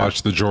needs to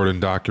watch the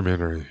Jordan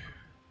documentary.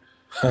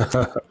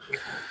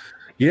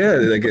 Yeah,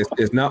 like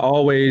it's not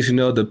always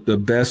the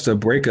best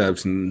of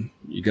breakups, and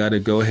you got to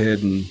go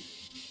ahead and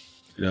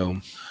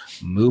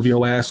move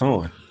your ass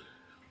on.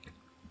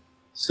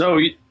 So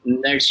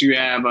next you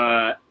have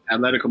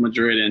Atletico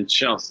Madrid and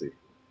Chelsea.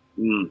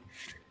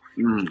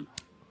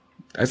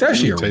 That's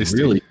actually a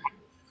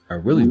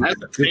really that's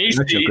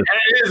tasty.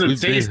 That is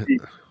tasty.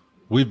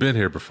 We've been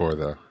here before,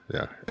 though.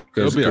 Yeah,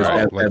 it'll be all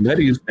right.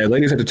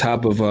 Atleti's at the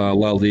top of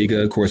La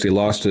Liga. Of course, they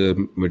lost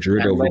to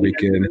Madrid over the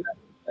weekend.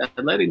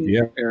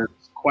 Atletico are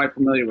quite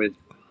familiar with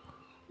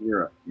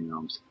Europe. You know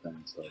what I'm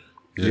saying? So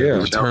the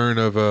return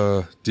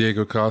of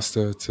Diego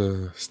Costa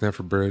to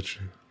Stamford Bridge.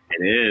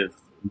 It is.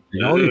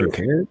 Y'all even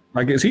care?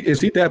 Like, is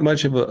he that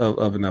much of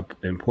an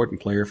important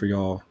player for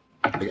y'all?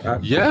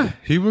 Like,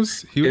 he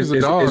was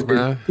a dog,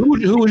 man.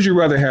 Who would you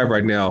rather have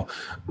right now,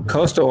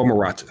 Costa or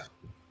Morata?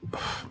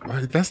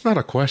 That's not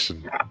a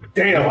question.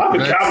 Damn, I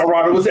forgot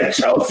Morata was at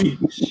Chelsea.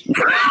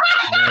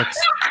 I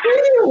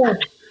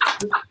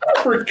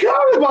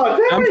forgot about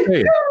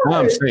that.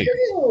 I'm saying.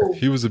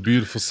 He was a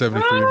beautiful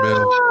 73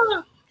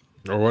 mil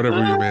or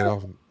whatever you made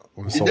off.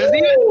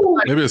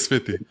 Maybe it's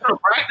 50.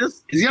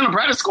 Is he on a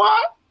practice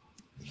squad?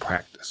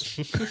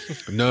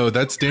 Practice. No,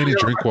 that's Danny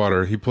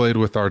Drinkwater. He played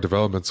with our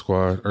development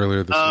squad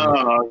earlier this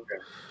week.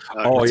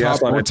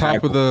 We're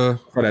top of the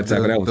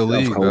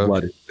league though,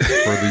 for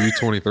the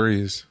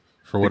U23s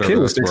for whatever. The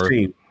kid was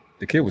 16.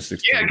 The kid was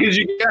 16. Yeah, because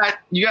you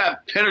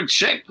got Petr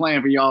Cech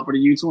playing for y'all for the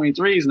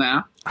U23s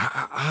now.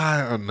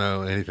 I don't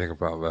know anything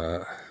about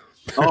that.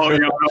 Oh, you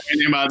don't know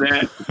anything about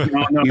that?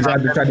 He's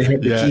out there trying to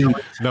hit the key.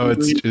 No,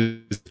 it's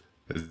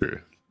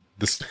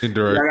the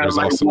Spindor was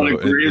also in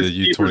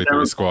the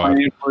U23 squad.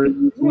 For a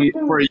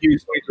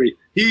U23.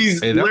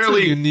 That's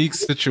literally a unique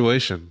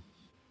situation.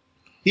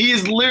 He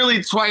is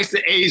literally twice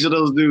the age of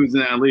those dudes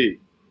in that league.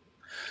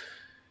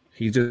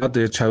 He's just out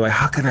there trying,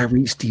 how can I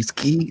reach these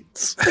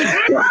kids?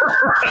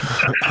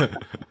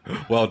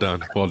 Well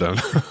done.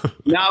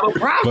 Now,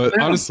 but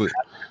honestly,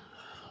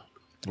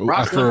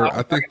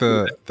 I think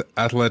the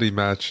Atleti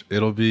match,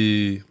 it'll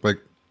be like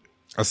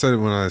I said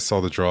when I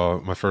saw the draw.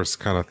 My first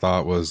kind of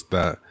thought was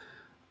that,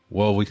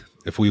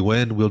 if we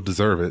win, we'll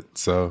deserve it.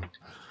 So,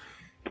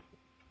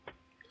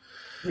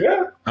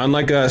 yeah.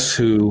 Unlike us,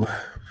 who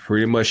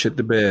pretty much shit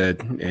the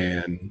bed,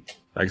 and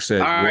like I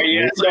said,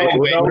 we're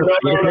the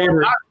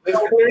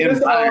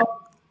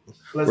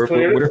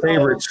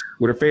favorites.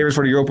 We're the favorites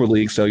for the Europa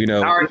League. So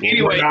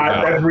anyway,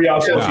 that's Real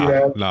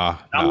Sociedad. Nah.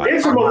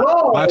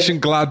 Watching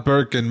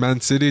Gladbach and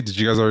Man City. Did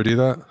you guys already do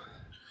that?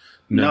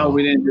 No,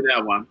 we didn't do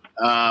that one.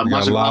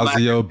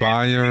 Lazio,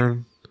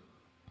 Bayern.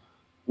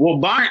 Well,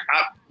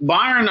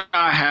 Bayern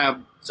I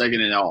have taken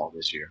it all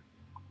this year.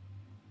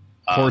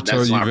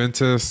 Porto,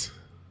 Juventus.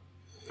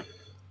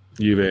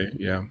 Juve,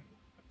 yeah.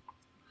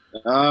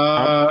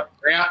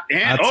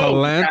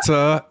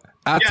 Atalanta.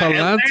 You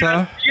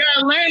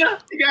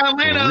got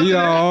Atlanta.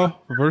 Real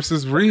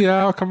versus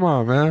Real. Come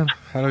on, man.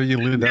 How do you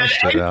leave that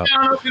shit out?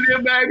 Up in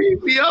there, baby.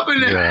 Be up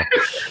in there.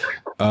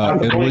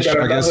 Yeah. In which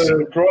I guess.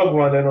 Drug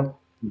run in them.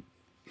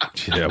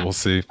 Yeah, we'll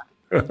see.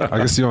 I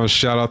guess you want to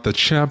shout out the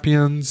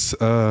champions.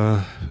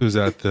 Who's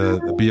that?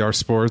 The BR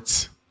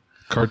Sports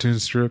cartoon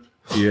strip.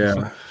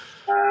 Yeah.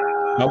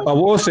 I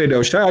will say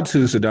though, shout out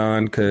to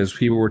Zidane, because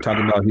people were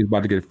talking about he's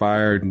about to get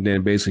fired, and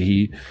then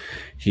basically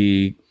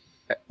he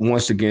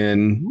once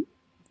again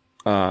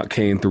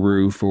came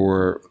through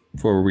for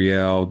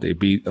Real. They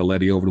beat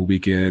Atleti over the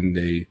weekend.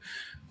 They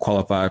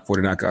qualified for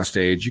the knockout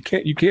stage. You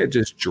can't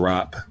just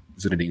drop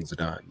Zinedine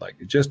Zidane. Like,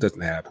 it just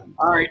doesn't happen.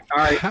 All right.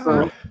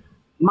 So,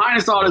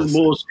 minus all this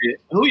bullshit,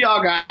 who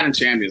y'all got in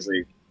Champions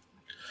League?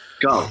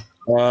 Go.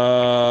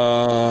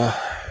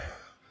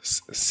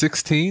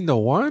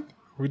 16-1.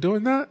 We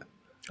doing that?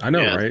 I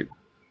know, right?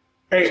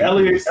 Hey,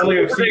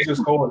 LAFC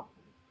just going.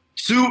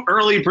 Too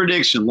early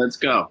prediction. Let's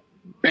go.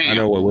 Bam. I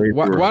know what way.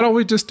 Why don't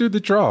we just do the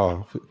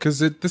draw?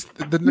 Because it's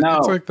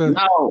like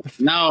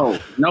no.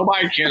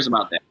 Nobody cares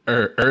about that.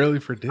 Early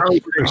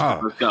prediction.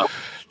 Let's go.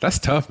 That's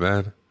tough,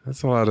 man.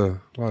 That's a lot of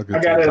good.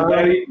 I got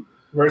Atleti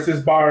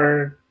versus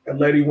Bayern.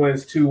 Atleti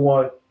wins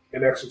 2-1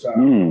 in extra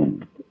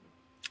time.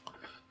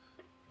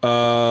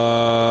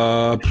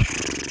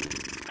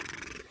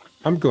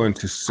 I'm going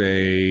to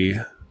say.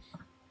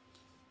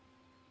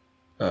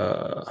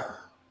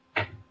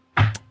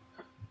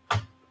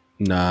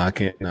 Nah, I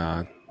can't.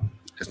 Nah,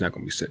 it's not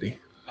going to be City.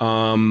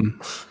 I'm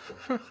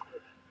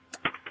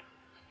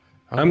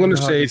going to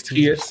say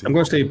I'm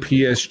going to say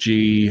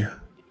PSG.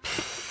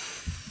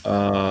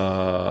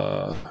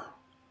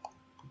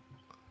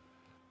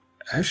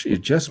 Actually,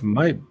 it just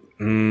might.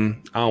 I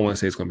don't want to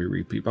say it's going to be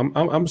repeat. I'm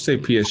going to say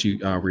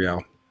PSG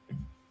Real.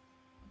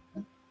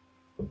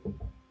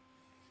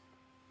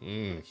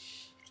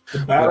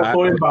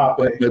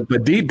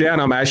 But deep down,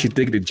 I'm actually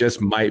thinking it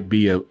just might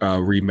be a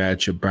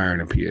rematch of Bayern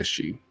and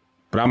PSG.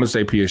 But I'm going to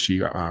say PSG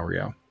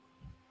Real.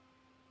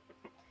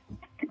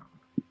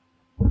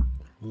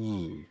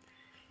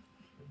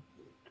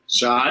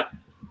 Shot.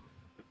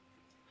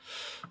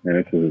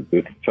 Yeah,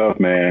 it's tough,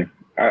 man.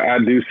 I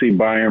do see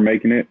Bayern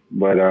making it,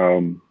 but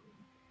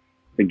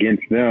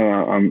against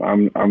them,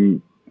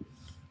 I'm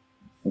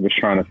just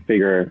trying to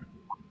figure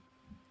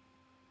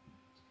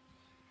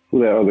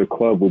who that other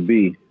club will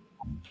be.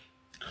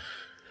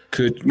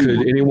 Could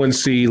anyone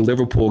see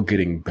Liverpool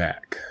getting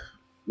back?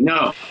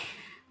 No.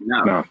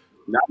 I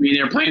mean,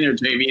 they're playing their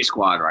JV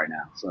squad right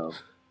now, so.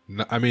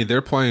 No, I mean,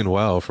 they're playing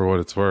well for what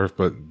it's worth,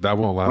 but that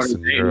won't last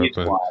in Europe.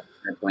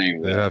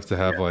 They have to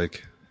have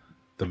like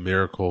the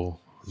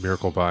miracle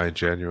buy in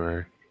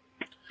January.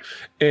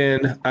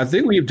 And I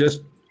think we've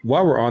just,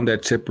 while we're on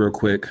that tip real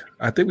quick,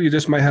 I think we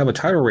just might have a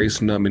title race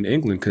in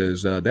England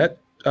because that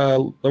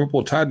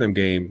Liverpool-Tottenham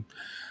game,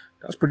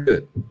 that was pretty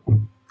good.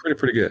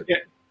 Pretty good. Yeah.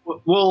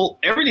 Well,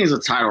 everything's a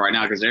title right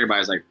now because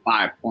everybody's like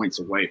 5 points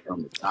away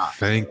from the top.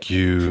 Thank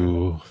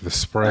you. The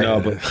spread.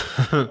 Honestly,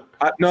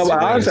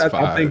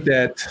 I think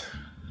that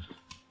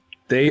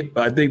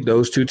I think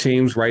those two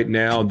teams right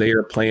now, they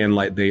are playing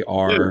like they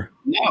are.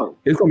 No.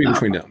 It's going to be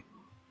between them.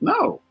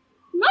 No.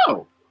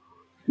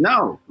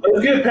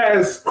 Let's get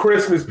past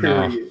Christmas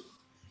period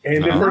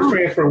and the first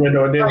transfer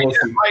window, and then we'll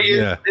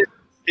see.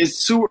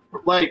 It's too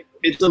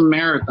it's a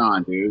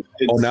marathon, dude.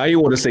 Now you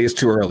want to say it's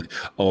too early.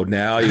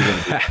 Now you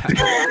want to.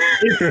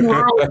 It's too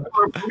early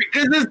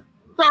because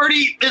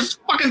it's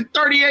fucking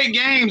 38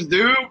 games,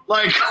 dude.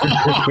 Like, come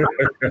on.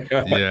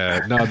 Yeah,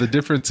 no, the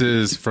difference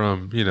is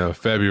from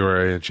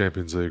February and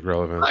Champions League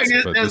relevance. Like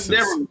that's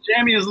different.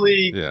 Champions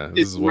League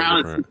is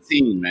round of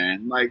 16,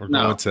 man. Like, we're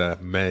going to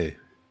May,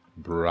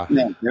 bruh.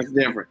 No, that's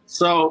different.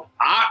 So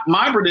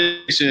my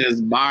prediction is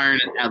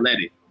Bayern and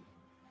Atleti.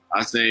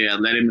 I say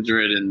Atleti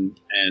Madrid and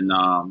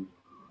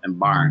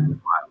Bayern.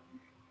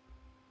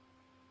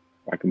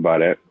 I can buy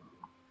that.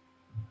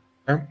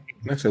 Like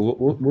I said,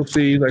 we'll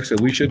see. Like I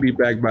said, we should be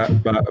back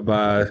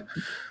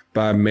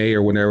by May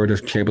or whenever the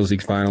Champions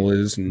League final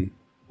is, and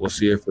we'll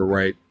see if we're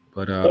right.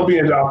 But it'll be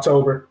in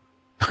October.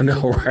 I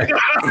know, right?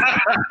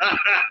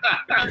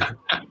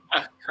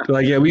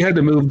 We had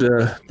to move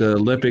the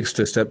Olympics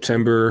to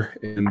September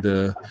and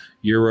the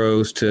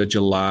Euros to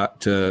July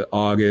to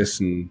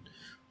August, and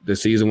the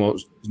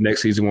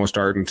next season won't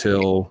start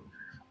until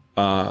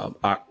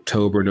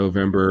October,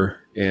 November,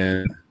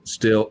 and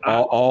still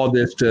all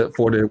this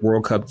for the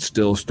World Cup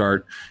still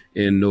start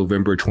in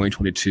November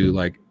 2022.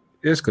 Like,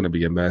 it's going to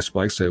be a mess.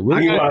 Like I said,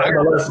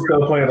 MLS is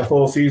still playing the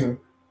full season.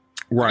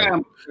 Right.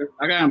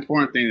 I got an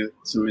important thing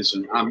to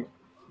mention. I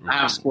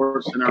have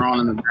Sports Center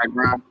on in the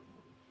background.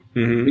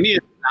 Mm-hmm. We need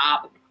to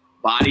stop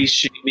body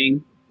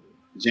shaming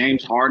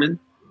James Harden.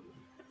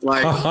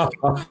 Like,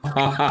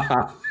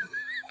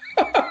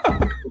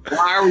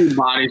 why are we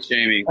body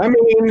shaming? I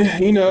mean,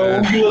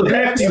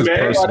 this is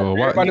personal.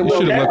 You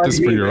should have left this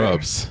for your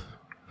ups.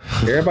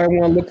 Everybody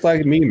want to look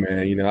like me,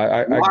 man.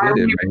 I why get are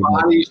it, we man.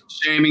 body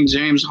shaming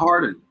James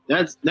Harden?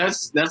 That's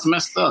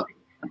messed up.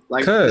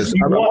 Like, because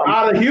he want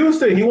out of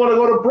Houston, he want to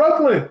go to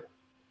Brooklyn.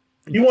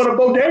 He want a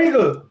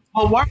bodega.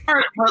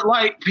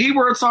 But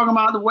people are talking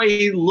about the way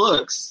he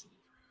looks.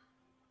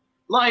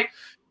 Like,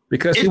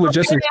 because he was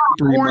just in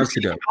 3 months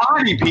ago.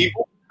 Body,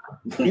 people.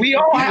 We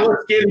all have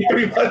skinny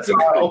 3 months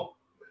ago.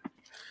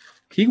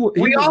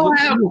 We all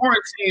have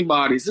quarantine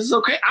bodies. It's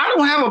okay. I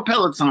don't have a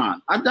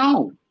Peloton. I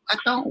don't.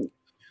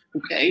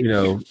 Okay.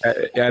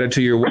 Add it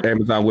to your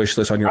Amazon wish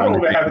list on your own. I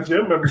don't even have a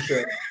gym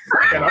membership.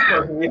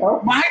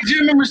 My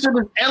gym membership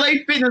is LA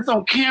Fitness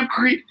on Camp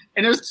Creek,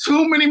 and there's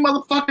too many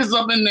motherfuckers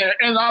up in there,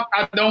 and I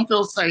don't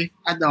feel safe.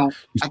 I don't.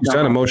 You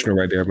sound emotional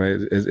right there,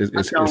 man.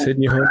 It's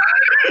hitting you home.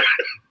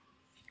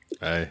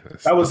 Hey,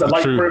 that was the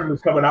light privilege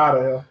coming out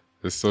of him.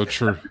 It's so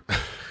true.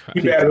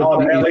 He mad at all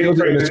the LA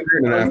pages. He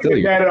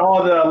mad at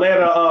all the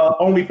Atlanta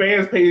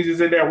OnlyFans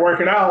pages in there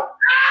working out.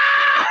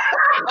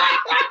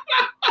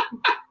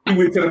 He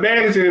went to the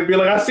manager and be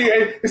like, I see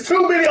it's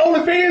too many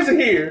OnlyFans in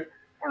here.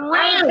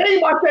 I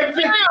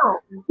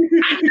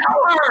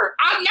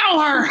know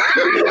her.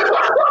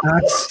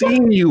 I've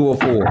seen you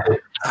before.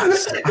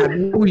 I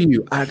know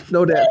you. I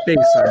know that face.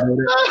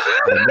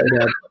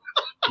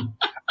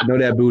 I know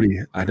that booty.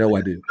 I know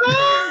I do.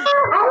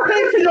 I'll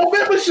pay for your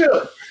membership.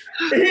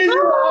 And here's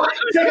you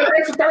take an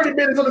extra 30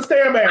 minutes on the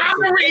Stairmaster. I'm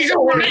the reason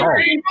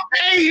why.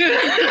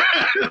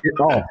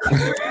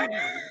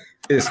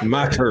 It's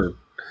my turn.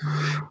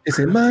 Is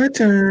it my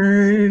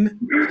turn?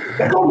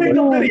 They're gonna make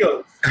no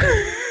videos.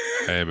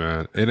 Hey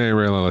man, it ain't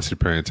real unless you're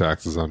paying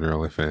taxes on your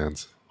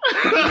OnlyFans.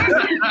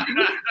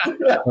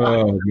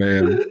 Oh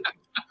man.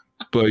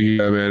 But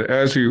yeah, man,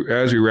 as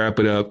we wrap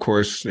it up, of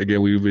course,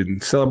 again, we've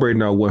been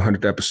celebrating our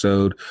 100th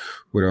episode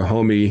with our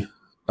homie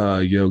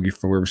Yogi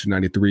from Riverside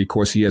 93. Of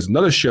course, he has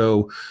another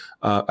show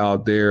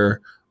out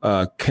there,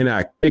 Can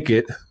I Kick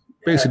It?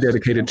 Basically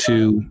dedicated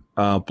to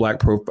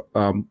Black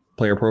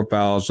player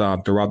profiles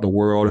throughout the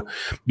world.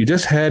 You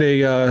just had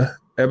a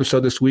episode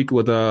this week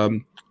with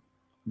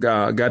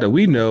guy that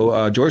we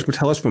know, George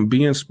Metellus from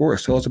BN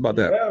Sports. Tell us about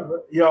that.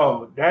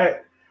 Yo,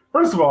 that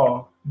first of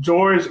all,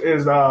 George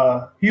is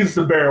he's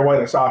the Barry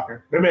White of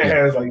soccer. That man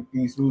has like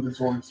the smoothest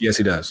voice. Yes,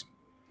 he does.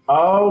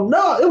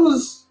 No,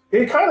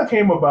 it kind of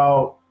came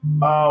about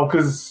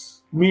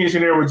because me and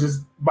Shanair were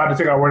just about to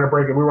take our winter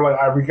break, and we were like,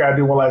 all right, we gotta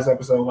do one last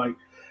episode. Like,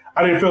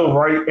 I didn't feel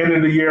right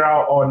ending the year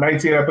out on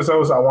 19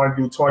 episodes, so I wanted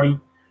to do 20.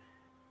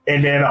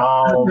 And then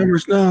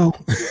numbers no.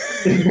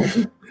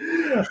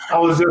 I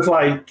was just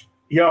like,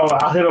 yo,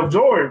 I'll hit up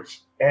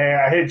George.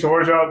 And I hit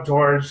George up.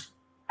 George,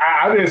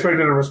 I didn't expect him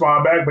to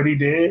respond back, but he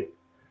did.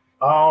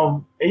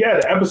 And yeah,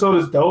 the episode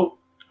is dope.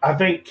 I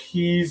think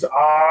he's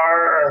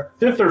our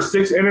 5th or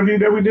 6th interview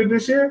that we did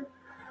this year.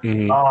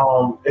 Mm-hmm.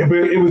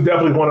 It was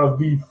definitely one of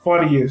the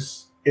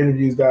funniest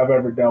interviews that I've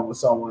ever done with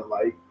someone.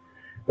 Like,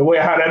 the way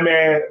how that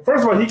man,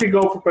 first of all, he could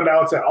go from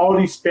pronouncing all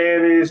these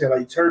Spanish and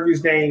like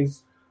Turkish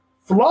names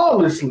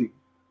flawlessly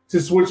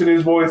to switching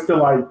his voice to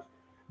like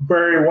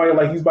Barry White,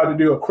 like he's about to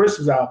do a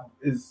Christmas album,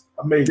 is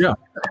amazing. Yeah.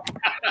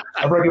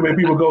 I recommend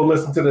people go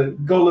listen to the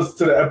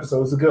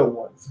episode. It's a good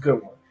one.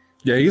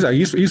 Yeah,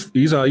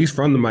 he's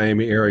from the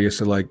Miami area,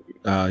 so like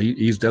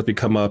he's definitely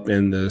come up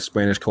in the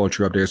Spanish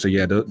culture up there. So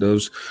yeah,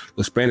 the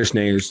Spanish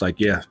names,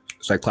 like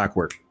it's like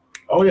clockwork.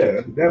 Oh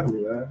yeah,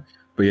 definitely, man.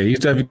 But yeah, he's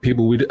definitely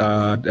people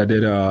I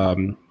did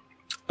a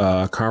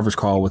conference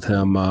call with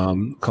him a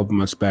couple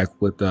months back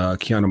with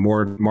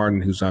Keanu Martin,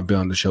 who's been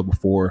on the show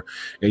before.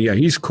 And yeah,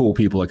 he's cool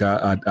people. Like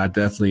I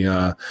definitely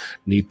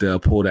need to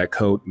pull that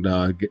coat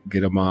and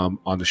get him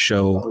on the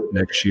show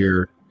next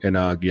year. And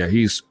yeah,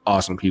 he's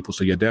awesome people.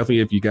 So yeah,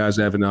 definitely if you guys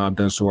haven't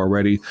done so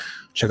already,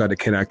 check out the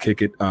Can I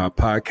Kick It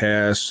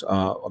podcast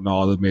on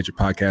all the major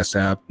podcast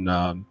apps.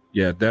 And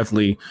yeah,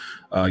 definitely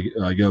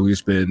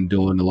Yogi's been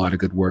doing a lot of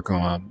good work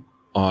on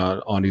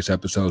these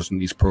episodes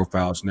and these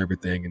profiles and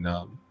everything. And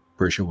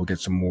pretty sure we'll get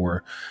some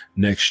more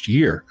next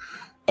year.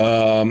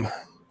 Of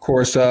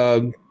course,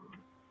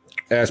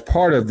 as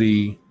part of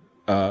the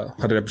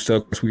 100th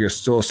episode, we are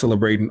still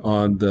celebrating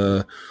on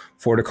the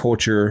For the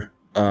Culture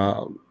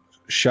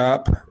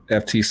shop,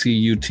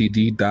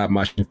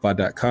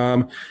 ftcutd.myshopify.com.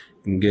 You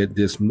can get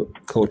this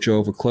Culture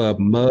Over Club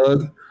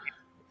mug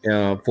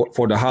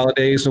for the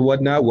holidays and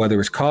whatnot, whether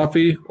it's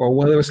coffee or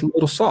whether it's a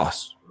little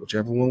sauce,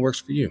 whichever one works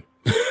for you.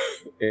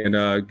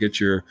 And get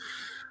your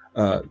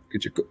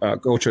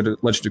Culture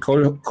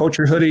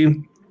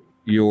hoodie,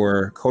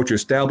 your Culture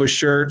Established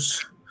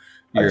shirts.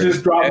 I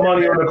just dropped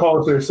money on the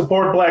Culture.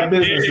 Support Black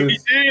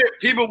businesses. He did.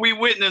 People, we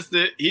witnessed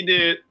it. He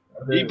did.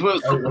 He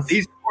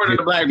supported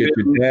the Black business.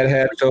 Your dad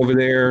hats over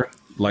there.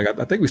 Like I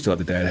think we still have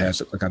the dad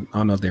hats. Like I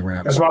don't know if they ran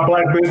out. That's my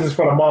Black business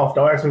for the month.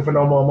 Don't ask me for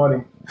no more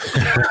money.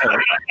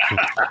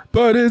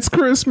 But it's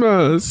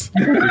Christmas.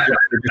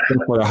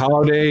 For the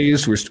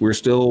holidays, we're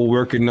still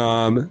working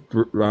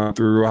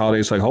through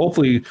holidays. Like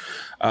hopefully,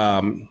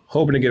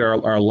 hoping to get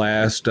our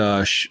last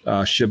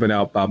shipment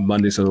out by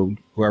Monday. So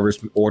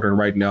whoever's ordering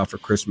right now for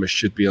Christmas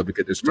should be able to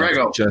get this stuff. I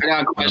got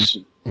a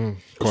question.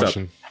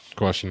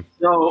 Question.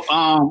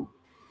 So,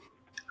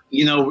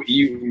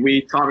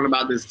 we talking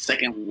about this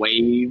second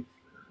wave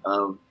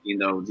of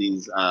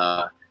these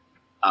for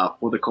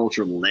the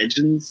culture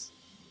legends.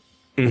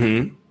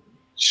 Mm-hmm.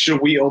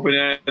 Should we open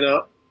that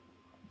up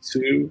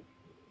to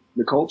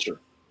the culture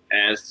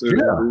as to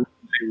who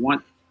they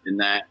want in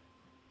that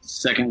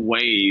second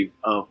wave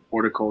of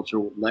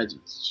horticultural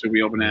legends? Should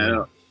we open that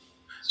up?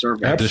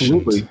 Survey.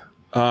 Absolutely.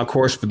 Of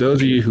course, for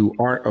those of you who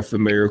aren't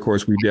familiar, of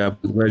course, we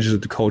have the Legends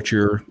of the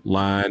Culture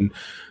line,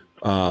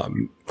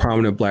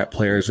 prominent Black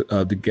players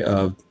of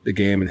the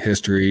game and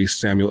history: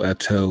 Samuel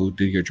Eto'o,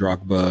 Didier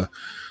Drogba,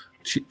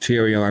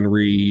 Thierry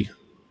Henry.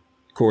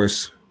 Of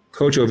course,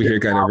 Coach over here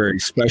got a very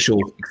special,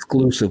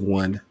 exclusive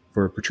one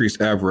for Patrice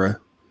Evra,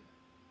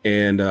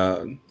 and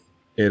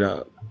Tim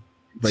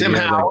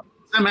Howard.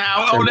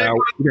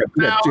 You got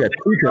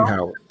Tim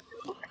Howard.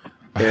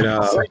 And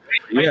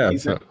yeah,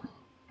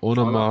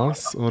 Una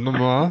mas.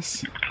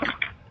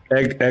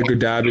 Edgar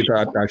Davies.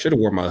 I should have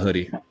worn my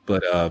hoodie,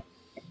 but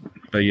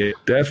yeah,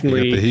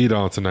 definitely. You got the heat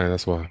on tonight.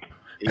 That's why.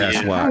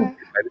 That's why.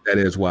 That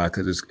is why,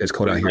 because it's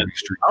cold out here in the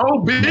street. Oh,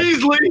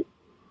 Beasley.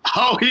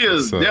 Oh, he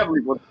is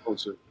definitely for the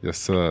culture.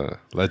 Yes,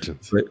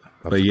 legends.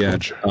 But yeah,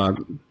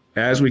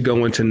 as we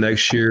go into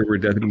next year, we're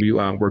definitely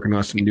going to be working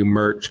on some new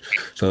merch.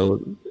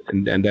 So,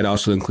 and that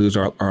also includes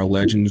our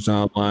Legends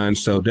line.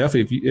 So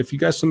definitely, if you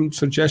got some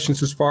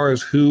suggestions as far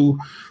as who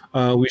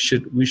we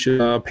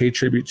should pay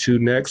tribute to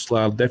next,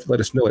 definitely let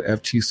us know at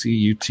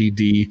FTC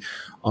UTD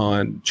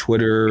on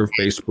Twitter,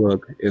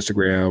 Facebook,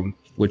 Instagram,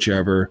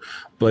 whichever.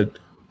 But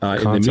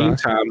in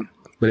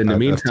the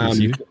meantime,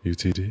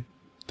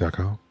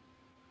 UTD.com.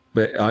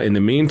 But in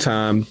the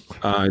meantime,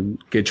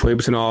 get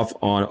 20% off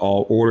on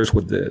all orders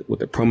with the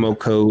promo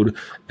code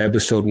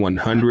episode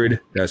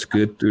 100. That's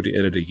good through the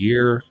end of the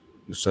year.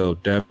 So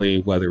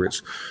definitely, whether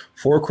it's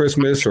for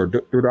Christmas or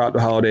throughout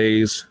the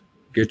holidays,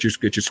 get your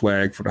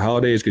swag for the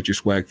holidays, get your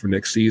swag for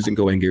next season.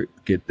 Go and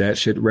get that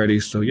shit ready.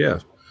 So yeah,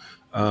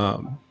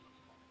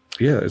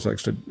 it's like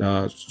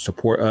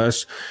support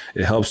us.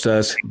 It helps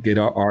us get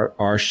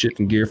our shit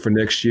and gear for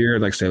next year.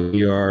 Like I said,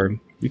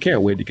 we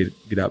can't wait to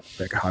get out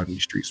back out in the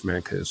streets,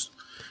 man. Because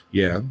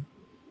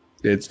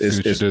it's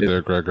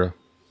there, Gregor.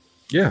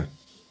 Yeah,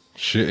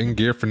 shit and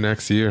gear for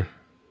next year.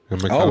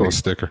 And make a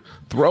sticker.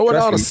 Throw it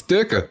on a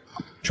sticker.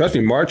 Trust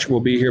me, March will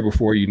be here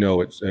before you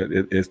know it.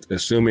 It's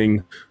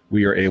assuming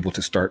we are able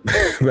to start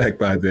back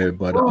by then.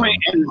 But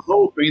and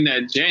hoping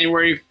that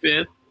January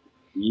 5th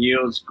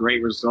yields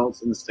great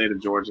results in the state of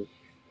Georgia.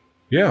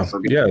 Yeah,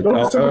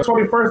 December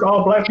 21st,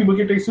 all black people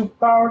get their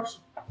superpowers.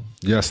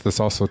 Yes,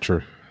 that's also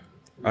true.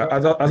 I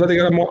thought they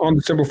got them on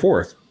December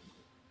 4th.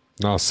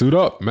 No, suit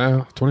up,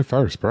 man.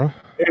 21st, bro.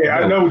 Yeah,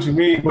 I know what you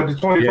mean, but the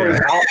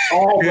 21st,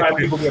 all black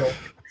people get them.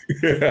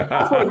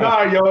 I swear to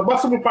God, yo, if my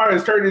superpower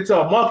is turned into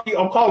a monkey,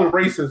 I'm calling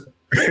racism.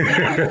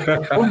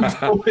 I'm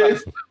so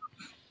pissed.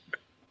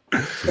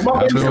 Think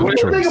about it,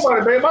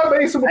 man. My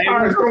main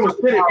superpower is throwing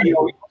spit at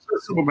people.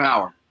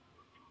 Superpower.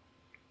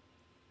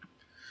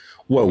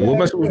 What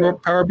my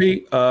superpower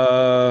be?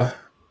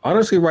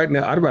 Honestly, right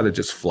now, I'd rather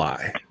just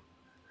fly.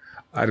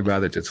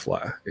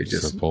 It's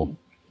just simple.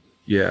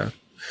 Yeah,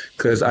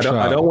 because I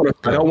don't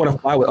want to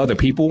fly with other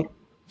people.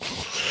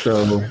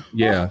 So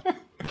yeah,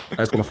 I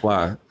just want to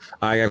fly.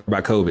 I got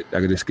by COVID. I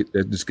could just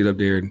get up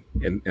there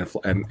and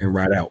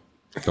ride out.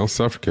 Don't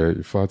suffocate.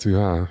 You fly too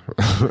high.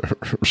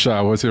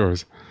 Rashad, what's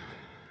yours?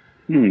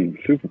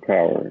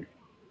 Superpower.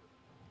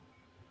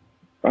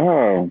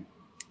 Oh,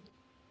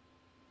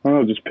 I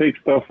don't know. Just pick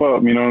stuff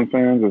up. You know what I'm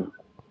saying? Just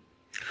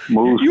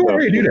move. You stuff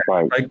already do that.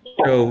 Like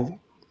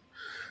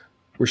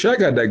Rashad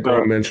got that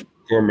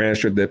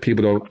grandmaster that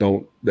people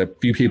don't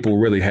that few people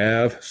really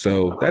have.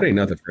 So that ain't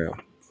nothing for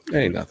him. That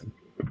ain't nothing.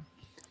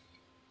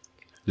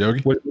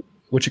 Yogi,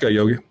 what you got,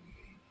 Yogi?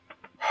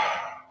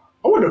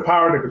 I want the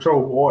power to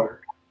control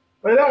water.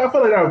 I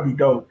feel like that would be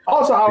dope.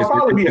 Also, I'll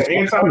probably be an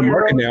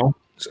anti-hero.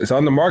 It's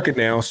on the market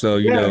now, so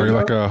you know. Are you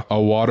like a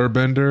water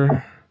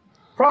bender?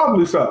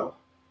 Probably so.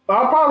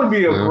 I'll probably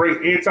be a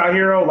great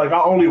anti-hero. Like,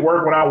 I only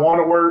work when I want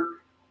to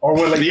work, or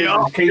when like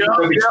cases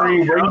of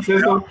extreme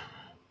racism.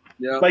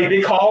 Yeah. Like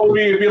they call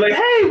me and be like,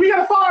 "Hey, we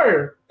got a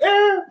fire."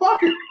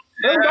 Fuck it.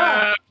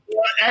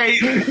 Hey,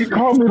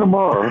 call me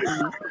tomorrow.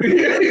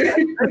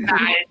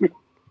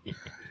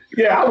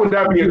 Yeah, I would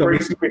not be a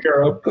great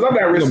superhero because I'm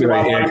not risking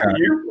my life for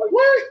you. Like,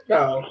 what?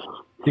 No.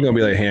 You're gonna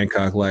be like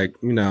Hancock, like,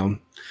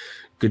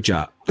 good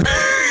job. Hey,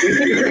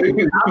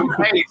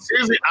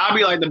 seriously, I'll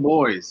be like The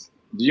Boys.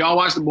 Do y'all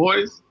watch The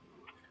Boys?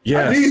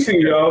 Yes. I need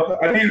to, yo.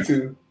 I need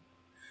to.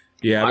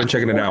 Yeah, I've been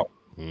checking it out.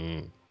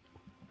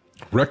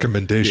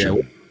 Recommendation.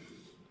 Yeah.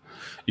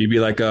 You'd be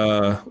like,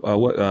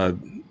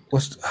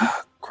 what's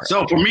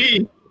so for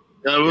me,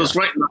 it was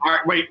right in the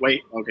heart. Wait.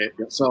 Okay.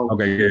 So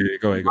go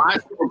ahead. My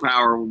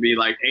superpower would be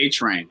like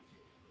A-Train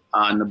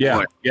in The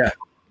Boys.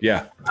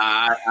 Yeah.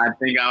 I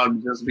think I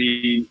would just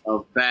be a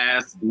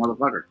fast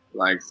motherfucker.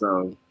 Like,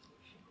 so.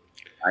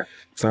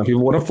 Some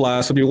people want to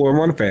fly, some people want to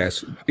run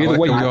fast. Either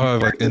way, we all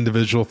have like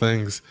individual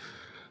things.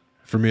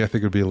 For me, I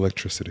think it would be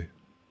electricity.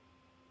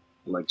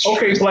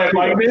 Okay, Black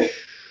Lightning.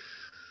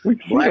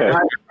 Right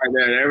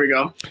there we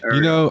go.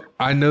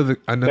 I know the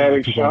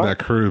people on that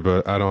crew,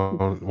 but I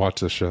don't watch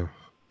the show,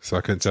 so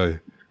I couldn't tell you.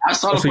 I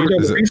saw so you know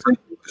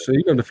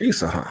the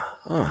FISA, huh?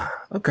 Oh,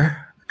 okay.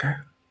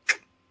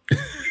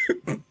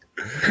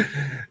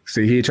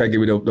 See, he tried to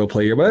give me no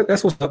player, but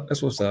that's what's up.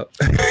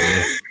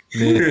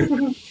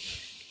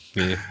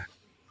 Yeah.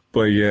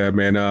 But yeah,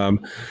 man.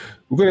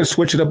 We're gonna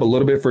switch it up a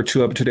little bit for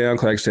 2 Up, 2 Down.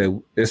 Like I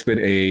said, it's been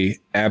a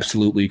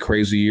absolutely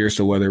crazy year.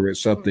 So whether it's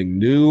something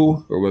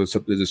new or whether it's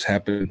something that's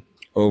happened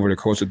over the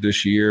course of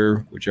this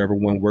year, whichever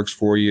one works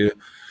for you,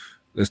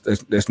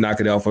 let's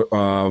knock it out for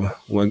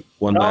one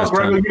last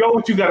time. You know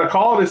what you got to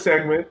call this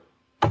segment?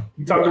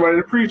 You talked about it in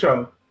the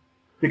pre-show.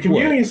 The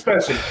communion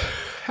special.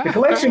 The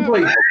collection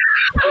plate.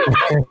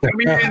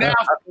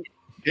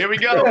 Here we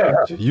go.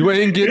 Yeah. You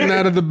ain't getting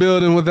out of the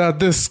building without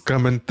this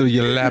coming through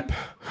your lap.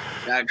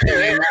 You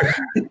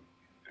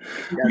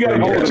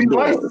gotta, she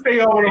likes to stay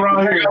over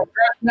around here.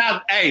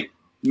 Now, hey,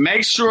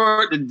 make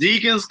sure the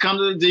deacons come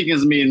to the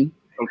deacons meeting,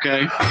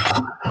 okay?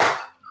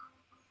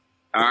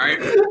 All right.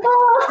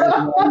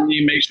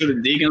 Make sure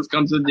the deacons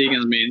come to the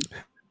deacons meeting.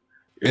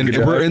 And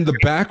we're in the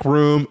back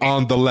room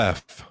on the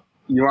left.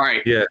 You're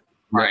right. Yeah.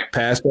 Right.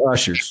 Past the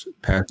ushers.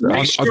 Past the Make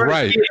ushers. sure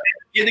right.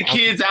 Get the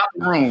kids out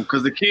the room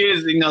because the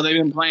kids, they've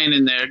been playing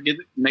in there.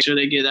 Make sure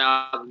they get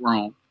out of the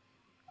room.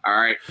 All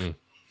right.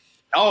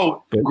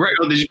 Oh, great.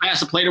 Oh, did you pass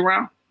the plate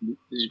around?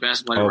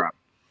 Around?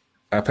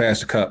 I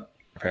passed the cup.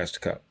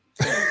 Okay.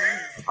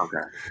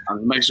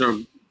 Make sure.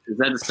 Is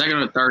that the second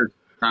or third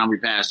time we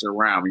passed it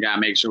around? We got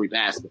to make sure we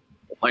pass the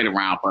plate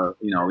around for,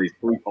 at least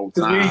 3-4 times.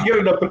 Because we didn't get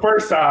it up the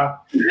first time.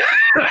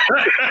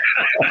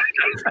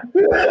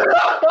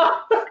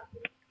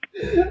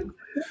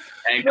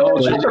 And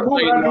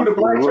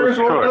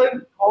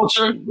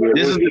culture.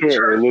 This is the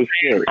church.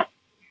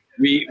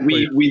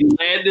 We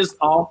led this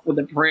off with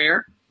a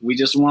prayer. We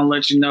just want to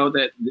let you know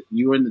that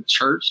you're in the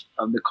church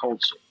of the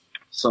culture.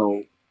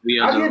 So we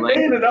are. I get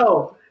paid to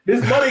know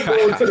this money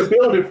going to the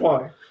building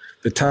fund.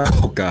 The time,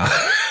 oh God.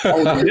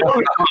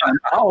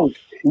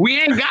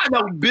 We ain't got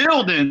no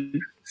building,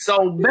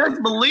 so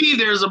best believe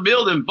there's a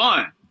building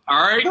fund. All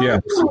right. Yeah.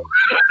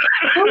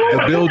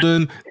 The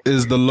building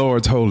is the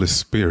Lord's Holy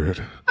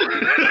Spirit.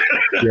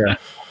 Yeah.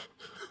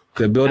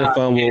 The building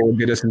fund will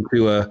get us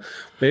into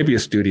maybe a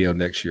studio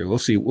next year. We'll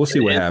see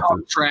what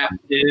happens.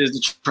 It is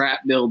the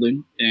trap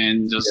building,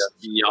 and just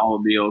y'all will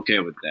be okay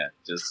with that.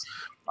 Just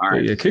all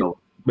right. Yeah,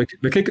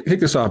 kick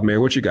this off, Mayor.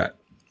 What you got?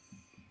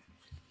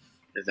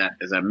 Is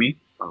that me?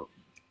 Oh.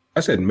 I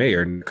said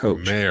mayor,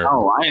 coach. Mayor.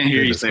 Oh, I didn't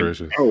hear you say.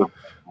 Oh,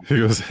 He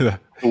goes,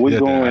 we're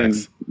going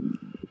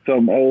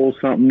something old,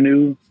 something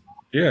new.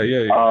 Yeah.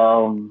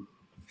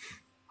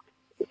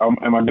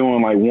 Am I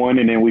doing like one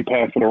and then we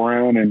pass it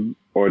around,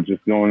 or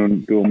just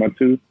doing my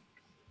two?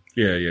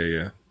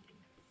 Yeah.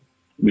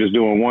 Just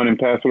doing one and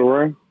pass it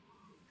around.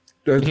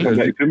 All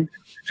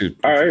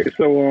right.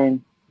 So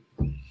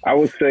I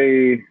would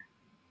say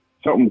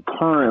something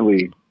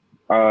currently.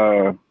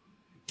 I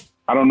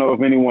don't know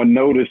if anyone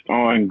noticed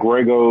on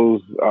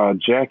Grego's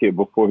jacket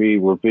before he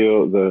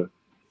revealed the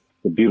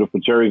beautiful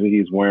jersey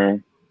he's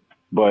wearing,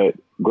 but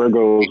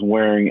Grego's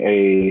wearing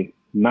a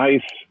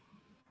nice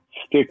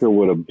sticker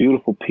with a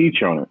beautiful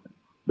peach on it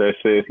that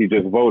says he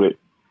just voted.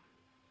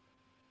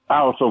 I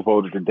also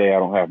voted today. I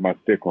don't have my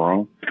sticker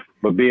on,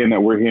 but being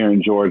that we're here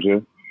in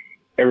Georgia,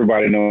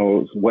 everybody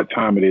knows what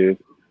time it is.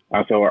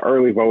 So our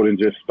early voting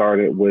just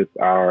started with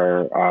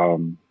our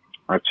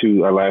last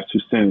two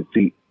Senate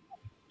seats.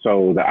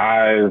 So the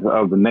eyes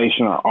of the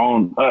nation are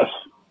on us.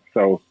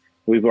 So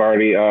we've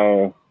already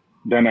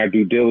done our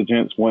due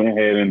diligence, went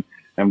ahead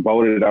and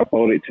voted. I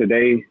voted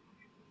today.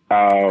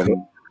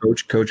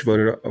 Coach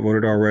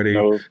voted already.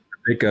 So, I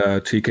think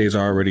TK's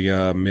already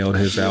mailed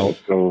his out.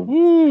 So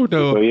we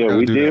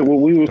did what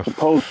we were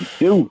supposed to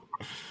do.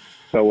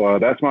 So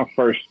that's my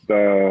first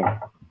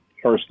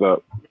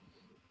up.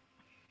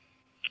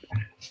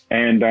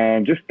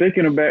 And just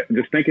thinking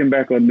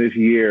back on this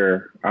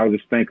year, I was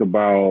just thinking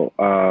about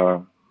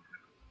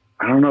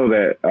I don't know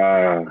that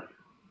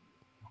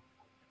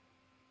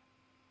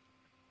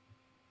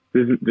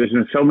there's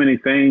been so many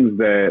things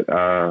that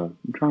I'm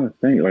trying to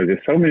think. Like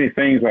there's so many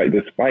things like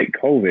despite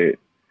COVID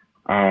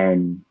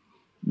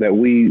that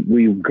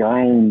we've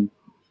grown,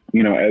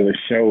 as a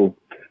show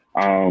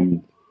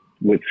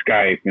with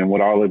Skype and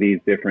with all of these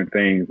different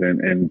things,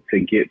 and to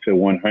get to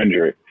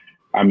 100.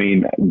 I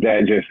mean,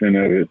 that just in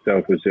and of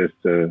itself is just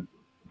is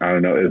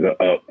an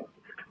up.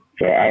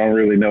 So I don't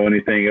really know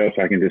anything else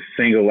I can just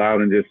single out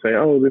and just say,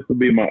 oh, this will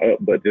be my up.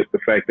 But just the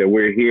fact that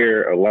we're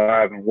here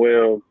alive and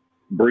well,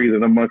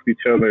 breathing amongst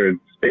each other and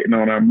spitting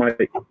on our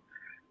mic,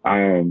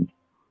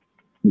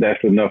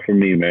 that's enough for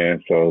me,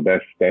 man. So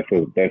that's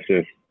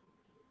just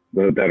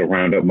that'll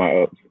round up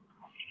my ups.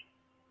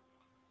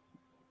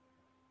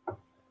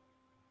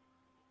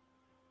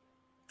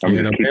 I'm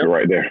gonna keep it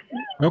right there.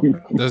 Okay.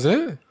 That's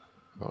it.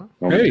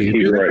 Hey, keep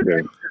it right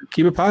there.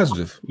 Keep it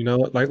positive.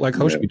 Like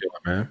Coach be doing,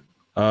 man.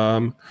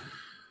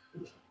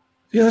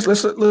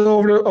 Let's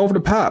look over the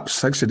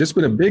pops. Like I said, this has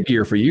been a big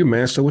year for you,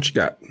 man. So what you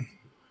got?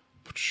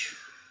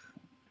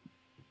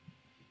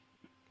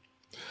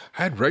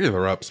 I had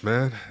regular ups,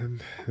 man.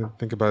 And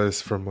think about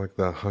this from like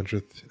the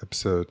 100th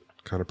episode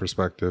kind of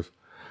perspective.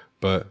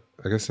 But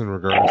I guess in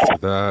regards to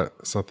that,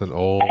 something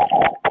old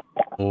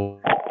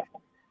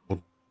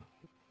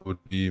would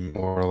be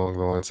more along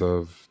the lines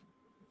of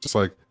just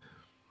like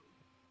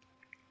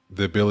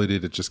the ability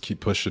to just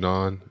keep pushing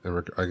on in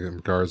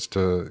regards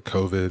to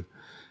COVID,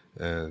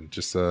 and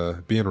just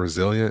being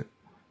resilient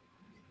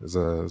is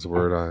a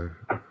word I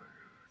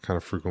kind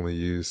of frequently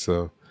use.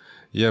 So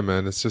yeah,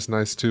 man, it's just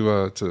nice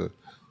to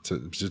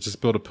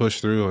just be able to push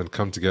through and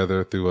come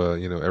together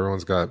through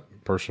everyone's got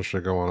personal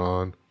shit going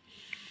on,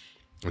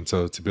 and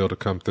so to be able to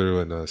come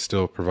through and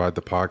still provide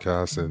the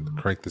podcast and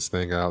crank this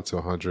thing out to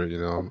 100,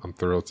 I'm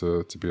thrilled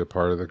to be a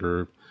part of the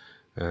group.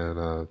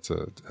 and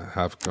to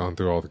have gone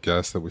through all the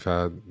guests that we've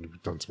had.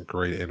 We've done some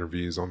great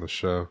interviews on the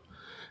show,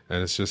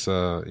 and it's just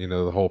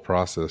the whole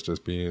process,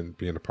 just being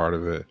a part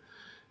of it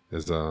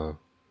is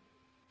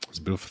it's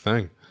a beautiful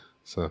thing.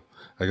 So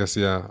I guess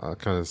I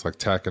kind of like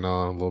tacking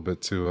on a little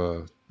bit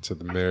to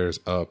the mayor's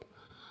up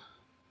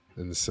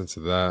in the sense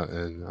of that,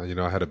 and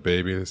I had a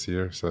baby this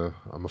year, so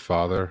I'm a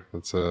father.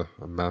 That's a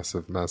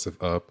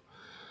massive up,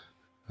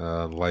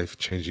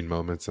 life-changing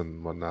moments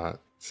and whatnot.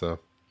 So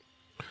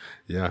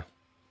yeah,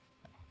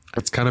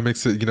 it's kind of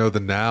makes it the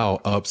now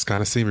ups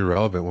kind of seem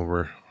irrelevant when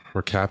we're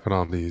capping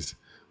on these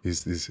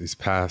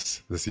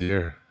past this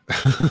year.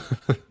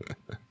 I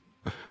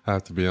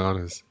have to be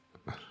honest.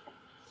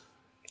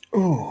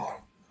 Oh,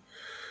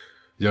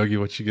 Yogi,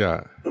 what you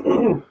got?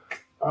 So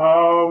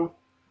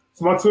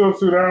my 2 up,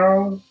 2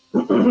 down.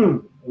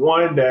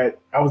 One, that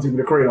I was able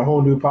to create a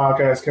whole new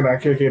podcast. Can I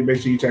Kick It?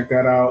 Make sure you check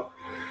that out.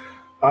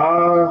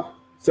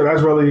 So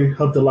that's really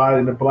helped a lot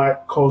in the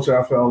Black culture.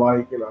 I feel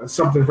like it's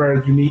something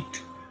very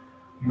unique.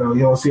 You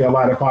don't see a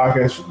lot of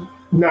podcasts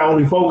not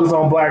only focus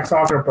on Black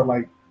soccer, but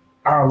like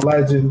our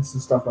legends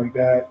and stuff like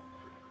that.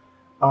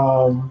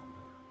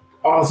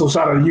 Also,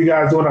 shout out to you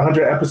guys doing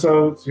 100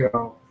 episodes.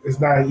 It's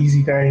not an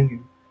easy thing.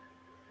 And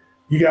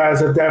you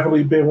guys have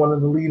definitely been one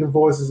of the leading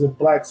voices of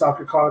Black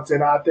soccer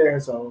content out there.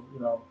 So,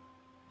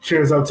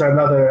 cheers up to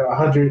another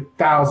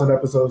 100,000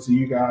 episodes to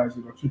you guys.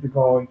 Keep it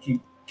going,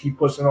 keep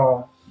pushing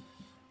on.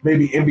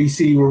 Maybe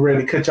NBC will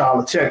really cut y'all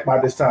a check by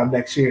this time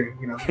next year.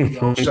 Hey,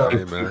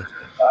 man.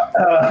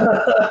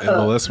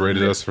 MLS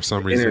rated us for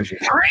some reason. Energy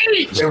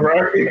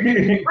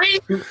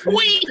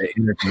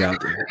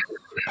out there.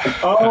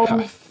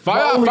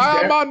 Fire,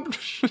 man.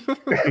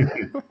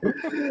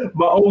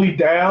 My only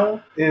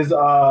down is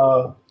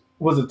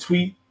was a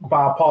tweet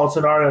by Paul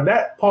Tenorio,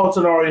 not Paul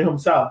Tenorio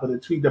himself, but a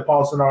tweet that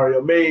Paul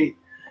Tenorio made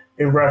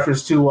in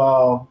reference to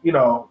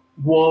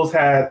Wolves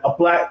had a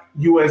Black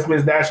U.S.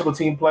 men's national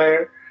team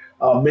player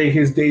make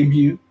his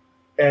debut,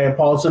 and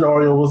Paul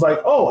Tenorio was like,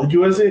 "Oh, a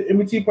U.S.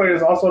 MT player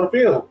is also on the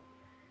field,"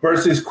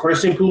 versus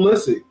Christian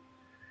Pulisic.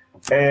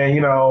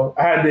 And I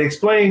had to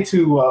explain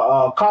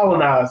to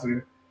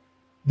Colonizer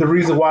the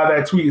reason why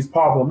that tweet is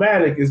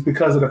problematic is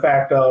because of the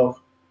fact of,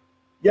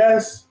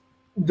 yes,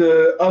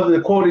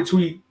 the quoted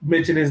tweet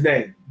mentioned his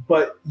name,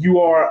 but you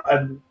are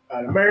an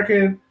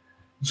American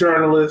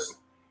journalist.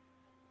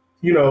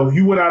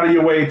 You went out of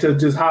your way to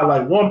just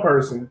highlight one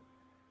person.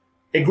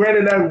 And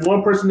granted, that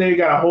one person there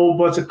got a whole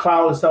bunch of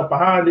clout and stuff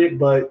behind it,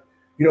 but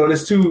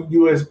there's 2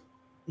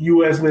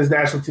 U.S. men's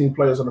national team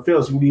players on the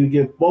field, so you need to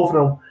give both of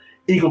them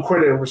equal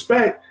credit and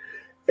respect.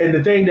 And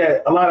the thing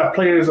that a lot of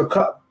players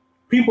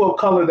people of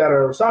color that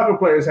are soccer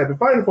players have been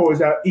fighting for is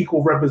that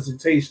equal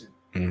representation.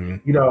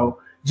 Mm-hmm.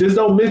 Just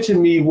don't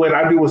mention me when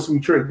I do a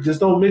sweet trick. Just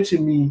don't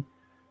mention me,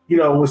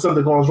 when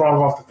something goes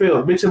wrong off the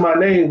field. Mention my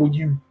name when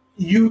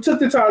you took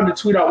the time to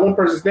tweet out one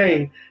person's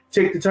name.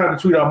 Take the time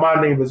to tweet out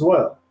my name as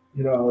well.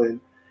 And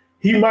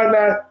he might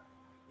not,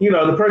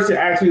 the person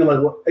actually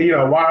like,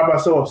 why am I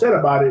so upset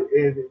about it?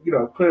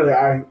 And clearly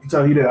I can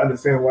tell he didn't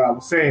understand what I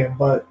was saying.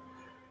 But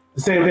the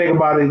same thing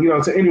about it,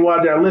 to anyone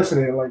out there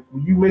listening, like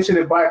when you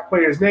mentioning Black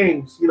players'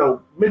 names,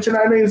 mention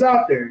our names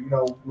out there.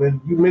 When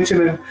you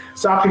mention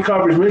soccer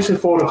coverage, mention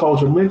Florida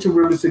Culture, mention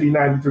River City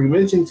 93,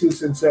 mention Two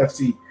Cents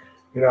FC.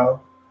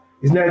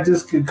 It's not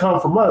just could come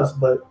from us,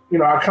 but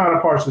our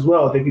counterparts as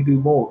well. They could do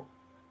more.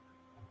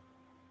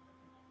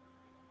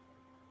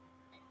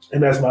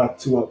 And that's my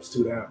 2 ups,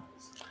 2 downs.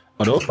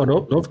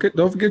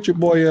 Don't forget your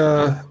boy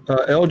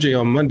LJ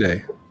on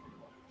Monday.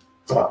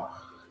 Oh,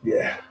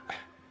 yeah.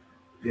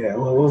 Yeah,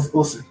 well,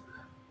 we'll see.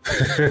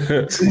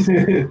 Had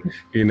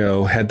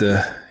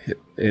to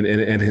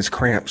and his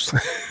cramps.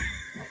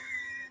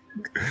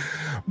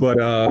 But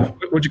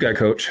what you got,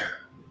 Coach?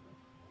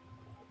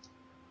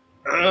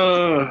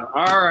 All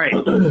right.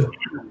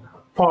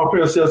 Paul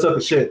Pierce still took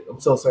a shit.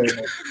 I'm still saying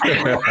that.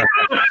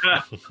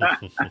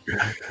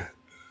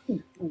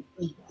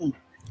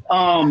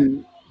 All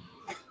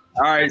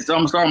right, so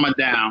I'm starting my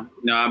down.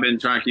 I've been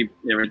trying to keep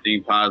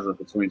everything positive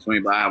for 2020,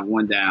 but I have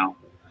one down.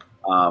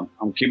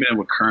 I'm keeping it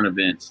with current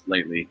events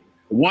lately.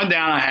 The one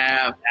down I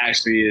have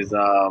actually is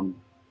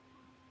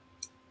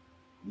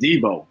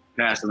Debo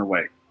passing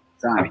away.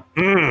 Tiny.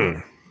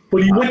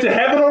 But he went to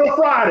heaven on a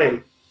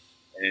Friday.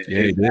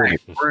 Yeah, he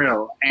did. For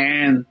real.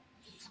 And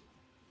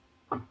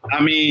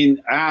I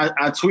mean,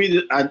 I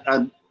tweeted,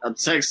 I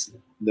text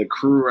the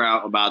crew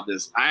out about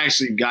this. I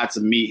actually got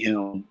to meet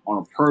him on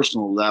a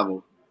personal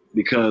level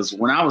because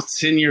when I was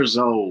 10 years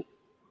old,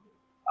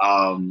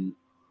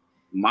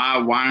 my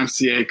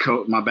YMCA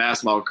coach, my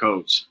basketball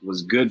coach,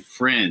 was good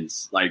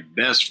friends, like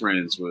best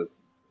friends with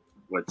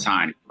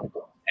Tiny.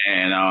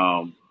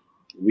 And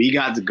we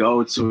got to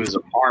go to his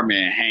apartment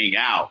and hang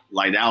out.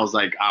 Like that was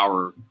like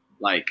our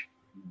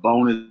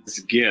bonus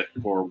gift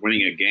for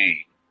winning a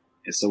game.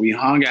 And so we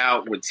hung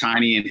out with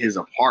Tiny in his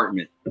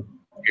apartment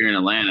here in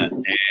Atlanta.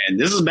 And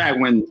this is back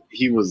when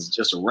he was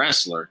just a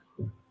wrestler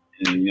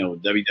in,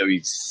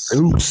 WWE.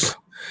 Zeus.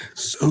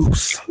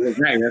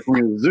 Right, that's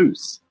when he was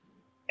Zeus.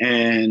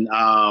 And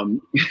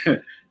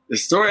the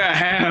story I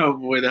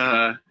have with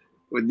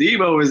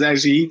Debo is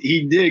actually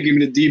he did give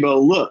me the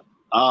Debo look.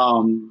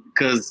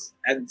 Because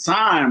at the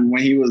time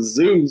when he was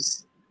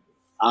Zeus,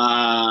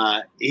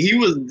 he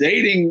was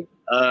dating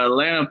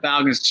Atlanta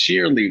Falcons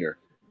cheerleader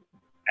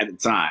at the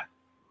time.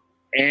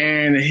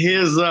 And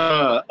his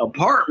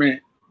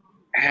apartment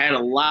had a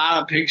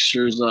lot of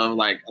pictures of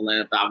like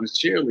Atlanta Falcons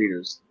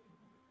cheerleaders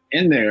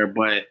in there,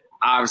 but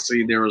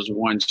obviously there was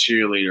one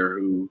cheerleader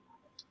who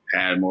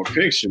had more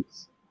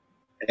pictures.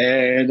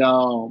 And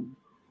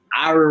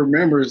I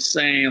remember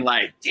saying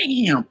like,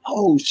 damn,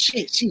 oh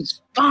shit,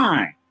 she's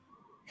fine.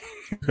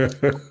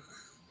 And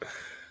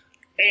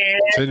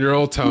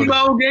 10-year-old Tony.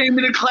 Debo gave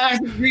me the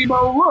classic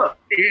Debo look,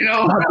 you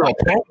know.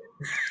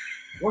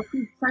 What's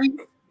he saying?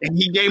 And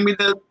he gave me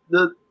the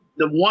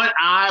one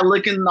eye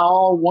looking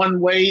all one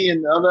way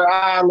and the other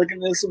eye looking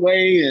this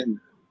way. And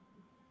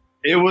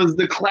it was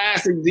the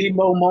classic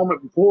Debo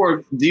moment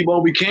before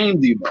Debo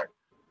became Debo.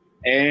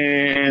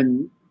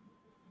 And,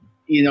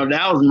 you know,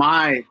 that was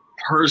my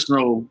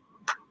personal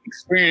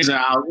experience.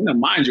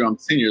 Mind you, I'm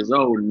 10 years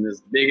old and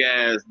this big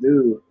ass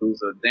dude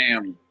who's a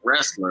damn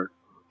wrestler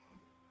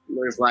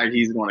looks like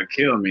he's going to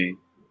kill me.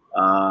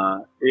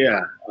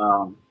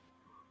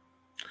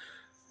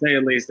 Say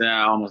at least that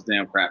I almost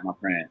damn crapped my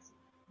pants.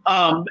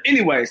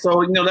 Anyway,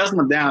 so, you know, that's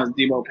my down.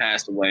 Debo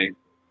passed away.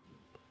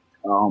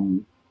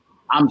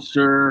 I'm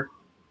sure,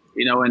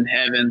 you know, in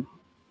heaven,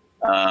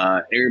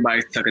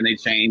 everybody's tucking their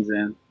chains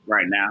in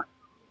right now,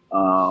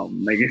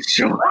 making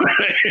sure.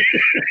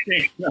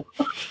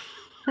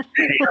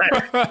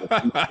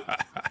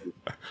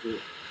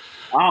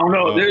 I don't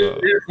know.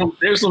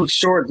 There's some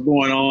shorts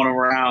going on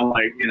around,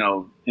 like, you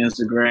know,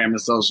 Instagram and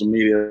social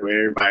media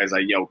where everybody's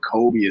like, yo,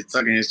 Kobe is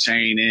tucking his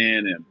chain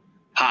in, and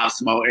Pop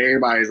Smoke,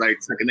 everybody's like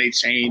tucking their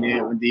chain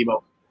in when Debo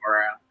comes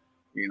around,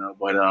 you know.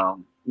 But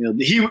you know,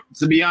 he,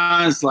 to be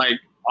honest, like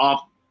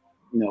off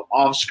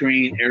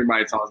screen,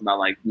 everybody talks about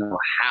like, you know,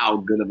 how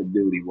good of a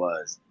dude he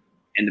was.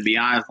 And to be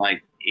honest,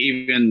 like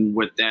even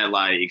with that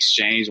like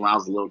exchange when I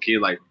was a little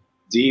kid, like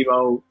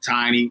Debo,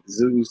 Tiny,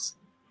 Zeus,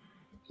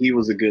 he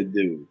was a good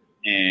dude.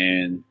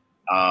 And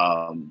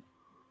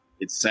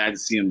it's sad to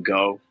see him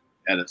go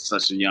at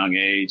such a young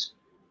age.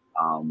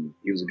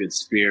 He was a good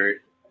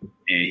spirit,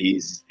 and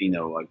he's, you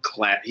know,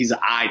 he's an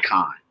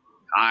icon.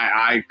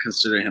 I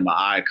consider him an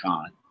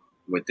icon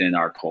within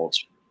our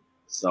culture.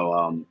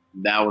 So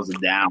that was a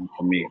down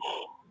for me.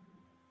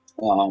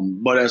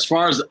 But as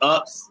far as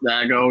ups that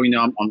I go, you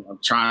know, I'm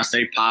trying to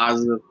stay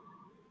positive.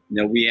 You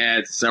know, we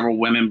had several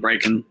women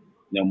breaking,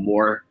 you know,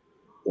 more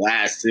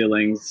glass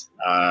ceilings.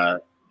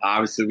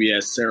 Obviously, we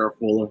had Sarah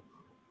Fuller.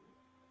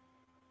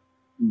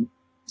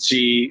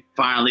 She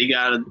finally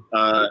got an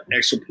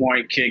extra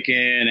point kick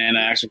in and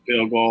an extra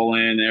field goal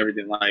in and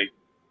everything, like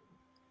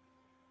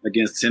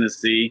against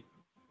Tennessee,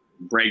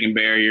 breaking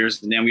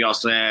barriers. And then we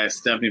also had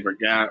Stephanie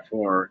Vergara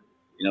for,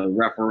 you know, the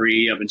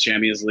referee up in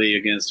Champions League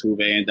against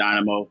Juve and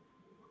Dynamo.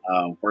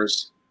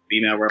 First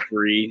female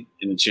referee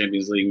in the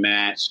Champions League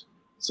match.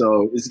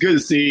 So it's good to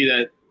see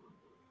that,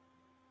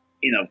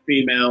 you know,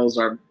 females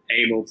are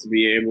able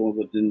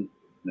within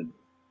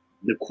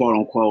the quote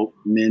unquote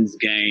men's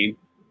game,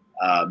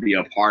 be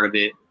a part of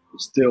it. I'm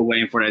still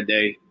waiting for that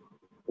day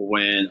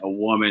when a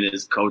woman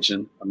is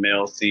coaching a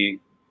male team.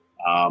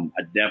 I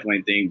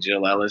definitely think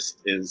Jill Ellis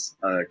is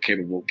a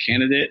capable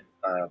candidate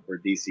for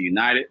DC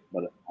United,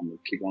 but I'm gonna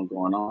keep on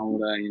going on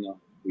with that. You know,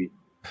 we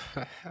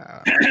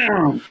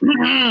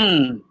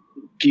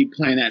keep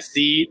playing that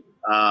seed.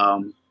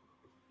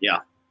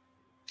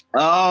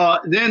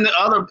 Then the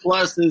other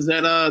plus is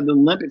that the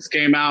Olympics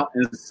came out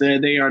and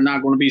said they are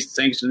not going to be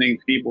sanctioning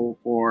people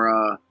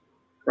for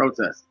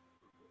protests.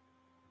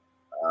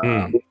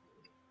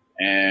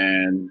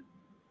 And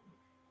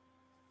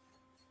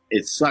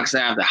it sucks to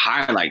have to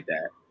highlight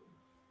that.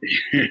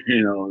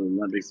 You know, the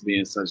Olympics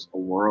being such a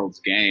world's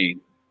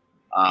game,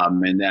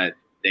 and that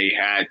they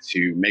had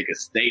to make a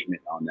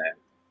statement on that.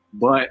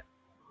 But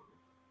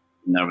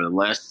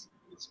nevertheless,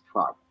 it's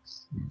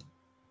progress.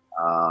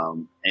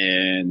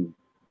 And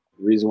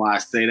the reason why I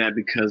say that,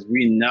 because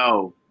we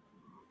know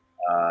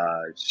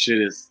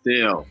shit is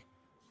still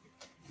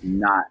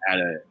not at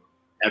an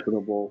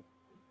equitable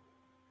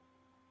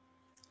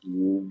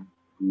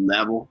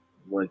level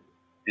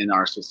within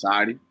our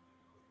society.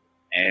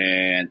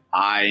 And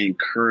I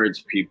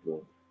encourage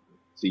people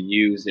to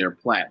use their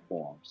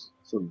platforms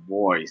to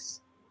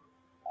voice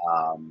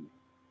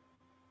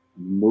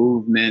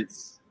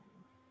movements,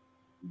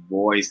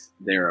 voice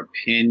their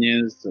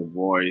opinions, to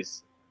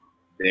voice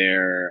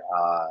their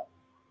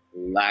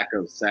lack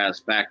of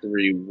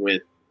satisfactory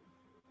with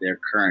their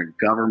current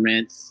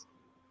governments,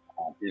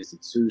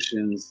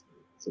 institutions.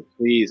 So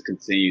please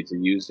continue to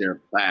use their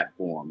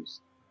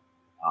platforms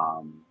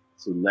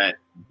to let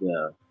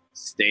the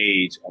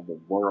stage of the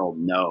world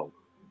know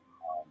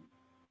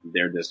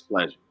their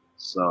displeasure.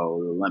 So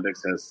the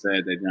Olympics has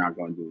said that they're not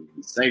going to do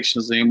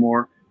sanctions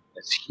anymore.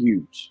 That's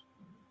huge.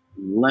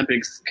 The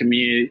Olympics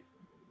community,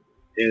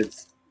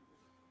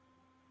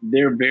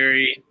 they're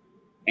very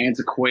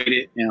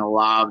antiquated in a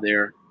lot of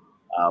their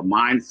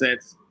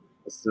mindsets,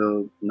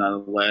 still,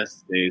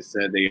 nonetheless, they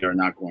said they are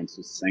not going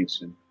to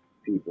sanction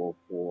people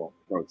for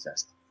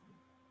protesting.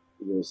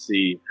 We'll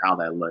see how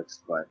that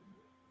looks, but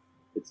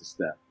it's a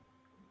step.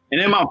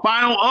 And then my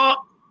final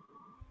up,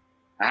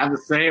 I have to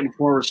say it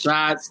before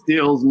Rashad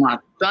steals my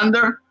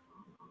thunder.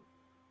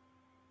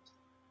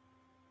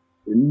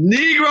 The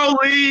Negro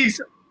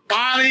Leagues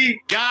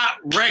finally got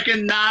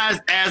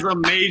recognized as a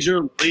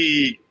major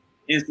league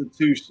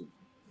institution.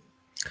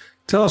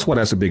 Tell us why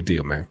that's a big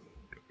deal, man.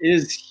 It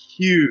is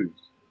huge.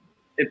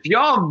 If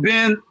y'all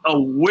been a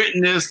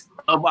witness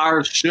of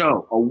our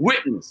show, a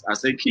witness, I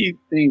say key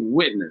thing,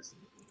 witness.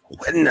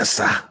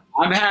 Witnesser.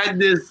 I've had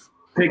this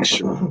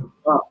picture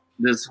up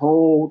this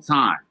whole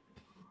time.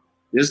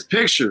 This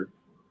picture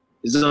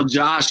is of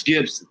Josh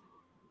Gibson.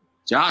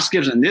 Josh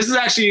Gibson. This is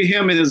actually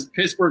him in his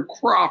Pittsburgh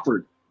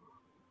Crawford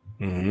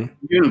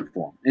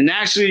uniform. And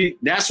actually,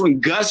 that's when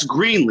Gus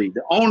Greenlee,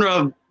 the owner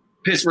of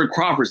Pittsburgh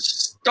Crawford,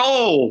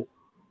 stole,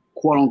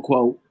 quote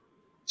unquote,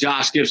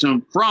 Josh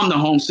Gibson from the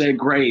Homestead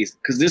Grays,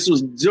 because this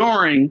was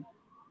during,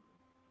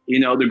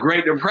 the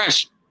Great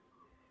Depression.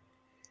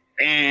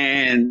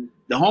 And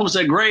the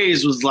Homestead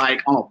Grays was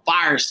like on a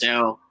fire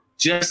sale.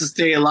 Just to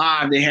stay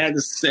alive, they had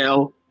to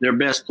sell their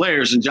best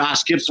players, and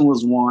Josh Gibson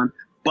was one.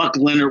 Buck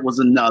Leonard was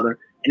another,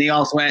 and they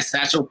also had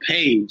Satchel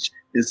Paige.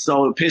 And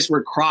so the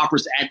Pittsburgh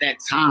Crawfords at that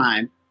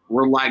time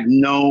were like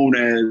known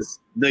as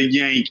the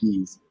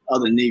Yankees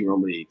of the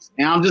Negro Leagues.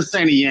 And I'm just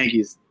saying the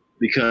Yankees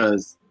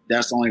because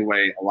that's the only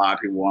way a lot of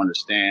people will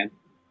understand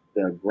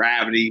the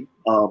gravity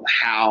of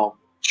how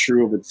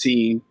true of a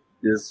team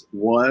this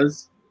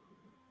was.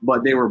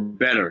 But they were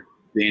better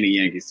than any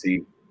Yankees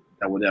team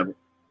that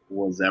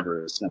was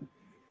ever assembled.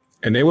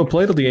 And they would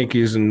play to the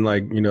Yankees in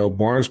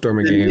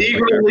barnstorming games. The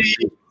Negro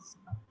Leagues,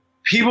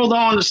 people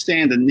don't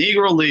understand the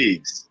Negro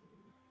Leagues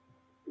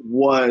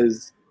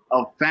was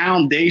a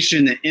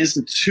foundation, an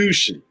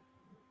institution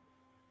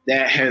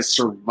that has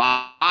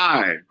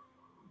survived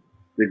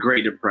the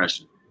Great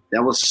Depression,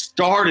 that was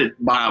started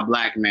by a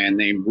black man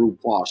named Rube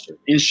Foster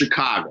in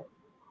Chicago.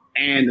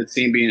 And the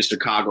team being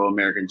Chicago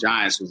American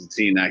Giants was the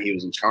team that he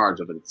was in charge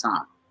of at the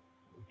time.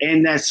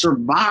 And that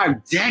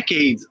survived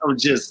decades of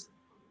just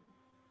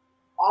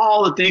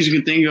all the things you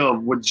can think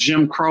of with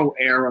Jim Crow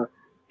era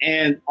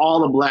and all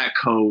the black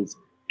codes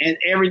and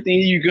everything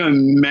you can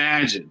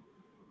imagine.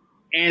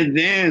 And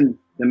then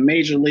the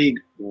Major League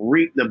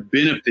reaped the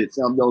benefits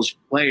of those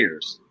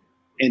players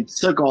and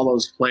took all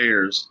those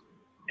players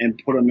and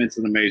put them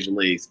into the Major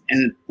Leagues.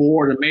 And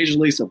for the Major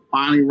Leagues to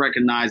finally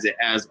recognize it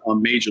as a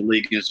Major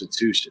League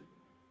institution.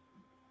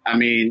 I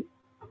mean,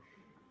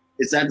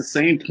 it's at the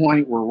same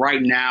point where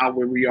right now,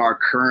 where we are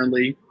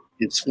currently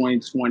in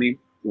 2020,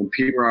 when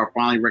people are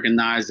finally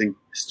recognizing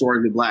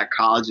historically black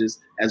colleges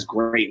as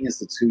great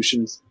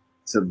institutions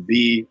to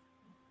be,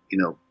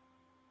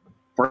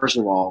 first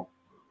of all,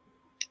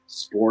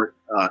 sport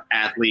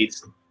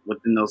athletes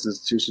within those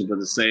institutions, but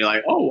to say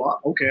like, oh,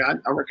 okay, I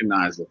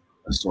recognize a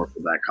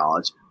historically black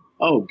college.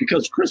 Oh,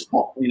 because Chris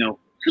Paul,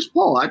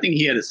 I think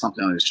he had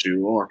something on his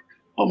shoe. Or,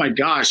 oh my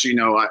gosh,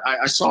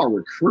 I saw a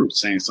recruit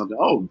saying something.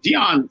 Oh,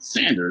 Deion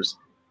Sanders.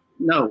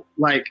 No,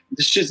 like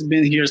this shit's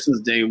been here since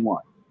day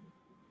one.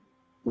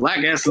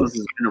 Black excellence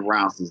has been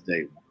around since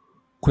day one.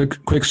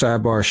 Quick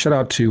sidebar. Shout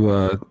out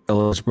to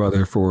Ella's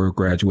brother for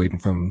graduating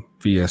from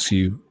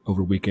VSU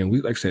over the weekend.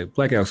 We, like I said,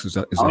 Black excellence is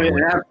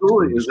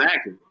absolutely,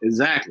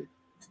 exactly.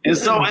 And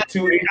so to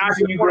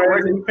you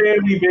graduating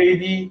family,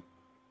 baby.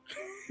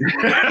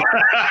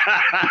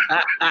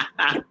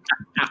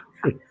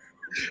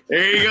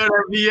 There you go,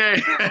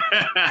 VA.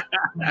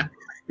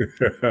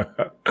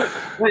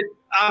 But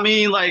I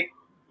mean, like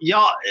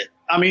y'all.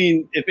 I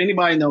mean, if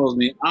anybody knows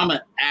me, I'm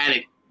an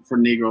addict for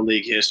Negro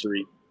League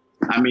history.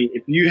 I mean,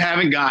 if you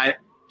haven't got it,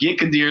 get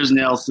Kadir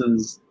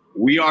Nelson's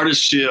 "We Are the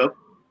Ship."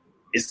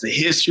 It's the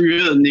history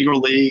of the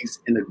Negro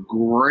Leagues in a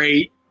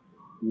great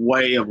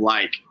way of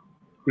like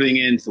putting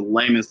it into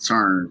layman's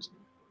terms,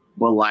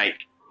 but like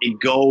it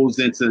goes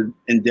into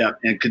in depth.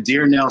 And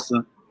Kadir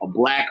Nelson, a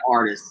black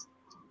artist,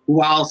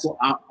 who also,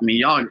 I mean,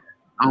 y'all,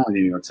 I don't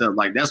even tell,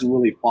 like that's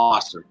Willie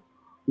Foster,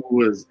 who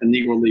was a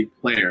Negro League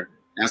player.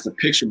 That's a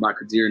picture by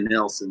Kadir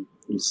Nelson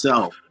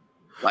himself.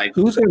 Like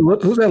who's that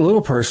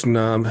little person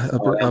up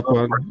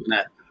on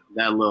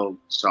that little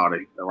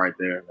shawty right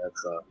there?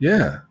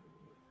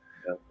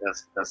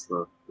 That's that's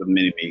the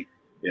mini me,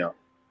 yeah.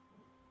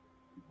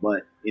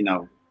 But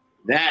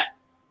that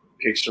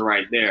picture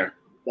right there,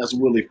 that's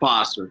Willie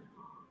Foster,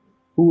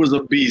 who was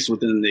a beast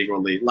within the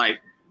Negro League.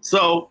 Like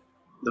so,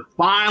 to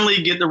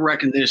finally get the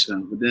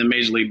recognition within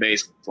Major League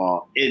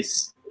Baseball,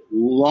 it's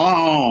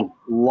long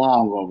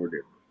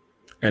overdue.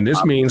 And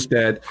this means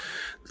that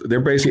they're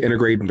basically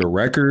integrating the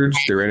records.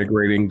 They're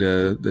integrating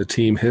the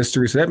team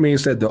history. So that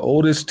means that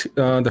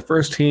the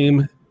first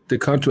team to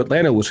come to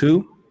Atlanta was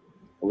who?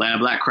 Atlanta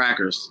Black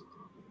Crackers.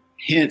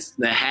 Hence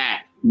the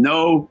hat.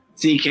 No,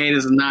 TK,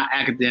 this is not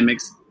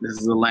academics. This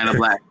is Atlanta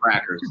Black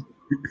Crackers.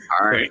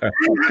 All right.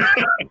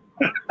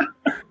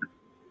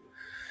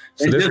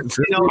 So this is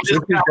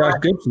Josh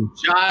Gibson.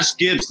 Josh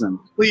Gibson.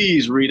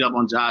 Please read up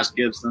on Josh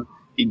Gibson.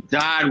 He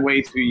died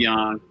way too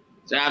young.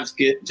 Josh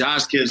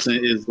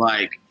Gibson is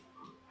like,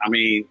 I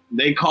mean,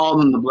 they called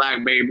him the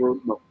Black Babe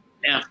Ruth, but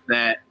F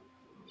that.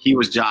 He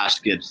was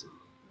Josh Gibson.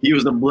 He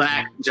was the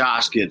Black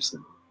Josh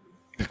Gibson.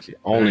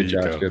 Only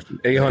Josh Gibson.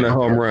 800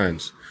 home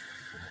runs.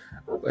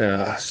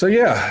 So,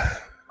 yeah.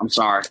 I'm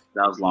sorry.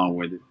 That was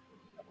long-winded.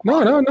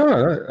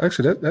 No.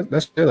 Actually,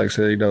 that's good. Like I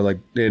said, you know, like,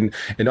 and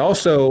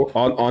also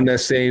on that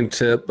same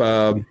tip,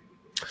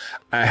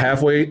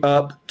 halfway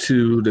up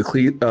to the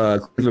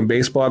Cleveland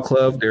Baseball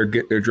Club,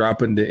 they're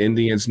dropping the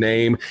Indians'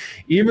 name,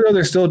 even though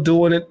they're still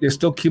doing it. They're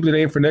still keeping the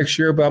name for next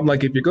year. But I'm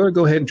like, if you're going to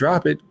go ahead and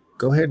drop it,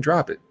 go ahead and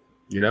drop it.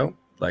 You know,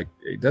 like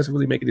it doesn't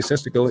really make any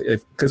sense to go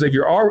because if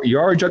you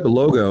already dropped the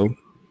logo,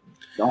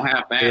 don't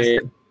have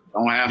fast.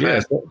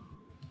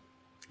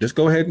 Just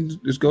go ahead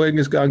and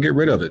get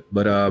rid of it.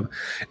 But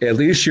at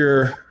least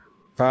you're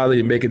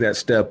finally making that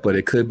step. But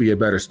it could be a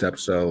better step.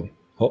 So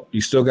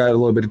you still got a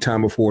little bit of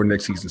time before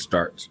next season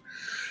starts.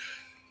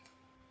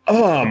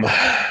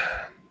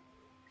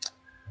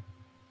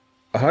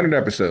 100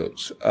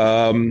 episodes.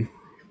 You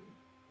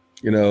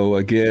know,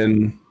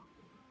 again,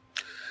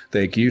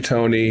 thank you,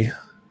 Tony.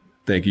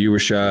 Thank you,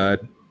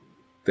 Rashad.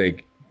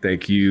 Thank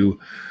you,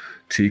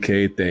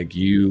 TK. Thank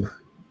you,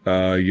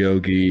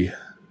 Yogi.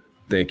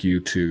 Thank you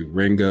to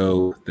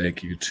Ringo.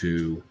 Thank you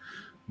to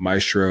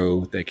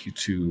Maestro. Thank you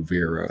to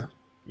Vera.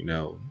 You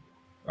know,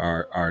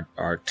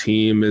 our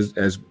team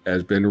has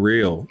been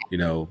real, you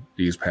know,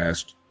 these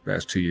past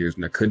 2 years,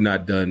 and I could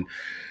not done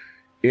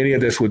any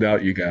of this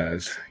without you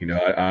guys. You know,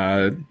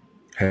 I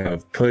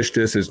have pushed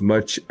this as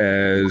much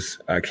as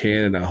I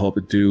can, and I hope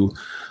to do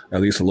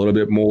at least a little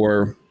bit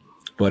more.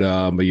 But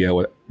yeah,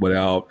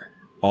 without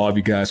all of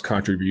you guys'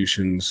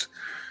 contributions,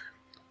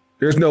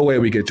 there's no way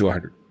we get to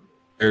 100.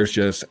 There's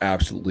just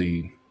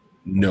absolutely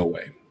no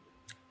way.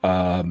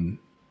 And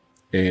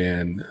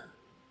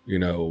you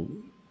know,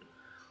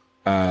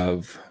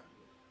 I've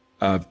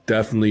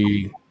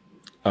definitely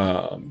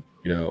you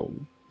know,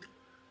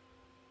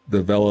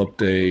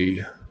 developed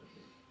a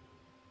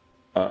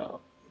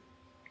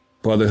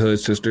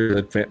brotherhood,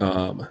 sisterhood,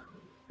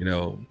 you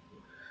know,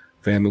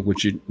 family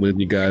with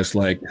you guys.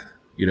 Like,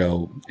 you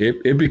know,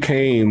 it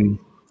became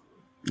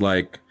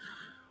like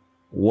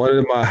one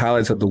of my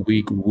highlights of the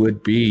week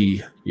would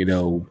be, you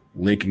know,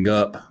 linking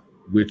up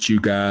with you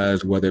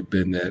guys, whether it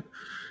been at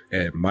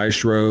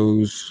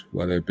Maestro's,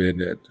 whether it been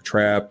at the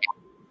Trap,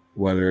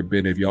 whether it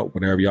been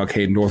whenever y'all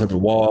came north of the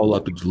wall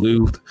up to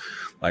Duluth,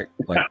 like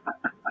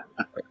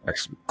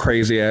some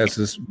crazy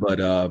asses. But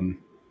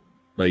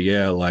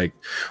yeah, like,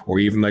 or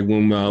even like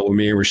when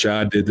me and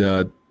Rashad did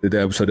the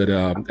episode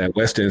at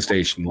West End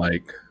Station,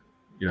 like,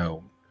 you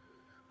know,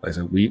 like I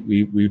said,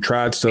 we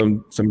tried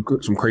some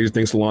crazy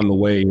things along the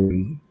way,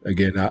 and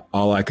again,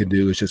 all I can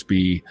do is just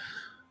be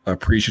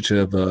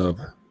appreciative of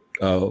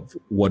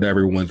what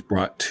everyone's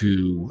brought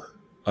to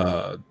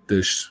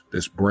this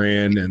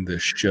brand and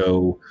this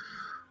show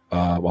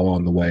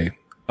along the way.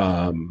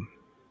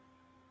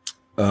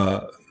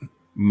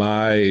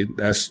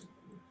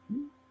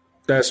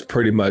 That's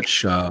pretty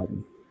much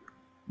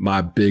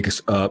my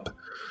biggest up.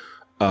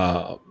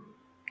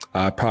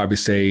 I'd probably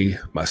say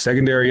my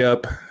secondary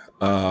up.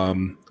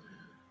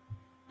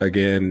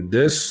 Again,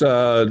 this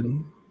I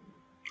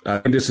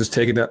think this is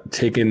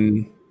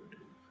taking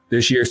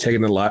this year's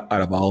taken a lot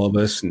out of all of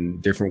us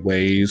in different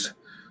ways.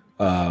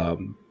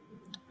 And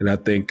I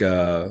think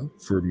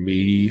for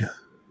me,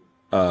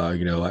 you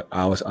know,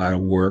 I was out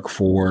of work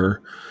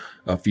for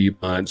a few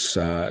months.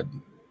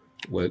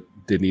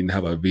 Didn't even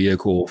have a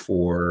vehicle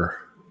for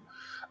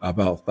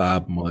about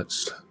 5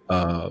 months.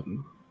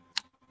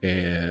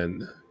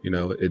 And, you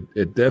know,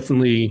 it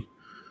definitely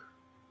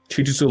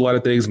teaches you a lot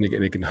of things, and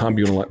it can humble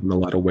you in a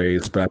lot of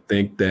ways. But I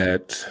think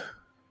that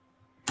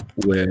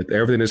with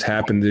everything that's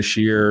happened this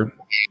year,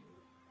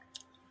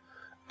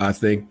 I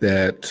think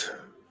that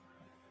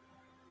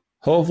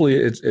hopefully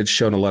it's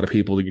shown a lot of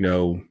people, you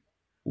know,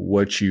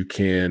 what you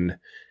can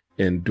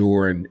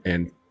endure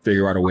and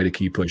figure out a way to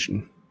keep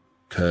pushing.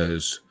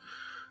 Because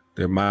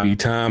there might be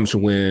times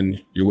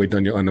when you're waiting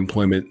on your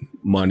unemployment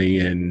money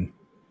and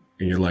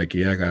you're like,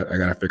 yeah, I got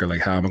to figure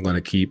like how am I going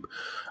to keep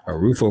a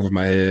roof over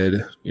my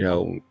head, you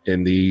know,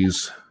 in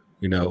these,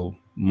 you know,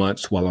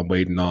 months while I'm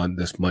waiting on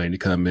this money to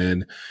come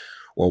in,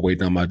 or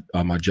waiting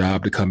on my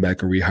job to come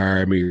back and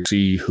rehire me, or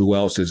see who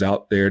else is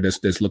out there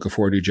that's looking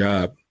for a new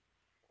job.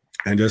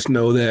 And just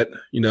know that,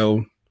 you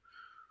know,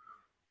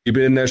 you've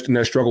been in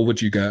that struggle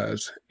with you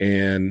guys.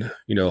 And,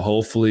 you know,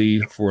 hopefully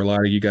for a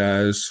lot of you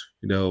guys,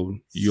 you know,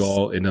 you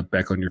all end up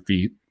back on your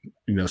feet,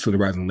 you know, sooner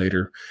rather than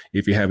later,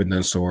 if you haven't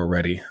done so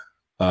already.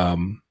 Like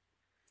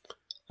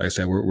I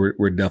said,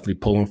 we're definitely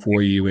pulling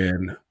for you,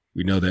 and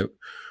we know that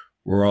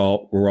we're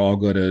all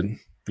going to,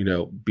 you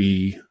know,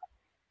 be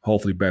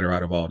hopefully better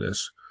out of all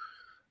this.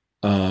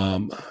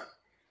 I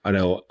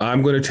know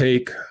I'm going to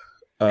take,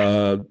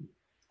 you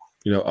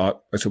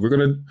know, so we're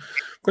going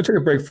to take a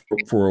break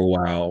for a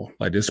while.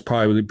 Like this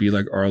probably be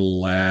like our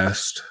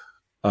last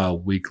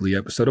weekly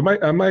episode.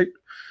 I might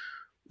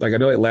like I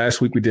know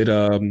last week we did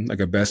like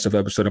a best of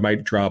episode. I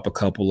might drop a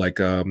couple like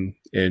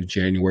in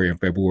January and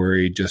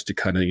February just to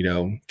kind of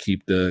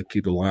keep the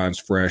lines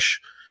fresh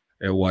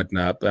and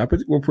whatnot. But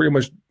we're pretty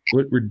much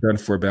we're done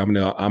for a bit.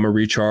 I'm a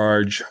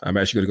recharge. I'm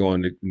actually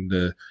going to go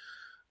into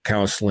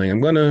counseling.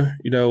 I'm gonna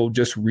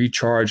just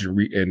recharge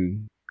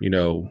and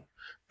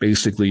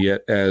basically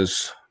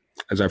as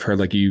I've heard,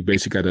 like you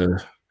basically got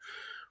to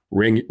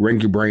ring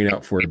your brain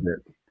out for a bit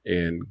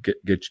and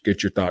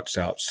get your thoughts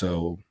out.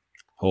 So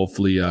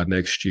hopefully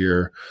next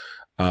year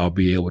I'll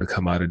be able to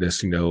come out of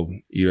this,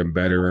 even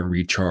better and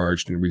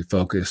recharged and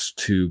refocused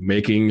to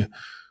making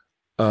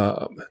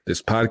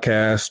this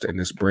podcast and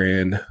this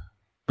brand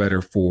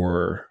better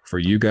for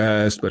you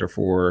guys, better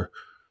for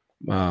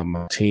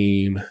my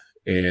team,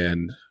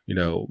 and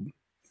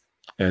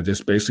and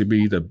just basically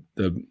be the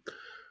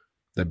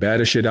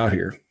baddest shit out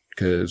here,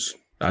 because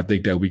I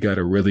think that we got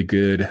a really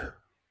good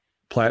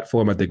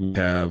platform. I think we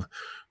have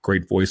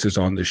great voices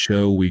on the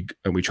show. We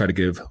try to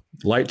give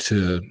light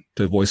to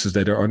voices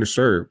that are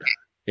underserved,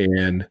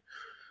 and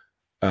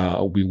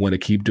we want to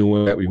keep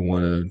doing that. We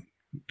want to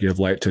give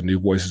light to new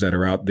voices that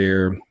are out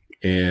there,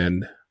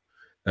 and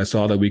that's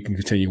all that we can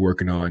continue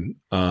working on.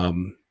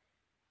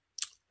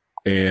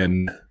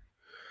 And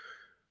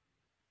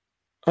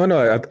I don't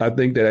know. I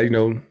think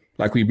that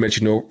like we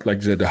mentioned, like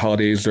I said, the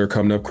holidays are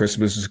coming up.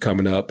 Christmas is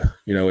coming up.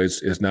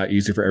 It's not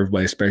easy for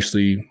everybody,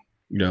 especially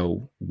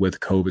with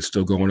COVID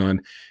still going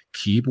on.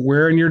 Keep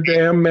wearing your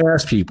damn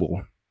mask,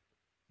 people.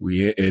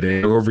 It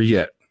ain't over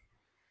yet.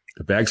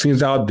 The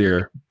vaccine's out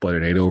there, but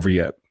it ain't over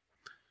yet.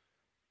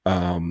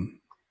 I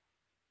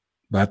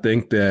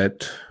think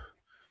that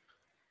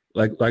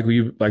like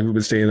we've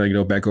been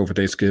saying, back over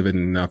Thanksgiving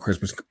and now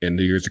Christmas and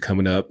New Year's are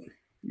coming up.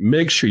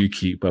 Make sure you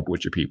keep up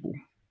with your people.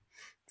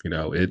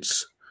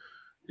 It's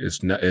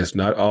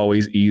not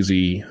always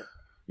easy,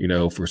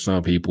 for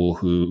some people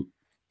who,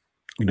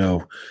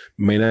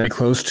 may not be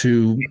close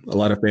to a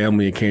lot of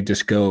family and can't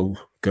just go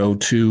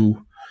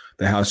to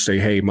the house, say,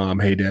 hey, mom,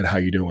 hey, dad, how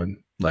you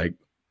doing? Like,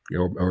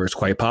 or it's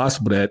quite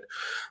possible that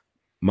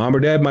mom or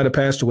dad might have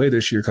passed away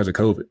this year because of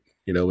COVID.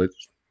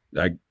 It's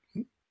like,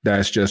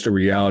 that's just a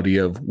reality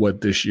of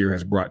what this year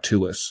has brought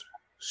to us.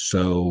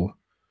 So,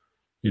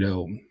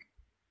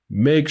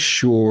 make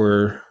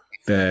sure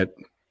that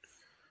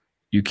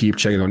you keep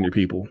checking on your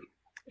people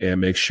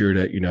and make sure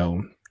that,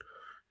 your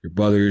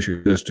brothers,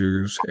 your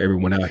sisters,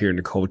 everyone out here in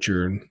the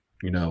culture,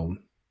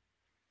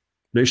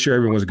 make sure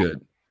everyone's good.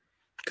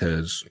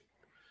 Because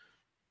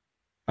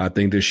I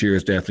think this year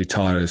has definitely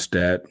taught us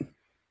that,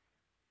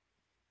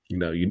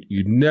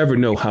 you never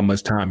know how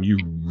much time you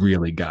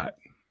really got.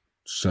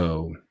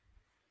 So,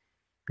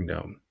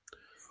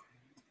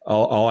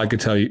 all I can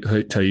tell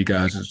you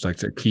guys is like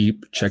to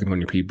keep checking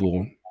on your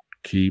people,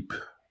 keep,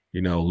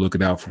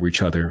 looking out for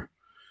each other.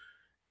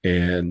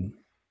 And,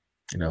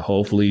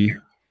 hopefully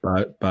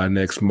by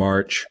next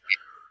March,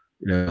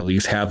 at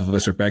least half of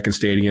us are back in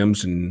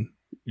stadiums, and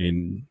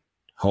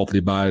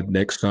hopefully by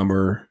next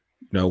summer,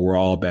 we're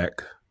all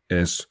back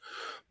as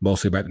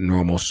mostly back to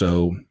normal.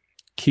 So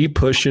keep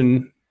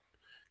pushing,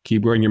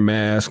 keep wearing your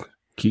mask,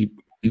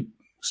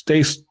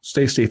 stay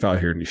safe out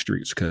here in the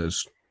streets.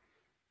 Cause,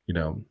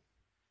 like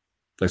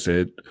I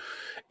said,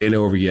 it ain't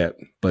over yet.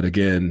 But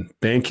again,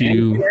 thank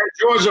you.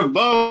 Georgia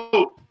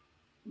vote.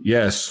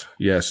 Yes.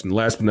 And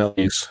last but not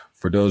least,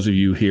 for those of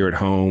you here at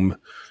home,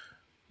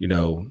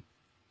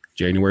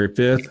 January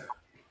 5th,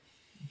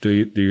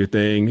 do your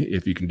thing.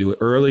 If you can do it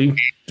early,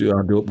 do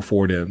it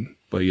before then.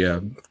 But yeah,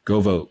 go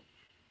vote.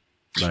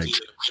 Like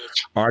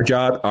our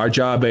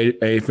job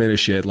ain't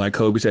finished yet. Like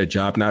Kobe said,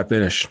 job not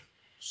finished.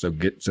 So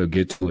get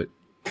to it.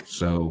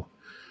 So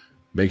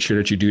make sure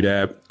that you do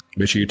that.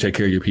 Make sure you take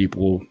care of your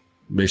people.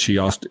 Make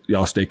sure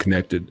y'all stay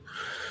connected.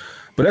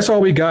 But that's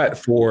all we got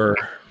for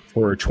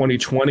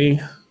 2020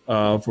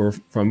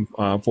 from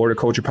Florida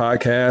Culture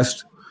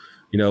Podcast.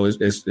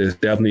 It's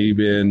definitely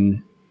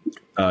been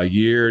a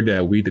year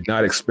that we did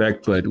not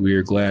expect, but we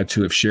are glad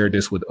to have shared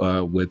this with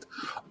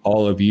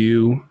all of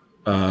you.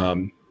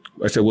 Like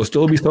I said, we'll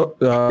still be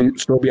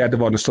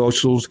active on the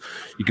socials.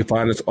 You can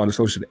find us on the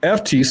social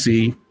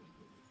FTC.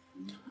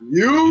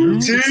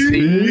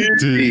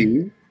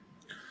 UTC.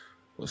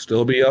 We'll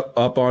still be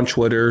up on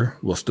Twitter.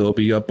 We'll still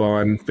be up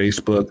on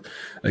Facebook.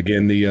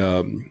 Again,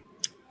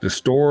 the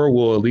store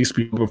will at least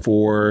be open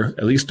for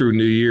at least through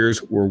New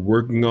Year's. We're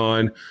working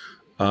on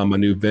a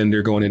new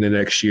vendor going into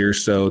next year,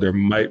 so there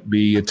might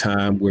be a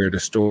time where the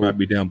store might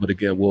be down. But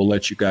again, we'll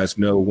let you guys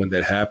know when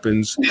that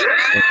happens.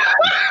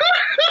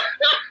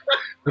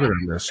 Put it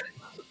on this.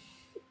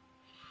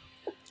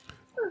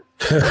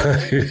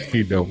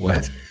 You know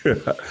what?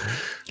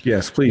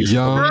 Yes, please.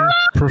 Young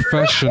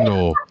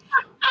professionals.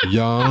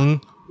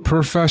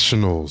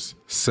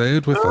 Say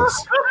it with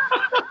us.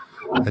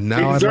 And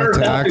now I'd like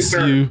to ask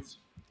you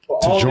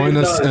to join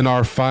us in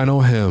our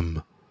final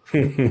hymn.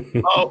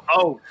 Oh,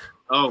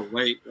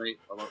 wait.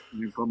 Hold on. Let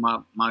me put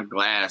my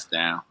glass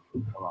down.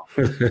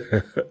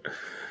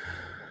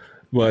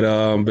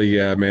 But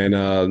yeah,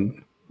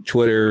 man,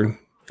 Twitter,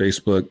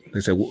 Facebook, they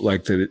said,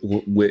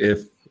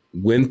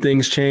 when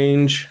things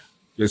change,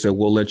 They said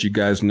we'll let you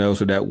guys know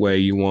so that way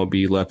you won't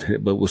be left,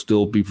 but we'll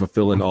still be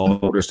fulfilling all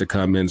orders to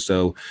come in.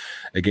 So,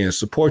 again,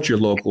 support your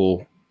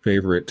local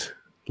favorite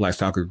Black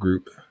soccer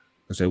group.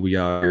 I said we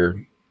are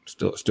here,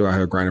 still out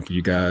here grinding for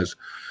you guys.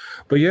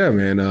 But yeah,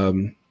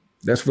 man,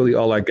 that's really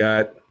all I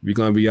got. We're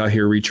gonna be out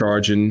here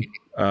recharging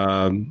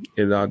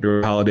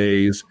during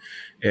holidays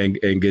and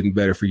getting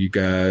better for you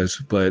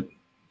guys. But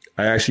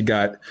I actually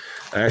got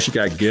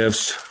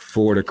gifts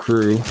for the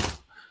crew.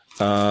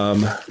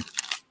 I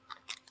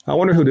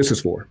wonder who this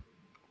is for.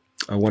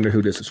 Greg,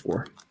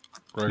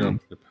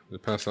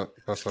 pass that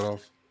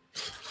off.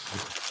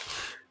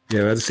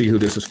 Yeah, let's see who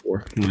this is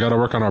for. We got to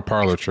work on our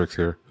parlor tricks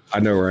here. I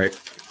know, right?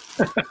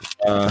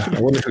 I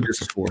wonder who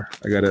this is for.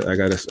 I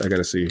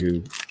gotta see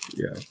who.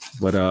 Yeah,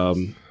 but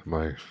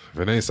My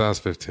Vinay size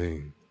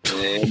 15.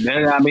 It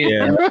better not be.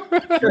 Yeah,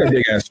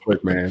 big ass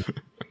foot, man.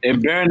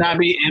 It better not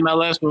be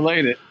MLS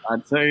related. I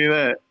tell you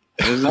that.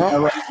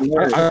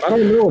 I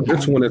don't know if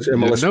this one is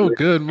MLS. No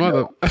good,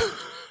 mother.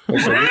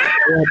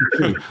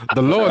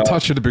 The Lord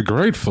taught you to be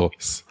grateful.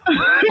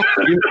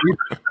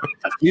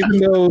 Even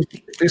though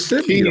they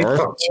said the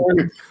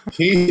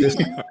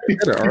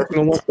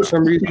Arsenal one for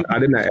some reason, I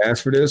did not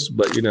ask for this,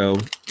 but they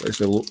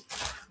said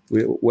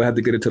we'll have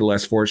to get it to the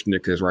less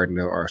fortunate because right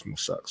now Arsenal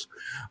sucks.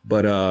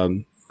 But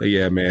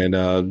yeah, man,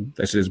 I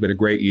said it's been a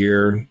great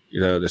year.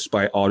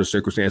 Despite all the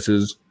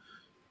circumstances,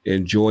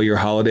 enjoy your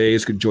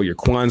holidays, enjoy your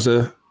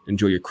Kwanzaa,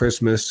 enjoy your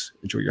Christmas,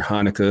 enjoy your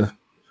Hanukkah.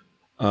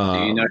 Do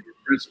you know your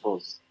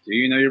principles? Do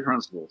you know your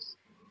principles?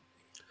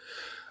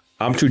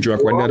 I'm too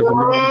drunk right now to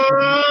remember.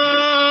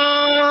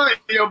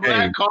 Your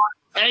black card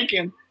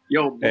taken.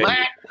 Your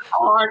black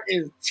card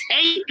is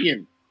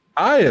taken.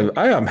 I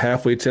am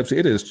halfway tipsy.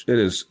 It is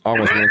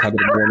almost 1 o'clock in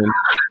the morning.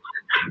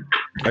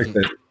 Like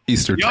that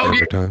Easter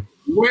time.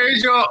 Where are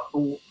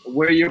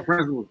your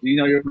principles? Do you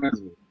know your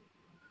principles?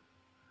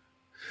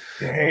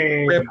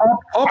 Dang. Man,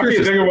 I can't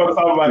think of what's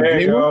on my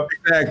head, yo.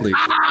 Exactly.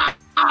 I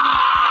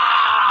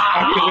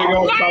can't think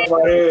of what's on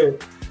my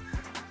head.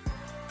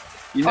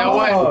 You know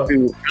what?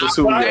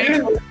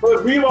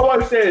 But me and my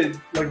wife said,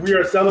 we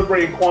are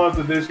celebrating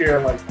Kwanzaa this year,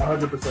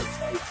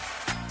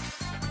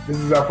 100%. This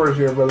is our first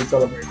year of really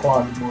celebrating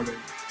Kwanzaa more than.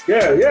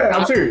 Yeah,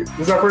 I'm serious.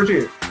 This is our first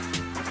year.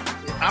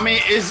 I mean,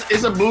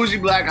 it's a bougie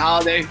black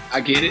holiday. I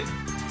get it.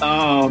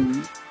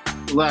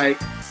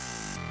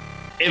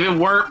 If it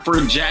weren't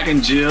for Jack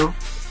and Jill,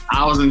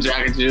 I was in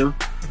Jack and Jill.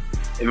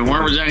 If it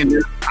weren't for Jack and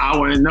Jill, I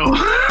wouldn't know.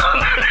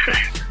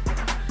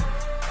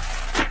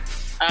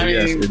 I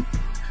mean.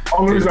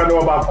 Only reason I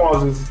know about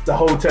Kwanzaa is the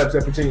whole text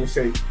that continue to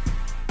say,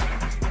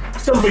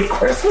 celebrate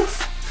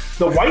Christmas?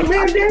 The white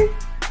man day?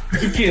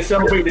 You can't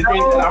celebrate the day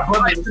that our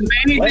brothers. The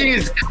main thing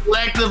is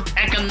collective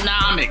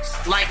economics.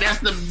 That's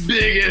the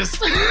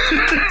biggest.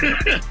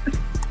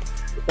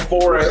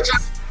 Forex.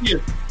 You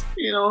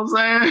know what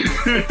I'm saying?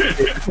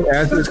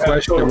 Ask this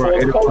question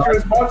culture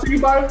is brought to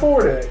you by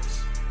Forex.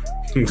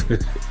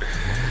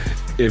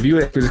 If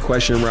you ask this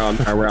question around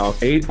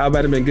 8, I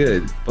bet have been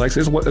good.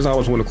 It's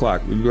always 1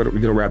 o'clock. We're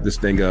gonna wrap this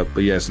thing up.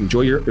 But yes,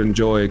 enjoy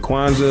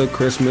Kwanzaa,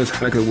 Christmas,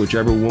 Hanukkah,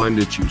 whichever one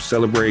that you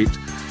celebrate.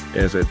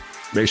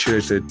 Make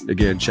sure to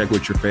again check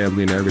with your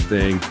family and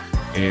everything,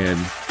 and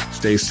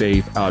stay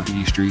safe out in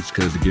these streets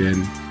because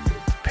again,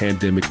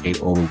 pandemic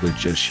ain't over with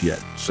just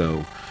yet.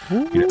 So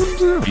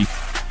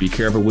be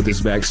careful with this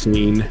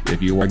vaccine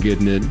if you are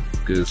getting it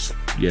because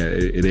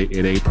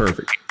it ain't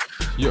perfect.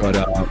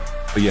 Yeah.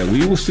 But yeah,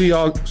 we will see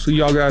y'all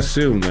guys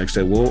soon. Like I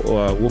said,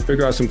 we'll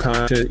figure out some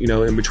content,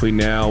 in between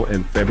now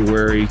and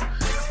February.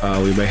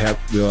 We may have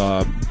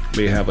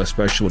a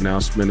special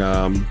announcement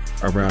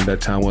around that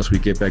time once we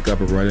get back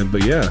up and running.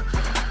 But yeah,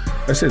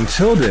 I said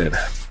until then,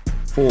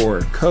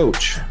 for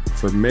Coach,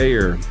 for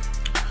Mayor,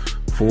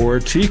 for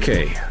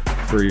TK,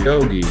 for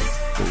Yogi,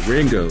 for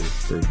Ringo,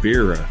 for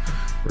Vera,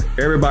 for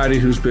everybody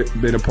who's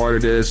been a part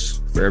of this,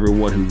 for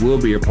everyone who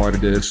will be a part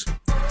of this,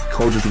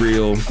 Coaches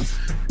Real,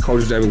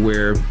 coaches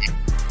everywhere.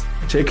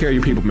 Take care of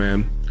your people,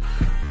 man.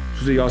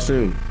 See y'all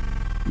soon.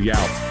 We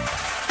out.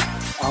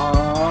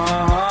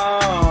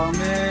 Oh,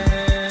 man.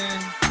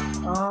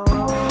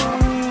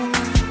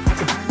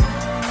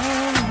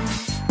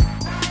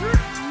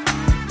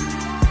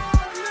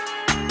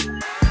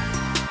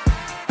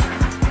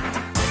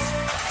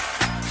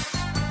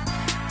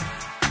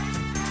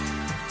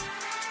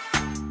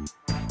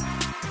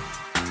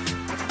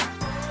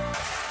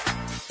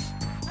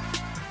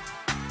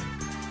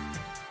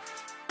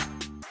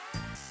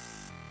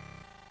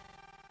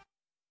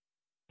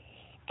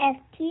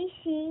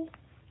 FTC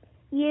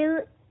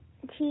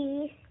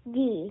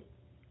UTD.